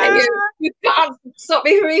 You can't stop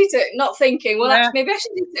me from eating. Not thinking, well, actually, maybe I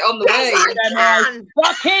should eat it on the way. I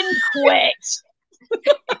fucking quit.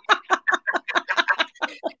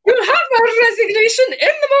 You'll have my resignation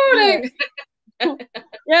in the morning.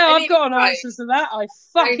 I've got an answer to that. I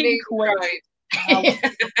fucking quit.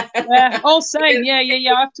 Wow. All same. Yeah.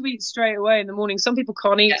 I have to eat straight away in the morning. Some people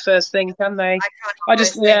can't eat first thing, can they? I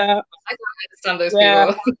don't understand those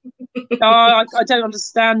people. I don't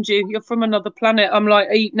understand you. You're from another planet. I'm like,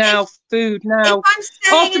 eat now, food now.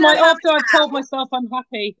 After I've told myself I'm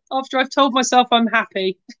happy.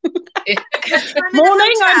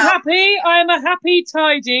 Morning, I'm happy. I am a happy,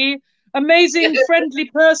 tidy, amazing, friendly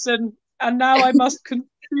person. And now I must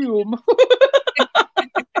consume.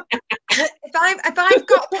 If I've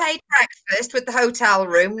got paid breakfast with the hotel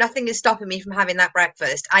room, nothing is stopping me from having that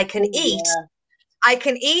breakfast. I can eat I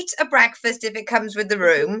can eat a breakfast if it comes with the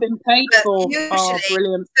room. Been paid But for. usually,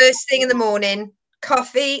 Brilliant. first thing in the morning,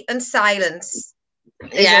 coffee and silence.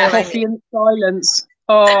 Yeah. Coffee and silence.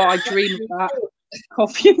 Oh, I dream of that.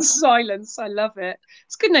 Coffee and silence. I love it.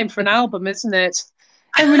 It's a good name for an album, isn't it?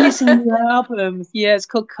 I'm releasing a new album. Yeah, it's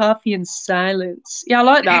called Coffee and Silence. Yeah, I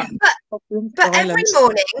like that. But every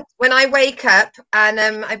morning when I wake up and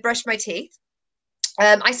I brush my teeth,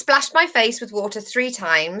 I splash my face with water 3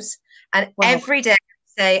 times, and every day I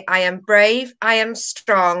say, I am brave, I am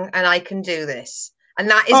strong, and I can do this. And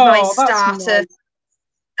that is my starter. Nice.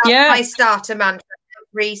 That's my starter mantra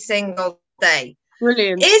every single day.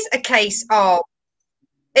 Brilliant. It is a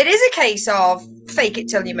case of fake it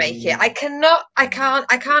till you make it. I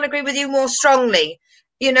can't agree with you more strongly.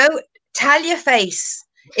 You know, tell your face.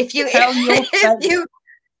 If you tell your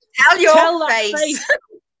face.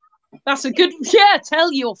 That's a good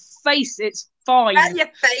tell your face it's fine. Tell your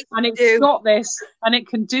face and it's got this and it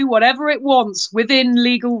can do whatever it wants within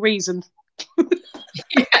legal reason.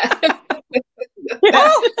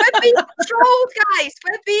 Oh, we're being trolled, guys.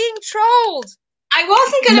 We're being trolled. I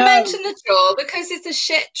wasn't going to mention the troll because it's a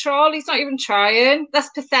shit troll. He's not even trying. That's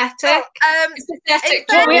pathetic. It's pathetic.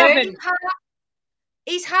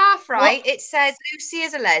 He's half right. What? It says Lucy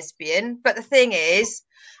is a lesbian, but the thing is,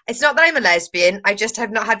 it's not that I'm a lesbian. I just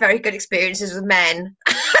have not had very good experiences with men, and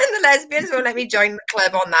the lesbians won't let me join the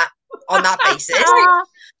club on that basis. It's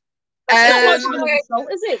not much of an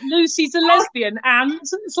insult, is it? Lucy's a lesbian, and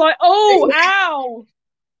it's like, oh, ow.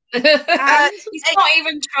 He's not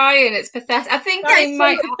even trying. It's pathetic. I think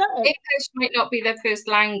English might not be their first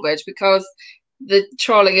language because the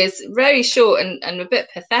trolling is very short and a bit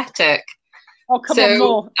pathetic. Oh, come on,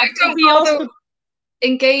 more. I don't bother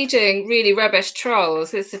engaging really rubbish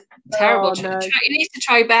trolls. It's a terrible troll. You need to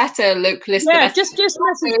try better, Luke. Yeah, just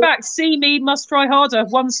message back. See me, must try harder.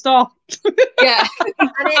 1 star. Yeah.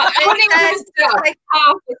 I wouldn't give a like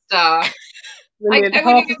half a star. Half a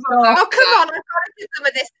star. Oh, come on. I've got to do some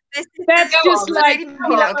of this. That's just like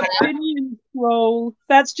your opinion, troll.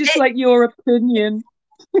 That's just like your opinion.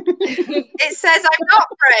 It says I'm not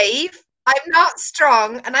brave, I'm not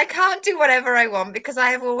strong, and I can't do whatever I want because I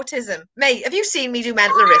have autism. Mate, have you seen me do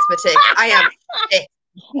mental arithmetic? I am shit.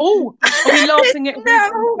 Oh, are we laughing at his?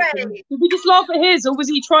 No way. Did we just laugh at his, or was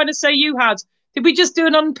he trying to say you had? Did we just do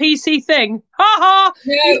an un-PC thing? Ha ha!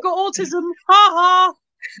 No. You've got autism. Ha ha!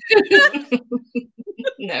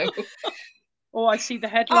 No. Oh, I see the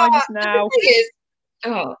headlines now.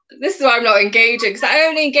 This is why I'm not engaging, because I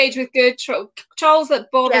only engage with good trolls that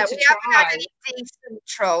bother to try. We haven't had any decent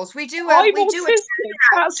trolls. I'm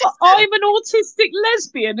an autistic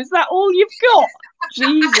lesbian. Is that all you've got?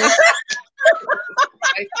 Jesus.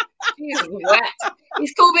 Jesus, wet.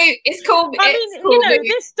 It's called me. I mean,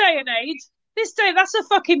 this day and age, that's a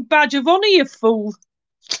fucking badge of honour, you fool.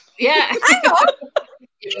 Yeah. Hang on.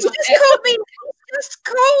 He's just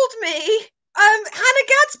called me Hannah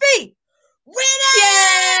Gadsby.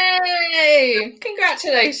 Winner! Yay!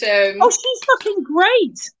 Congratulations. Oh, she's fucking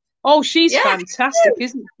great. Oh, she's fantastic,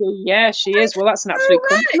 isn't she? Yeah, she is. Well, that's an absolute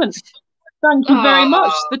compliment. Thank you very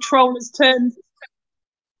much. The troll has turned.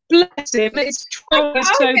 Bless him. His troll is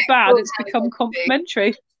so bad, it's become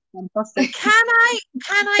complimentary. Fantastic. Can I?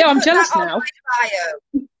 Yeah, I'm jealous now.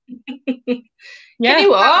 Yeah. Can you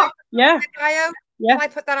what? Yeah. Bio? Yeah. Can I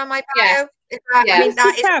put that on my bio? Yeah. I mean,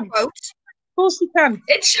 that is a quote. Of course you can.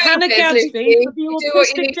 It's Hannah Gadsby for the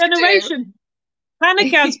autistic generation. Hannah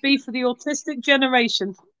Gadsby for the autistic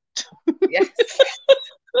generation. Yes.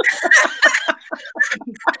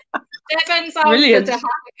 Devon's Brilliant. answer to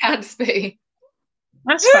Hannah Gadsby.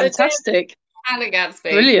 That's fantastic. Hannah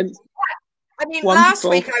Gadsby. Brilliant. I mean, last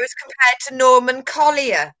week I was compared to Norman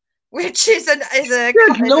Collier, which is a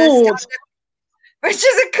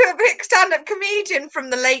stand-up comedian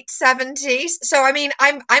from the late 70s. So I mean,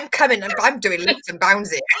 I'm coming. I'm doing leaps and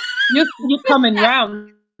bounds here. You're coming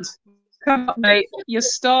round. Come up, mate. Your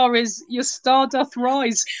star doth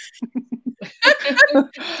rise.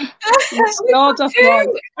 Your star doth rise.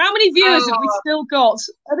 How many viewers have we still got?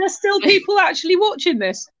 Are there still people actually watching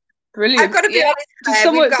this? Brilliant. I've got to be honest,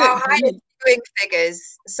 Claire, we've got our highest viewing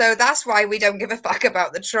figures, so that's why we don't give a fuck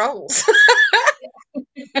about the trolls.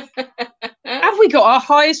 Have we got our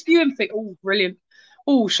highest viewing figure? Oh, brilliant.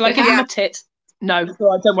 Oh, shall I give him a tit? No, don't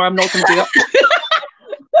worry, I'm not going to do that.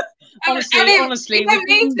 honestly, we don't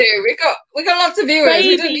need to. We got lots of viewers.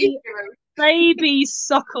 We don't need to. Baby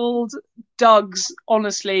suckled Dougs,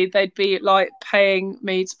 honestly, they'd be like paying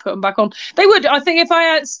me to put them back on. They would. I think if I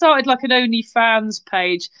had started like an OnlyFans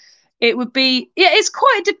page, it would be. Yeah, it's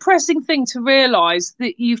quite a depressing thing to realise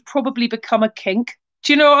that you've probably become a kink.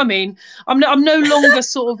 Do you know what I mean? I'm no longer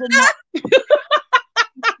sort of.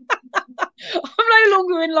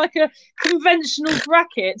 longer in like a conventional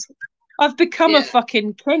bracket. I've become a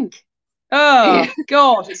fucking kink. Oh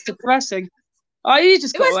God, it's depressing. You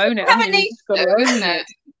just got to own it. Become a niche, though, isn't it?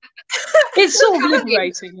 It's sort of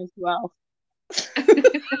liberating as well.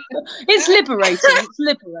 It's liberating. It's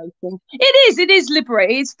liberating. It is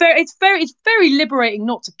liberating. It's very liberating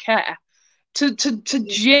not to care. To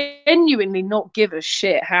genuinely not give a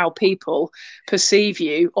shit how people perceive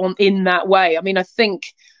you in that way. I mean, I think,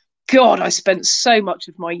 God, I spent so much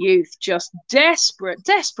of my youth just desperate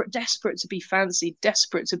to be fancied,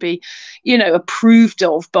 desperate to be, approved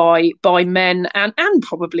of by men and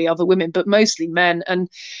probably other women, but mostly men. And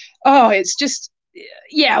it's just,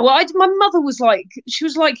 yeah. Well, my mother was like, she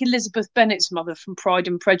was like Elizabeth Bennet's mother from Pride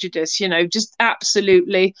and Prejudice. Just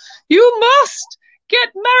absolutely, you must get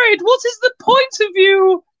married. What is the point of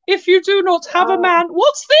you if you do not have a man?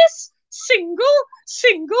 What's this? Single?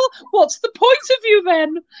 What's the point of you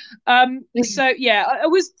then? So yeah, I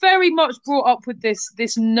was very much brought up with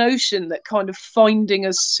this notion that kind of finding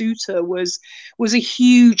a suitor was a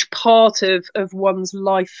huge part of one's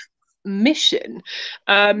life mission.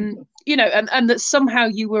 And that somehow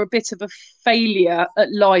you were a bit of a failure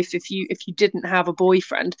at life if you didn't have a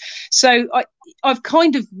boyfriend. So I've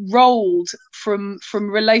kind of rolled from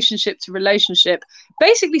relationship to relationship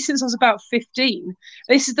basically since I was about 15.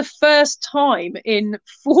 This is the first time in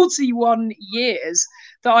 41 years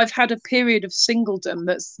that I've had a period of singledom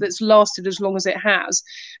that's lasted as long as it has,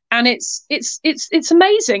 and it's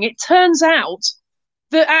amazing. It turns out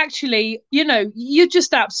that actually, you're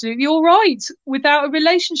just absolutely all right without a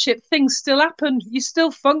relationship. Things still happen. You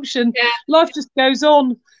still function. Yeah. Life just goes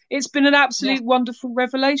on. It's been an absolute wonderful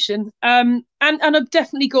revelation. And I've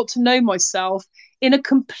definitely got to know myself in a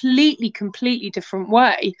completely different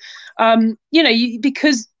way.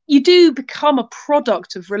 Because you do become a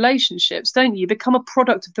product of relationships, don't you? You become a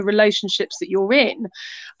product of the relationships that you're in.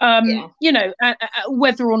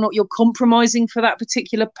 Whether or not you're compromising for that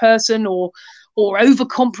particular person or over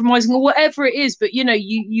compromising or whatever it is, but you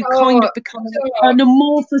kind of become an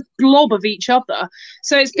amorphous blob of each other.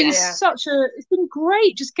 So it's been it's been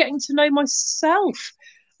great just getting to know myself.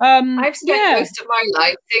 I've spent most of my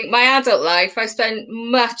life, my adult life, I spent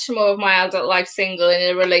much more of my adult life single in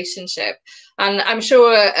a relationship. And I'm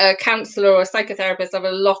sure a counsellor or a psychotherapist have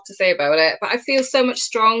a lot to say about it, but I feel so much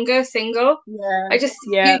stronger single.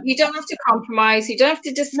 Yeah. You don't have to compromise. You don't have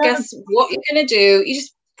to discuss what you're going to do. You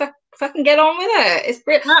just fucking get on with it. It's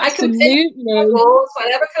brilliant. Absolutely.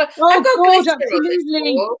 Whatever.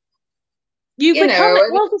 Absolutely. You become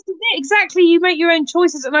exactly. You make your own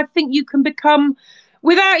choices, and I think you can become,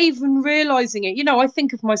 without even realizing it. I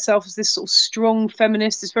think of myself as this sort of strong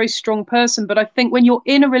feminist, this very strong person. But I think when you're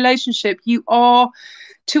in a relationship, you are,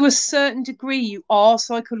 to a certain degree, you are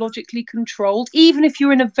psychologically controlled. Even if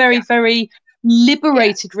you're in a very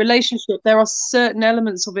liberated relationship, there are certain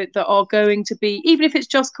elements of it that are going to be, even if it's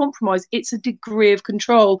just compromise, it's a degree of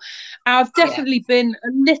control. I've definitely been a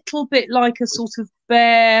little bit like a sort of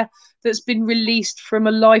bear that's been released from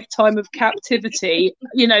a lifetime of captivity.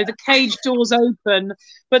 The cage doors open,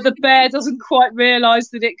 but the bear doesn't quite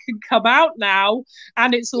realize that it can come out now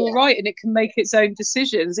and it's all right and it can make its own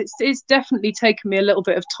decisions. It's definitely taken me a little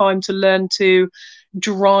bit of time to learn to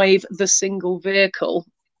drive the single vehicle.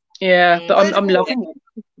 Yeah, but I'm loving it.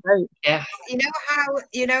 Great. Yeah.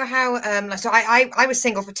 You know how so I was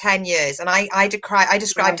single for 10 years and I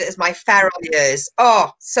described it as my feral years.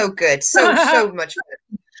 Oh, so good. So much fun.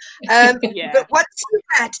 But once you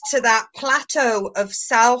get to that plateau of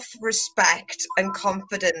self-respect and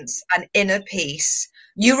confidence and inner peace,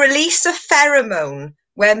 you release a pheromone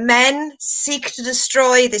where men seek to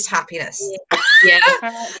destroy this happiness.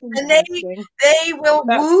 And they will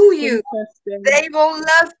woo you. They will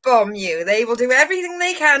love bomb you. They will do everything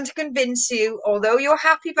they can to convince you, although you're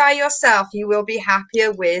happy by yourself, you will be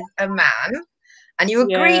happier with a man. And you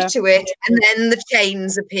agree to it, and then the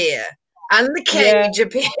chains appear and the cage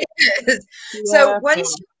appears. So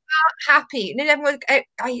once you are happy, and then everyone,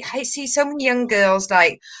 I see so many young girls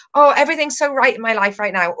like, oh, everything's so right in my life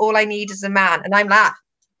right now. All I need is a man. And I'm like,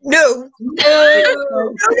 no. Do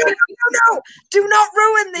not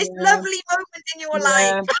ruin this lovely moment in your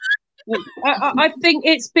life. I think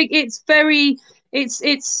it's big. It's very.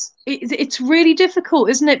 It's really difficult,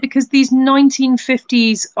 isn't it? Because these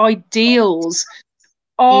 1950s ideals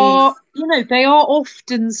are, they are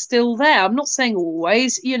often still there. I'm not saying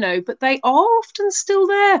always, but they are often still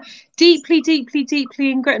there, deeply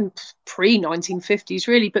ingrained, pre-1950s,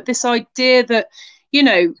 really. But this idea that,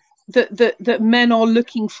 that men are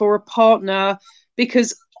looking for a partner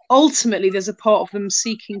because ultimately there's a part of them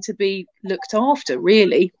seeking to be looked after,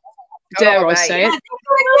 really. Dare I say it?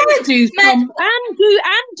 And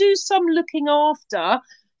do some looking after.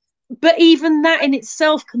 But even that in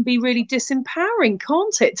itself can be really disempowering,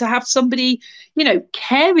 can't it? To have somebody, you know,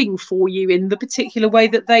 caring for you in the particular way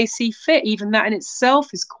that they see fit. Even that in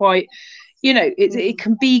itself is quite, you know, it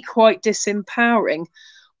can be quite disempowering.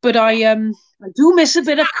 But I do miss a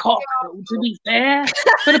bit of cocktail, to be fair.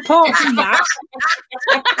 But apart from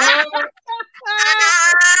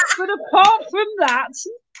that,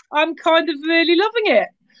 I'm kind of really loving it.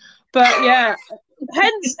 But yeah,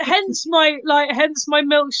 hence my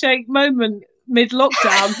milkshake moment mid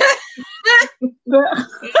lockdown.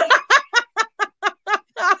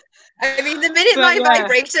 I mean, the minute my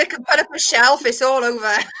vibrator can put up a shelf, it's all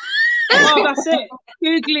over. Oh, that's it.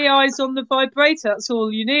 Googly eyes on the vibrator. That's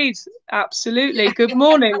all you need. Absolutely. Good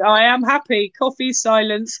morning. I am happy. Coffee,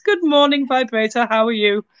 silence. Good morning, vibrator. How are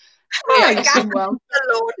you? Oh, you seem well. The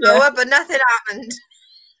Lord Noah, but nothing happened.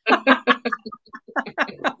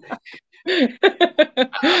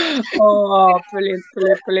 Oh, brilliant.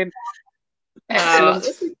 Excellent.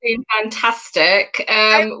 This has been fantastic.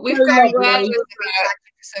 We've so gone well over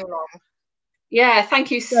so long. Yeah,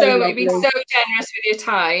 thank you so much. You've been so generous with your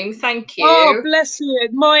time. Thank you. Oh, bless you.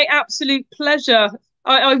 My absolute pleasure.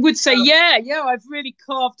 I would say, yeah, I've really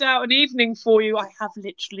carved out an evening for you. I have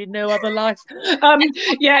literally no other life.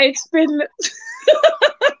 Yeah, it's been.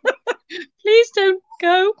 Please don't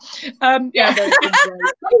go. Yeah, no, it's been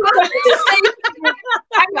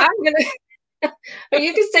great.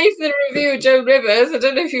 You can stay for the review of Joan Rivers. I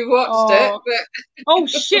don't know if you've watched it, but oh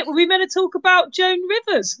shit, were we meant to talk about Joan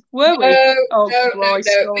Rivers? Were we? No. Christ,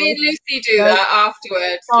 Me and Lucy do that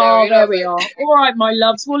afterwards. Oh, there we are. All right, my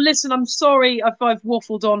loves. Well, listen, I'm sorry if I've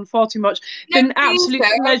waffled on far too much. Been an absolute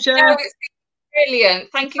pleasure. No, it's been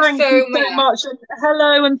brilliant. Thank you so much. And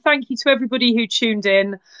hello, and thank you to everybody who tuned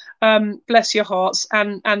in. Bless your hearts,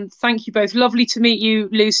 and thank you both. Lovely to meet you,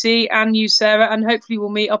 Lucy, and you, Sarah, and hopefully we'll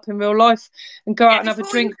meet up in real life and go out and have a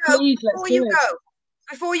drink. Please,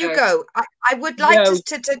 before you go, I would like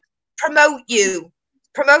to promote you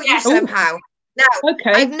somehow. Now,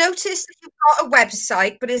 I've noticed that you've got a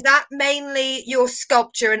website, but is that mainly your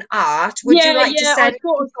sculpture and art? Would you like to send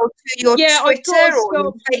people to your Twitter or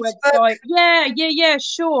your Facebook? Website. Yeah,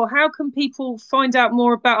 sure. How can people find out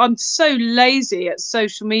more about? I'm so lazy at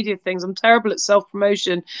social media things. I'm terrible at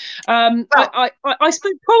self-promotion. I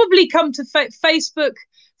suppose probably come to Facebook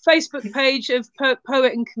page of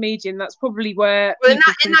Poet and Comedian. That's probably where. Well, in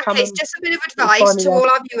that case, just a bit of advice to all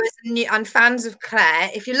our viewers and fans of Clare.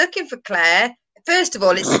 If you're looking for Clare, first of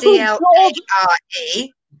all, it's CLARE.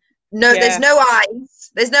 No, there's no I's.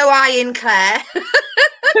 There's no I in Clare.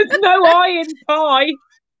 There's no I in pie.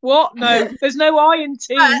 What? No, there's no I in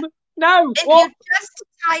team. No.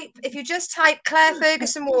 If you just type Clare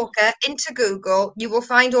Ferguson-Walker into Google, you will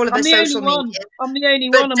find all of her social media. I'm the only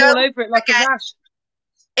one. I'm all over it like a rash.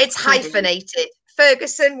 It's hyphenated.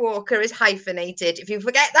 Ferguson-Walker is hyphenated. If you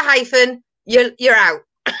forget the hyphen, you're out.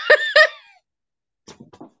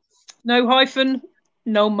 No hyphen,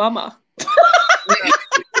 no mama. Why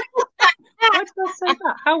did I say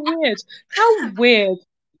that? How weird.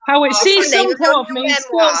 How it sees some part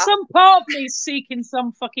of me is seeking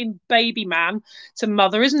some fucking baby man to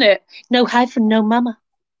mother, isn't it? No hyphen, no mama.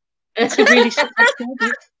 It's a really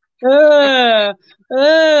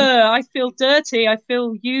I feel dirty. I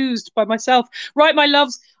feel used by myself. Right, my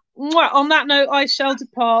loves. On that note, I shall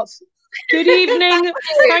depart. Good evening.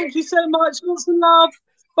 Thank you so much. Lots of love.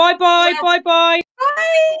 Bye-bye. Bye-bye.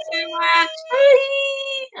 Bye so much.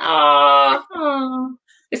 Bye.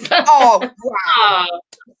 Oh, wow.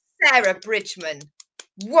 Sarah Bridgman.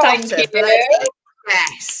 What a bloody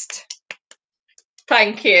best.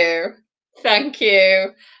 Thank you.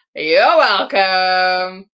 You're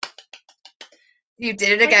welcome. You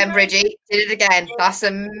did it again, Bridgie. Did it again. That's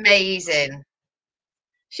amazing.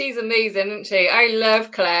 She's amazing, isn't she? I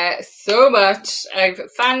love Clare so much. I've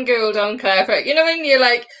fangirled on Clare for, you know, when you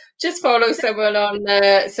like just follow someone on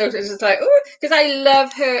social, it's just like, oh, because I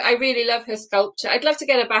love her. I really love her sculpture. I'd love to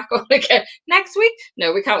get her back on again next week.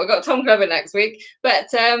 No, we can't. We've got Tom Glover next week. But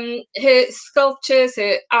her sculptures,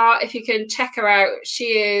 her art, if you can check her out,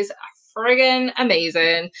 she is friggin'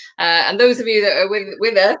 amazing. And those of you that are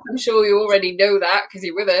with us, I'm sure you already know that because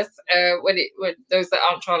you're with us. When those that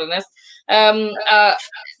aren't trolling us, they're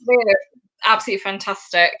absolutely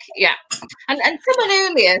fantastic. Yeah. And someone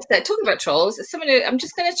earlier said, talking about trolls, I'm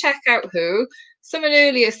just going to check out who. Someone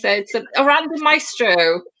earlier said, a random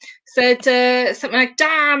maestro said something like,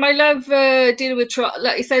 damn, I love dealing with trolls.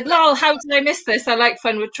 He said, lol, how did I miss this? I like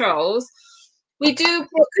fun with trolls. We do,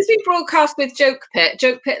 because we broadcast with Joke Pit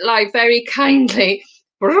Live very kindly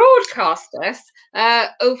broadcast us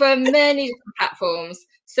over many different platforms.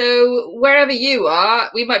 So wherever you are,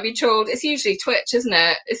 we might be trolled. It's usually Twitch, isn't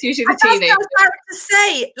it? It's usually the That's what teenagers. I was about to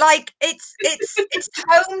say. Like, it's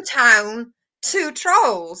hometown to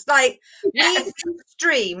trolls. Like, Yes. we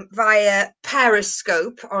stream via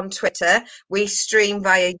Periscope on Twitter. We stream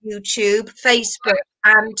via YouTube, Facebook,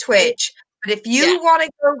 and Twitch. But if you want to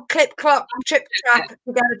go clip clop trip trap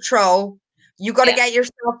to get a troll, you got to get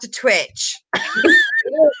yourself to Twitch.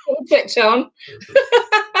 Twitch on.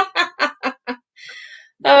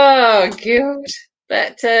 Oh god.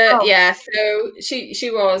 But yeah, so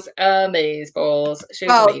she was amazing balls. She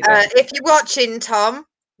was amazing. If you're watching, Tom,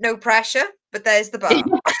 no pressure, but there's the bar.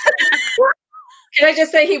 Can I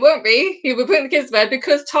just say he won't be? He will put the kids to bed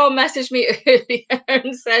because Tom messaged me earlier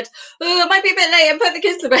and said, "Oh, it might be a bit late. I'm putting the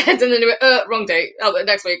kids to bed." And then he went, "Wrong date. Oh,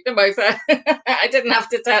 next week." No, so I didn't have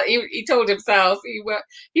to tell. He told himself.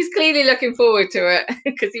 He's clearly looking forward to it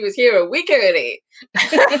because he was here a week early.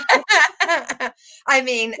 I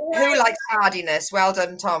mean, who likes hardiness? Well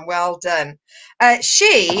done, Tom. Well done.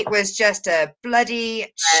 She was just a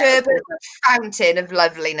bloody sherbet fountain of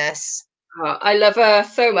loveliness. Oh, I love her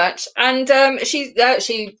so much, and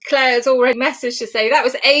Claire's already messaged to say that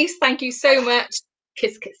was ace. Thank you so much.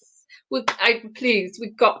 Kiss, kiss. I'm pleased.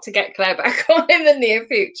 We've got to get Claire back on in the near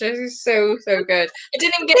future. She's so good. I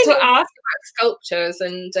didn't even get to ask about sculptures,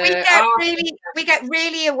 and we get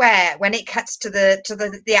really aware when it cuts to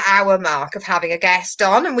the hour mark of having a guest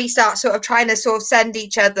on, and we start sort of trying to send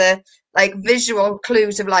each other like visual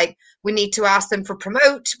clues of like, we need to ask them for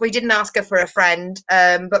promote. We didn't ask her for a friend,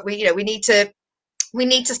 but we need to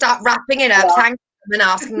start wrapping it up, thanking them and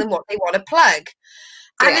asking them what they want to plug.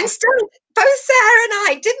 And instead, both Sarah and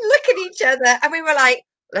I didn't look at each other, and we were like,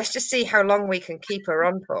 let's just see how long we can keep her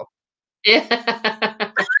on for. Yeah.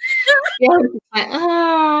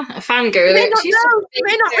 A fangirl. You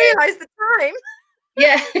may not realise the time.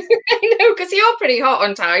 Yeah, I know, because you're pretty hot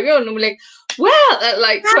on time. You're normally at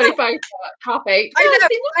like 25, half 8. I know.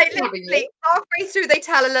 I literally halfway through they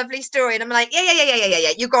tell a lovely story, and I'm like,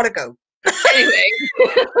 yeah. You gotta go. Anyway,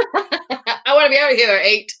 I want to be out of here at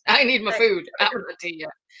 8. I need my food. I haven't had tea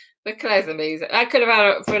yet. But Claire's amazing. I could have had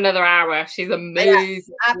her for another hour. She's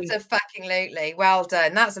amazing. Yeah, absolutely. Well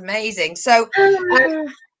done. That's amazing. So,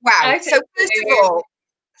 wow. So first of all,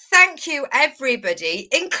 thank you, everybody,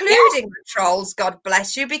 including the trolls. God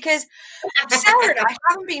bless you, because Sarah and I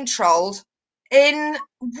haven't been trolled in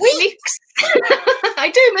weeks.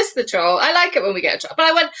 I do miss the troll. I like it when we get a troll.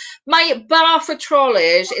 But my bar for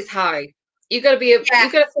trollage is high. You've got to think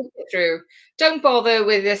it through. Don't bother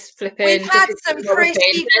with this flipping. We've had some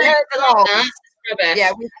pretty good trolls.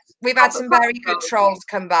 Yeah, we've had some very good trolls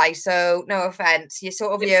come by. So no offense. You're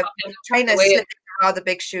trying to slip out the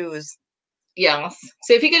big shoes. Yes.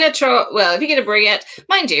 So if you're going to if you're going to bring it,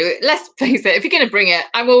 mind you, let's face it, if you're going to bring it,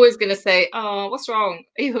 I'm always going to say, "Oh, what's wrong?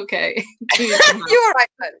 Are you okay?" You're all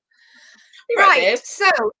right, then. Right. So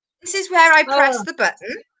this is where I press the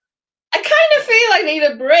button. I kind of feel I need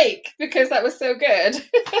a break because that was so good.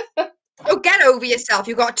 Oh, get over yourself.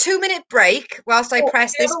 You've got a 2-minute break whilst I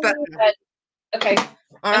press this button. Okay.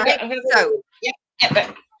 All right. Yeah.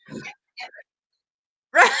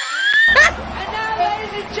 Right. And now,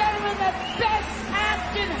 ladies and gentlemen, the best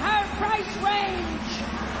act in her price range,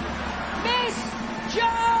 Miss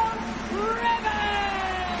Joan Rivers.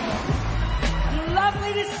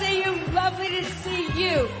 Lovely to see you. Lovely to see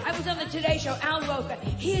you. I was on the Today Show. Al Roker.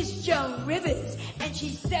 Here's Joan Rivers, and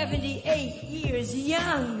she's 78 years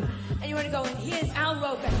young. And you want to go, and here's Al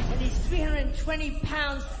Roker, and he's 320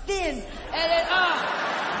 pounds thin. And then,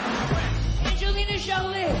 Angelina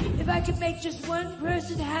Jolie, if I could make just one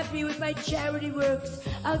person happy with my charity works,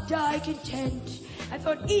 I'll die content. I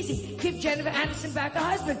thought, easy, give Jennifer Aniston back a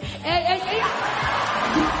husband.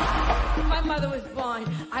 My mother was blind.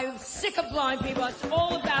 I was sick of blind people. It's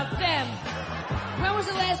all about them. When was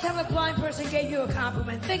the last time a blind person gave you a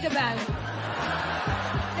compliment? Think about it.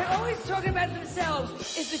 They're always talking about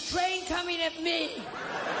themselves. Is the train coming at me?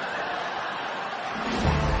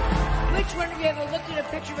 Which one of you ever looked at a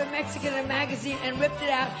picture of a Mexican in a magazine and ripped it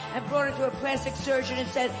out and brought it to a plastic surgeon and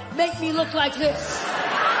said, "Make me look like this"?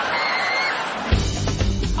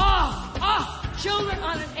 Children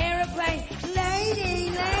on an airplane. Lady.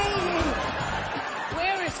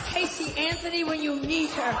 Where is Casey Anthony when you need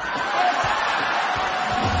her?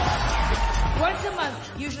 Once a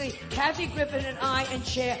month, usually Kathy Griffin and I and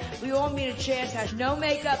Cher, we all meet at Cher's house. No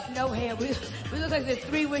makeup, no hair. We look like the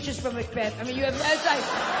 3 witches from Macbeth. I mean, you have, it's like,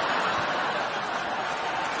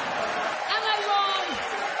 am I wrong?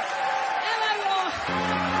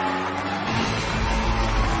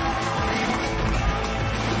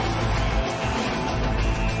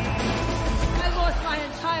 I lost my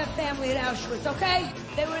entire family at Auschwitz, okay?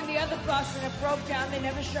 They were in the other bus and it broke down. They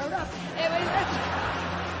never showed up. Anyway,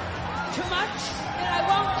 that's too much. And I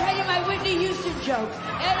won't tell you my Whitney Houston joke.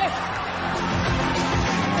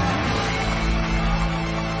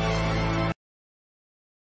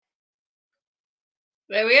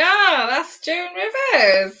 There we are. That's Joan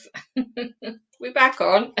Rivers. We're back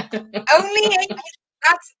on. Only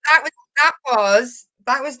that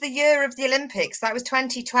was the year of the Olympics. That was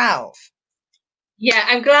 2012. Yeah,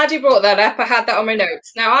 I'm glad you brought that up. I had that on my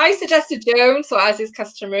notes. Now, I suggested Joan, so as is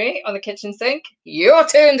customary on the kitchen sink, your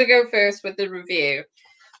turn to go first with the review.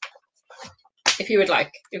 If you would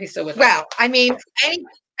like, if you still would like. Well, I mean,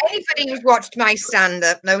 anybody who's watched my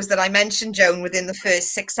stand-up knows that I mentioned Joan within the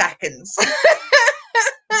first 6 seconds.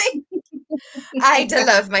 I do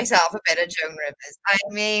love myself a bit of Joan Rivers. I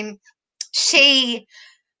mean, she's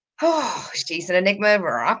an enigma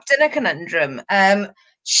wrapped in a conundrum.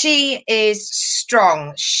 She is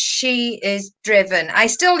strong. She is driven. I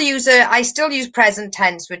still use present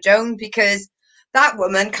tense with Joan because that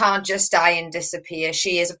woman can't just die and disappear.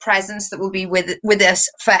 She is a presence that will be with us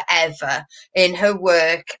forever in her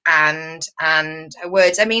work and her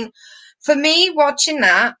words. I mean, for me, watching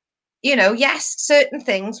that, you know, yes, certain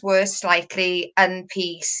things were slightly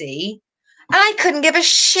un-PC, and I couldn't give a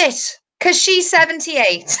shit because she's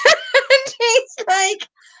 78 and she's like,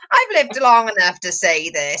 I've lived long enough to say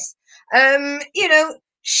this. You know,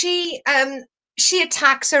 she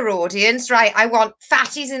attacks her audience, right? I want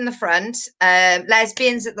fatties in the front,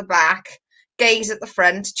 lesbians at the back, gays at the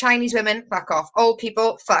front, Chinese women, fuck off. Old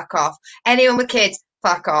people, fuck off. Anyone with kids,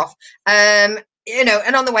 fuck off. You know,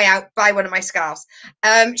 and on the way out, buy one of my scarves.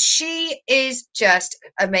 She is just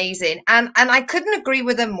amazing. And I couldn't agree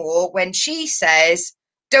with her more when she says,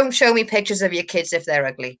 don't show me pictures of your kids if they're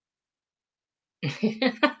ugly.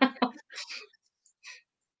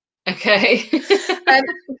 Okay. I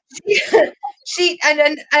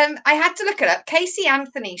had to look it up. Casey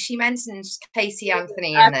Anthony, she mentions Casey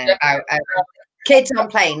Anthony in there about kids on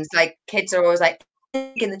planes. Like, kids are always like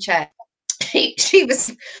in the chair. She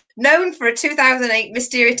was known for a 2008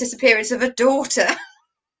 mysterious disappearance of a daughter.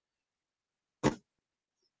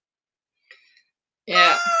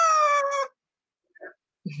 Yeah.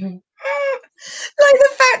 Like the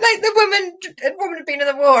fact, like the woman had been in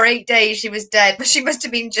the war 8 days, she was dead, but she must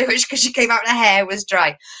have been Jewish because she came out and her hair was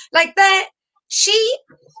dry. Like that, she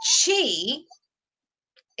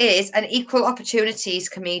is an equal opportunities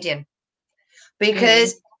comedian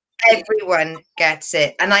because everyone gets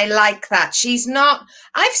it, and I like that. She's not.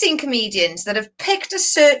 I've seen comedians that have picked a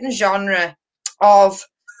certain genre of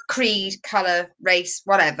creed, color, race,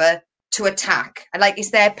 whatever to attack, and like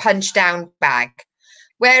it's their punch down bag.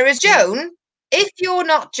 Whereas Joan, if you're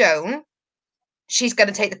not Joan, she's going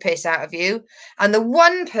to take the piss out of you. And the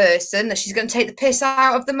one person that she's going to take the piss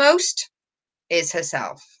out of the most is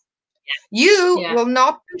herself. Yeah. You will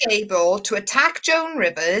not be able to attack Joan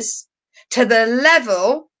Rivers to the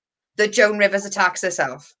level that Joan Rivers attacks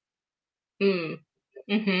herself. Mm.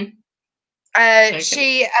 Mm-hmm.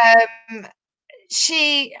 Okay.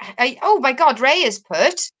 Oh my God, Ray has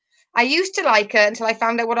put, I used to like her until I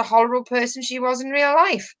found out what a horrible person she was in real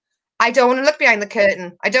life. I don't want to look behind the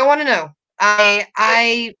curtain. I don't want to know.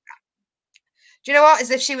 Do you know what?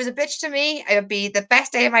 As if she was a bitch to me, it would be the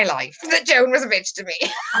best day of my life that Joan was a bitch to me.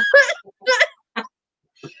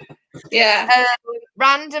 Yeah.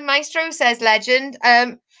 Random Maestro says legend.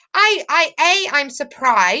 I'm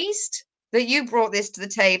surprised that you brought this to the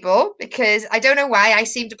table because I don't know why I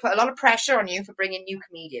seem to put a lot of pressure on you for bringing new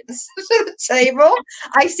comedians to the table.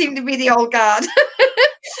 I seem to be the old guard.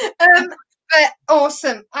 But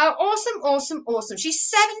awesome. Awesome. She's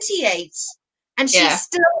 78 and she's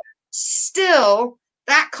still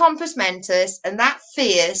that compos mentis and that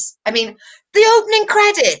fierce. I mean, the opening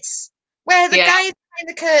credits where the guy is behind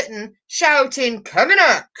the curtain shouting, "Coming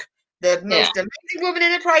up, the most amazing woman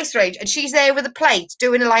in the price range," and she's there with a plate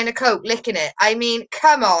doing a line of coke, licking it. I mean,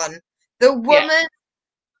 come on. The woman,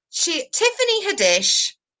 Tiffany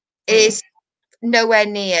Haddish is nowhere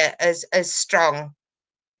near as strong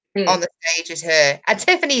on the stage as her. And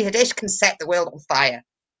Tiffany Haddish can set the world on fire.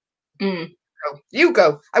 You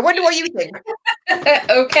go. I wonder what you think.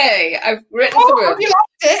 Okay, I've written some words. You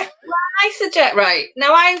liked it. I suggest, right,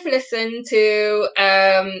 now I've listened to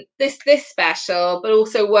this special, but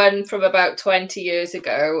also one from about 20 years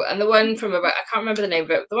ago, and the one from about, I can't remember the name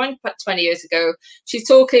of it, the one about 20 years ago, she's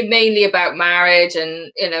talking mainly about marriage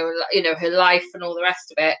and, you know, her life and all the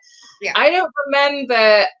rest of it. Yeah. I don't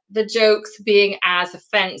remember the jokes being as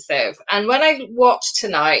offensive. And when I watched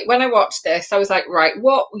this, I was like, right,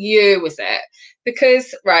 what year was it?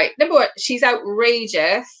 Because, right, number one, she's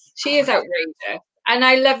outrageous. She is outrageous. and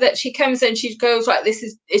I love that she comes in, she goes like,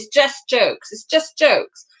 it's just jokes, it's just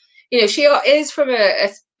jokes. You know, she is from a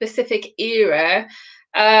specific era.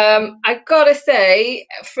 I gotta say,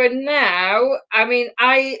 for now, I mean,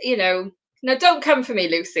 you know, now don't come for me,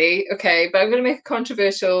 Lucy, okay, but I'm going to make a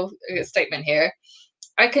controversial statement here.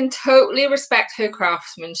 I can totally respect her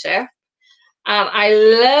craftsmanship, and I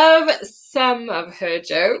love some of her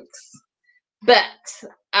jokes, but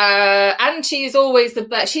and she's always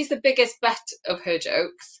she's the biggest butt of her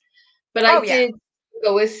jokes. But I did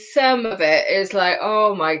go with some of it is like,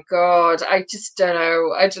 oh my god, I just don't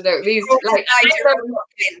know. I don't know. These like,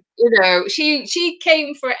 you know, she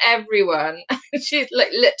came for everyone. She's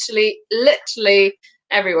like literally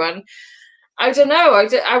everyone. I don't know.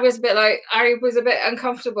 I was a bit like, I was a bit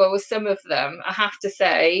uncomfortable with some of them, I have to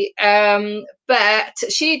say. But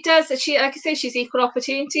she like I say, she's equal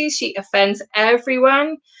opportunities. She offends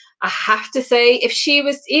everyone. I have to say, if she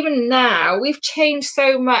was, even now, we've changed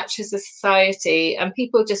so much as a society, and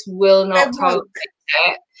people just will not tolerate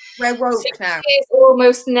it. We're woke now. It's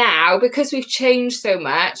almost now, because we've changed so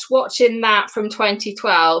much. Watching that from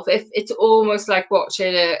 2012, it's almost like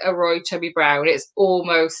watching a Roy Chubby Brown. It's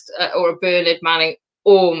almost, or a Bernard Manning,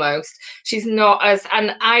 almost. She's not as,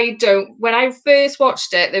 and I don't. When I first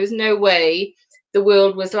watched it, there was no way the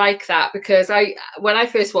world was like that, because when I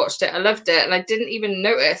first watched it, I loved it, and I didn't even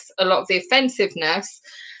notice a lot of the offensiveness.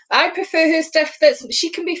 I prefer her stuff she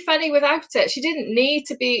can be funny without it. She didn't need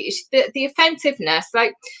to be the offensiveness.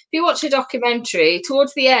 Like, if you watch a documentary,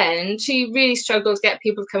 towards the end, she really struggled to get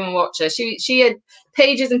people to come and watch her. She had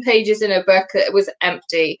pages and pages in her book that was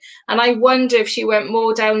empty. And I wonder if she went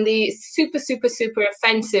more down the super, super, super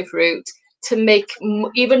offensive route to make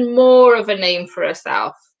even more of a name for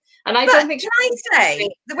herself. And I don't think. Can I say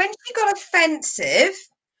that when she got offensive,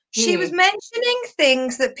 she was mentioning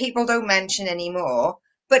things that people don't mention anymore,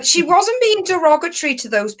 but she wasn't being derogatory to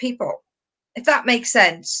those people, if that makes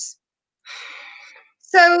sense.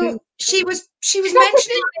 So she was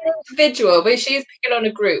mentioning an individual, but she's picking on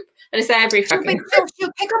a group, and it's every fucking group.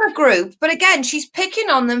 She'll pick on a group, but again, she's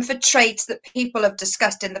picking on them for traits that people have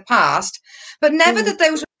discussed in the past, but never that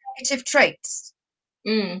those were negative traits.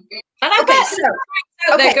 And I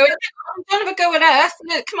bet they're going, don't have a go at us.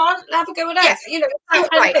 Come on, have a go at us. Yes. You know,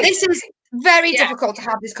 right. This is very difficult to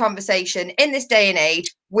have this conversation in this day and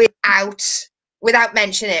age without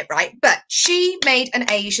mentioning it, right? But she made an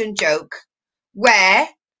Asian joke where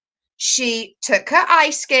she took her eye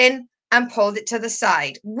skin and pulled it to the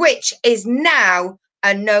side, which is now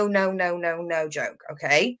a no joke,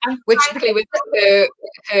 okay? And which frankly, with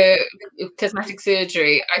her cosmetic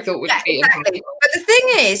surgery, I thought would be exactly. But the thing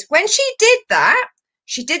is, when she did that,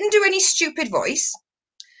 she didn't do any stupid voice.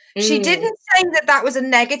 She didn't say that was a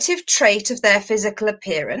negative trait of their physical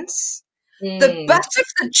appearance. The butt of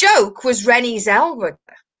the joke was Renée Zellweger.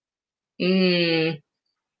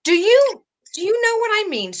 Do you know what I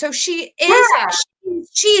mean? So she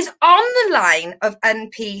is on the line of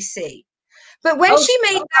NPC. But when she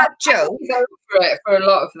made that joke, for a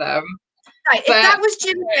lot of them, right? If that was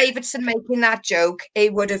Jim Davidson making that joke,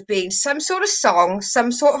 it would have been some sort of song,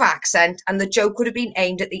 some sort of accent, and the joke would have been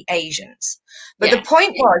aimed at the Asians. But the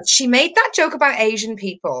point was, she made that joke about Asian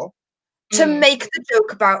people to make the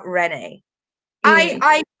joke about Renée.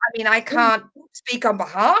 I mean, I can't speak on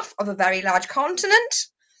behalf of a very large continent,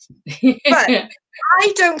 but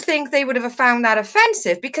I don't think they would have found that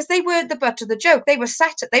offensive, because they were the butt of the joke. They were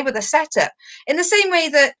the setup. In the same way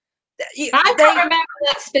that I can't remember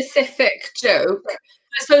that specific joke.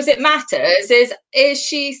 I suppose it matters. Is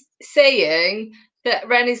she saying that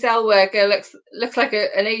Renée Zellweger looks like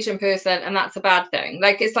an Asian person, and that's a bad thing?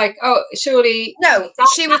 Like, it's like, oh, surely no.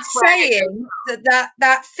 She was saying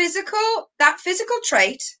that physical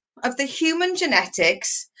trait of the human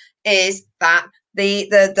genetics is that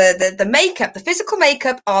the makeup, the physical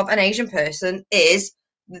makeup of an Asian person is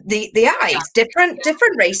the eyes. Different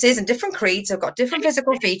races and different creeds have got different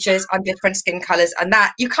physical features and different skin colors, and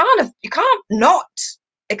that you can't not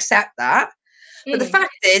accept that. But the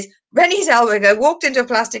fact is, Renée Zellweger walked into a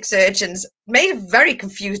plastic surgeon's, made a very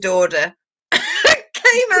confused order,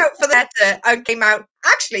 came out for the better, and came out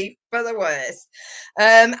actually for the worse.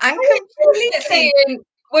 And completely saying,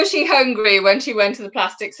 was she hungry when she went to the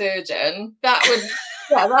plastic surgeon? That would,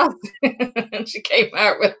 and she came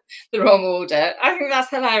out with the wrong order. I think that's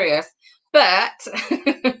hilarious. But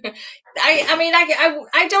I mean,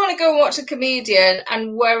 I don't want to go and watch a comedian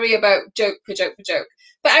and worry about joke for joke for joke.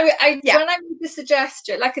 But when I made the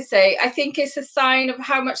suggestion, like I say, I think it's a sign of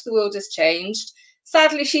how much the world has changed.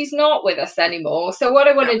 Sadly, she's not with us anymore. So what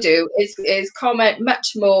I want to do is comment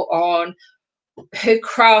much more on her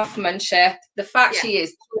craftsmanship, the fact Yeah. she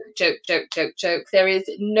is joke, joke, joke, joke.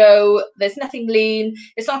 There's nothing lean.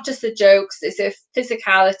 It's not just the jokes, it's her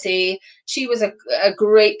physicality. She was a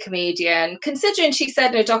great comedian. Considering she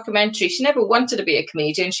said in a documentary she never wanted to be a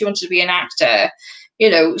comedian, she wanted to be an actor. You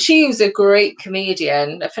know, she was a great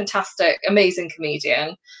comedian, a fantastic, amazing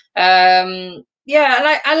comedian. Yeah,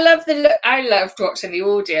 and I love the look. I loved watching the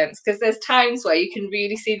audience because there's times where you can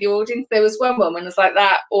really see the audience. There was one woman was like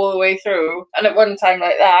that all the way through, and at one time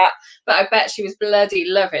like that. But I bet she was bloody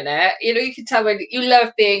loving it. You know, you can tell when you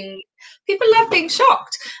love being. People love being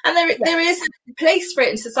shocked, and there is a place for it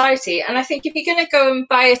in society. And I think if you're going to go and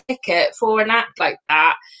buy a ticket for an act like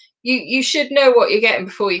that, you should know what you're getting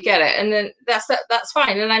before you get it, and then that's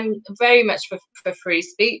fine. And I'm very much for free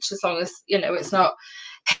speech as long as it's not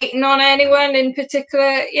hating on anyone in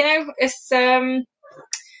particular. It's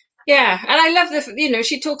yeah, and I love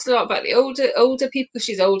she talks a lot about the older people.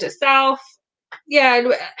 She's old herself.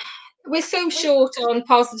 Yeah, we're so short on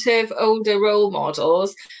positive older role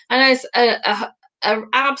models, and as a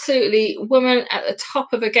absolutely woman at the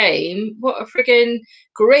top of a game, what a friggin'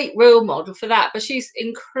 great role model for that. But she's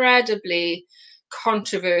incredibly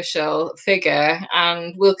controversial figure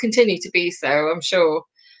and will continue to be so, I'm sure.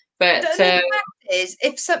 But the fact is,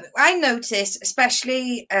 I noticed,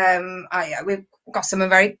 especially we've got someone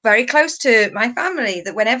very, very close to my family,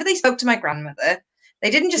 that whenever they spoke to my grandmother,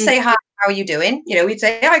 they didn't just say, "Hi, how are you doing?" We'd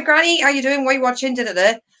say, "Hi, Granny, how are you doing? What are you watching?"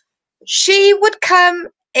 Da-da-da. She would come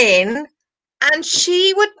in and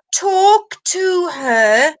she would talk to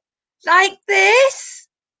her like this.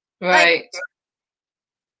 Right. Like,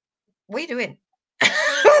 what are you doing?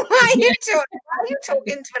 Why are you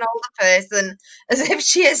talking to an older person as if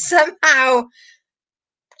she has somehow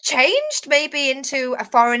changed maybe into a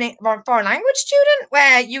foreign language student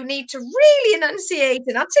where you need to really enunciate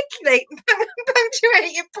and articulate and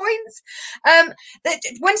punctuate your points?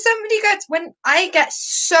 When I get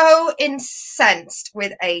so incensed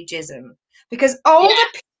with ageism, because older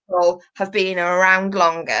people have been around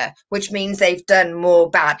longer, which means they've done more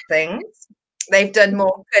bad things. They've done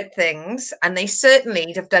more good things, and they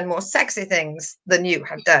certainly have done more sexy things than you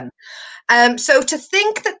have done. So to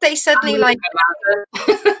think that they suddenly yes,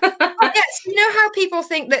 you know how people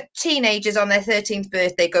think that teenagers on their 13th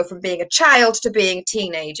birthday go from being a child to being a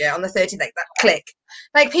teenager on the 13th, like that click.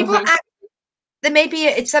 Like people there may be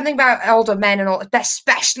it's something about older men and all,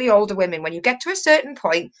 especially older women. When you get to a certain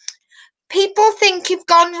point, people think you've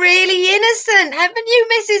gone really innocent, haven't you,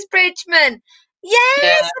 Mrs. Bridgman? Yes.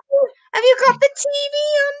 Yeah. Have you got the TV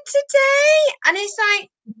on today? And it's like,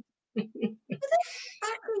 who the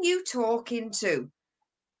fuck are you talking to?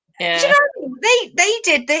 Yeah. Do you know what I mean? They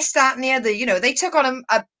did this, that, and the other. They took on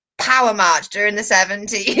a power march during the 70s.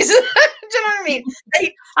 Do you know what I mean?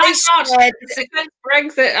 They against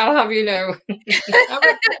Brexit, I'll have you know.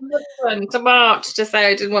 I went to march to say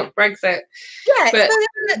I didn't want Brexit. Yeah, but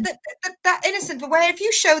that innocent. But where if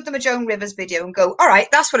you showed them a Joan Rivers video and go, all right,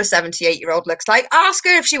 that's what a 78-year-old looks like. Ask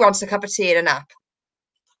her if she wants a cup of tea and a nap.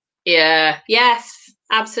 Yeah. Yes.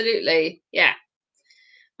 Absolutely. Yeah.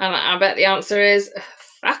 And I bet the answer is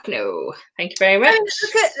fuck no. Thank you very much.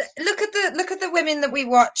 Look at the women that we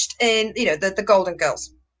watched in the Golden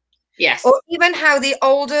Girls. Yes. Or even how the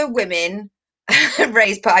older women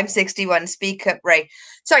Ray's put, I'm 61, speak up, Ray.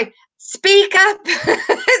 Sorry, speak up. Is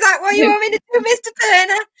that what you want me to do, Mr.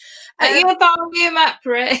 Turner? Your volume up,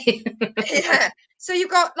 Ray. Yeah. So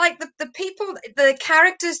you've got like the people, the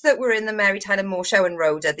characters that were in the Mary Tyler Moore Show and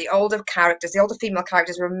Rhoda, the older characters, the older female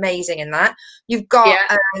characters were amazing in that. You've got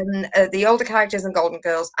the older characters in Golden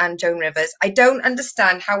Girls and Joan Rivers. I don't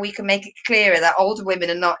understand how we can make it clearer that older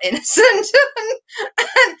women are not innocent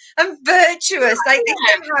and virtuous. Like they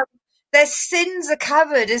somehow their sins are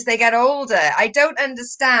covered as they get older. I don't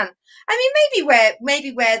understand. I mean,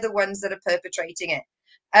 maybe we're the ones that are perpetrating it.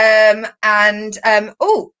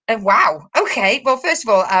 Wow. Okay. Well, first of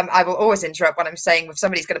all, I will always interrupt when I'm saying if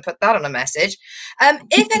somebody's going to put that on a message.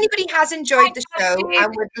 If anybody has enjoyed the show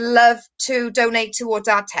and would love to donate towards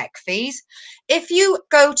our tech fees, if you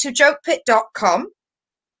go to jokepit.com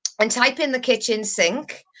and type in the kitchen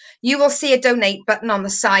sink, you will see a donate button on the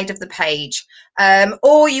side of the page.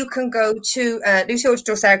 Or you can go to Lucy or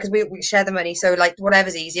Sarah, because we share the money, so like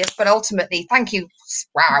whatever's easiest. But ultimately, thank you.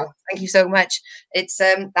 Wow, thank you so much. It's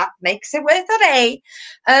that makes it worth it,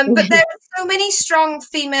 eh? But there are so many strong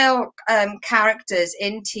female characters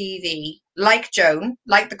in TV, like Joan,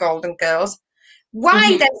 like the Golden Girls.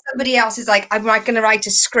 Why then somebody else is like, I'm going to write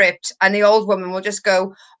a script, and the old woman will just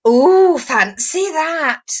go, "Ooh, fancy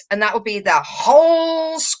that," and that will be the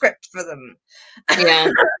whole script for them.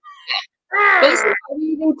 Yeah. Well, this is what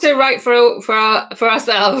we need to write for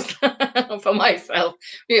ourselves, for myself.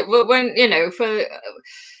 When we're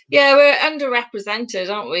underrepresented,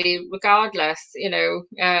 aren't we? Regardless, I know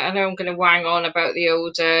I'm going to wang on about the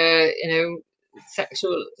old, sex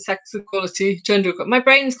equality, gender. My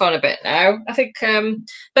brain's gone a bit now. I think,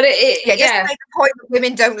 but just to make the point that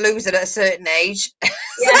women don't lose it at a certain age.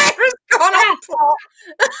 Sarah's gone off plot.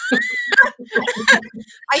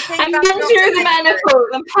 I think I'm through the menopause.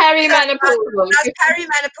 I'm perimenopause. That's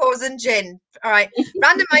perimenopause and gin. All right.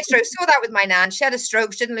 Random Maestro saw that with my nan. She had a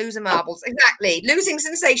stroke. She didn't lose her marbles. Exactly. Losing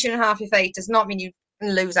sensation in half your face does not mean you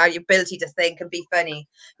can lose out your ability to think and be funny.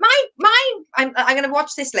 I'm going to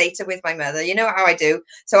watch this later with my mother. You know how I do.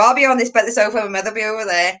 So I'll be on this bed of the sofa. My mother will be over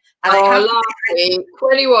there. And last week,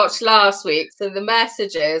 when you watched last week, so the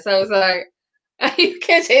messages, I was like, are you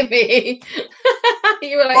kidding me?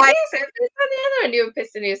 You were like, yes, it's on the other, and you were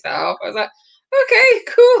pissing yourself. I was like, okay,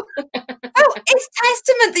 cool. It's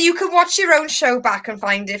testament that you can watch your own show back and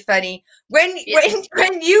find it funny. When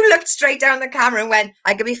you looked straight down the camera and went,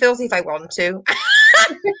 I can be filthy if I want to.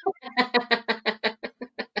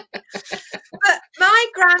 But my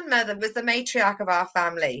grandmother was the matriarch of our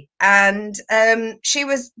family, and she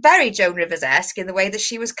was very Joan Rivers-esque in the way that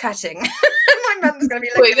she was cutting. My mum was going to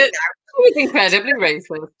be looking at me now. She was incredibly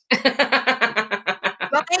racist.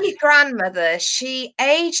 My grandmother, she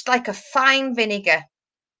aged like a fine vinegar.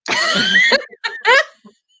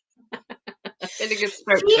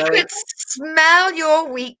 She could smell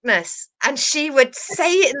your weakness, and she would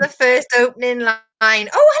say it in the first opening line.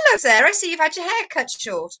 Oh, hello, Sarah. I see you've had your hair cut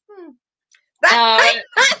short.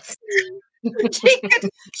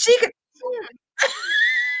 She could.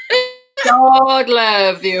 God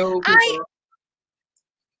love the old people.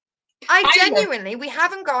 I genuinely, we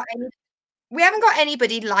haven't got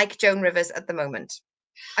anybody like Joan Rivers at the moment.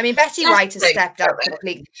 I mean, Betty White has stepped up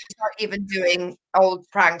completely. She's not even doing old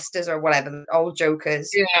pranksters or whatever, old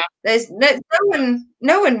jokers. Yeah. There's no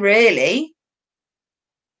one really.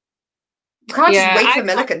 You can't just wait for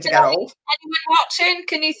Milliken to get old. Anyone watching?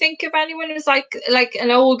 Can you think of anyone who's like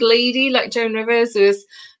an old lady like Joan Rivers, who's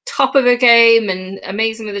top of her game and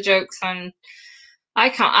amazing with the jokes? And I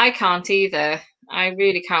can't either. I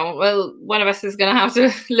really can't. Well, one of us is going to have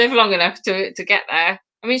to live long enough to get there.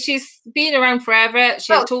 I mean, she's been around forever.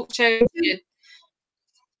 She had talk shows.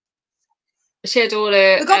 She had all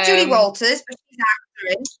her. We've got Julie Walters, but she's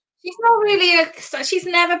acting. She's not really she's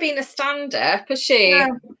never been a stand-up, has she?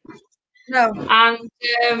 No. And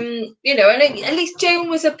and at least Joan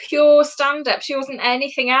was a pure stand-up. She wasn't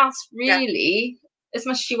anything else really, as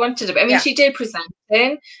much as she wanted to be. I mean, she did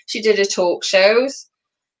presenting, she did her talk shows,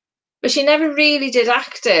 but she never really did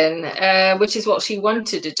acting, which is what she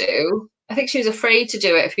wanted to do. I think she was afraid to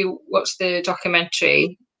do it. If you watch the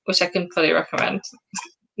documentary, which I can fully recommend.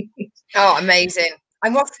 Oh, amazing!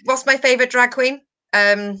 And what's my favourite drag queen?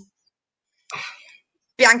 Bianca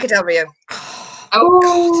Del Rio.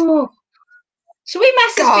 Oh. Should we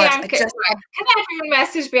message Bianca? Can everyone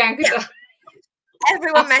message Bianca? Yeah.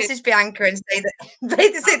 Everyone message Bianca and say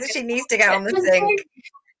that she needs to get on the thing.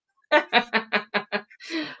 That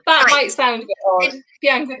might sound a bit odd.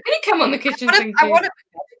 Bianca, can you come on the kitchen sink? I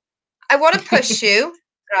want to push you,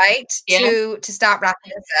 right, to start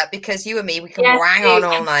wrapping this up, because you and me, we can wang on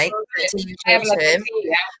all night.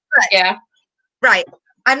 Right.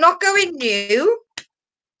 I'm not going new.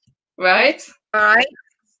 Right. All right.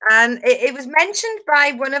 And it was mentioned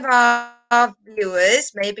by one of our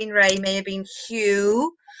viewers, may have been Ray, may have been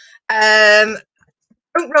Hugh.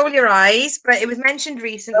 Don't roll your eyes, but it was mentioned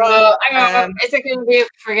recently. Oh, hang on. Is it going to be a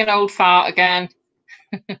friggin' old fart again?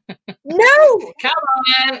 No! Come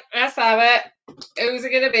on, let's have it. Who's it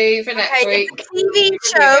going to be for next week? It's a TV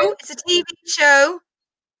show. It's a TV show.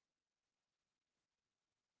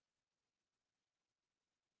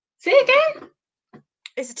 Say again?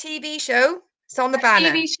 It's a TV show. It's on the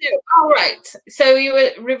banner. TV show. All right. So you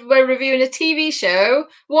were reviewing a TV show.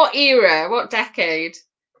 What era? What decade?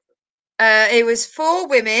 It was 4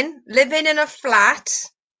 women living in a flat.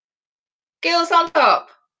 Girls on Top.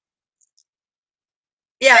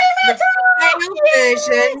 Yeah, the final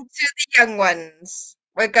version to the young ones.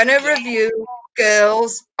 We're going to review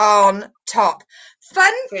Girls on Top.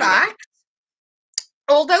 Fun fact,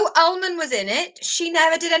 although Ullman was in it, she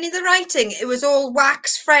never did any of the writing. It was all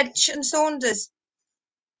Wax, French and Saunders.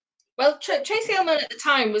 Well, Tracy Ullman at the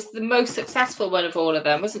time was the most successful one of all of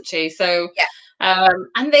them, wasn't she? So,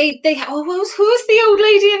 and they who was the old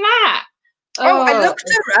lady in that? Oh, I looked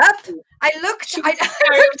her up. I looked her up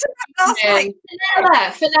last night.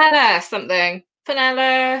 Fenella something.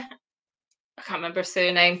 Fenella. I can't remember her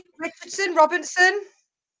surname. Richardson, Robinson.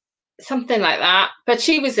 something like that. But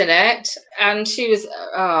she was in it, and she was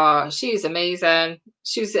amazing.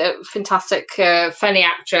 She was a fantastic, funny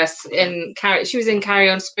actress in Carry. She was in Carry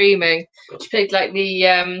On Screaming. She played like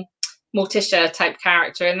the Morticia type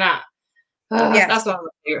character in that. Yes. That's one of my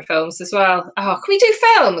favourite films as well. Oh, can we do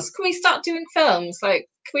films? Can we start doing films? Like,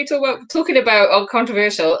 can we talking about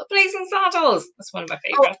controversial Blazing Saddles? That's one of my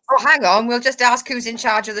favourites. Oh, hang on. We'll just ask who's in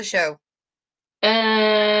charge of the show.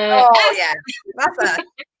 Oh yeah, that's her.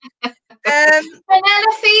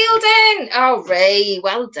 Banana Fielding. Oh, Ray,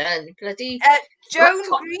 well done. Bloody Joan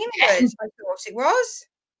Greenwood, I thought it was.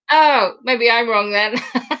 Oh, maybe I'm wrong then.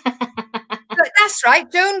 But that's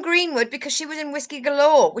right, Joan Greenwood, because she was in Whiskey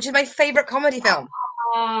Galore, which is my favourite comedy film.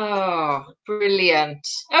 Oh, brilliant.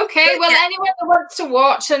 Okay, well, anyone that wants to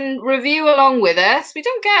watch and review along with us, we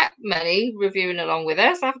don't get many reviewing along with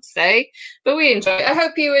us, I have to say, but we enjoy it. I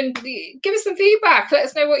hope you give us some feedback. Let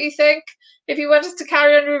us know what you think. If you want us to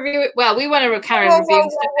carry on review it, well, we want to carry on reviewing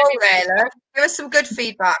stuff. Give us some good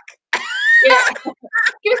feedback. Yeah,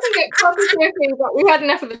 give us some good positive feedback. We had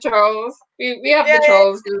enough of the trolls. We have the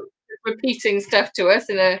trolls repeating stuff to us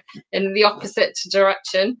in the opposite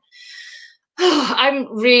direction. I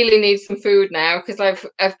really need some food now because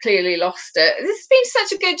I've clearly lost it. This has been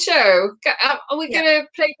such a good show. Are we going to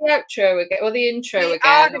play the outro again or the intro again? We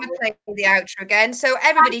are going to play the outro again. So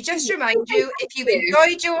everybody, just to remind you, if you've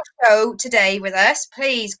enjoyed your show today with us,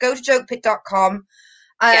 please go to jokepit.com,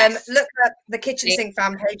 look at the Kitchen Sink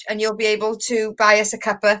fan page, and you'll be able to buy us a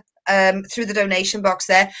cuppa through the donation box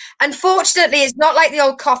there. Unfortunately, it's not like the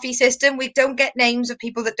old coffee system. We don't get names of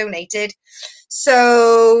people that donated.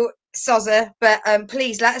 So Sozza, but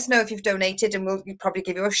please let us know if you've donated, and we'll probably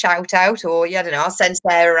give you a shout out, or I don't know, I'll send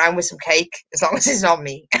Sarah around with some cake as long as it's not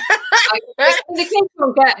me. The cake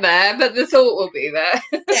won't get there, but the thought will be there.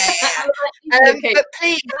 But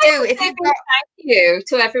please do. Thank you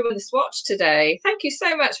to everyone that's watched today. Thank you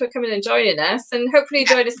so much for coming and joining us, and hopefully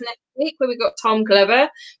join us next week where we've got Tom Glover,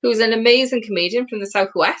 who's an amazing comedian from the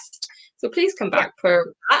Southwest. So please come back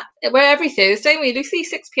for that. We're every Thursday, we do see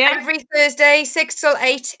 6 p.m. Every Thursday, 6 till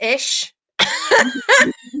 8-ish.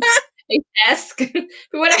 If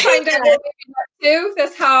we want to find out what we're do,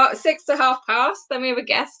 there's 6 to 6:30, then we have a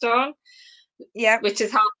guest on. Yeah. Which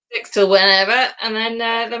is 6:30 till whenever. And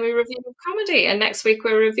then we review comedy. And next week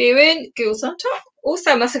we're reviewing Girls on Top.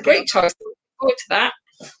 Awesome, that's a great choice. Look forward to that.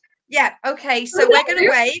 Yeah, okay, so we're going to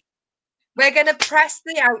wave. We're going to press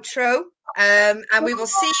the outro, and we will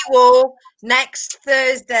see you all next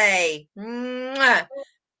Thursday. Mwah.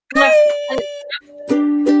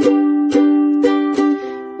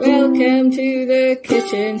 Welcome to the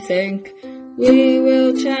kitchen sink. We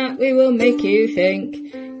will chat, we will make you think.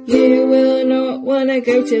 You will not want to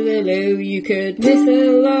go to the loo. You could miss a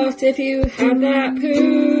lot if you have that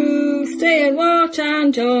poo. Stay and watch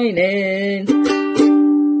and join in.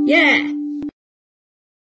 Yeah.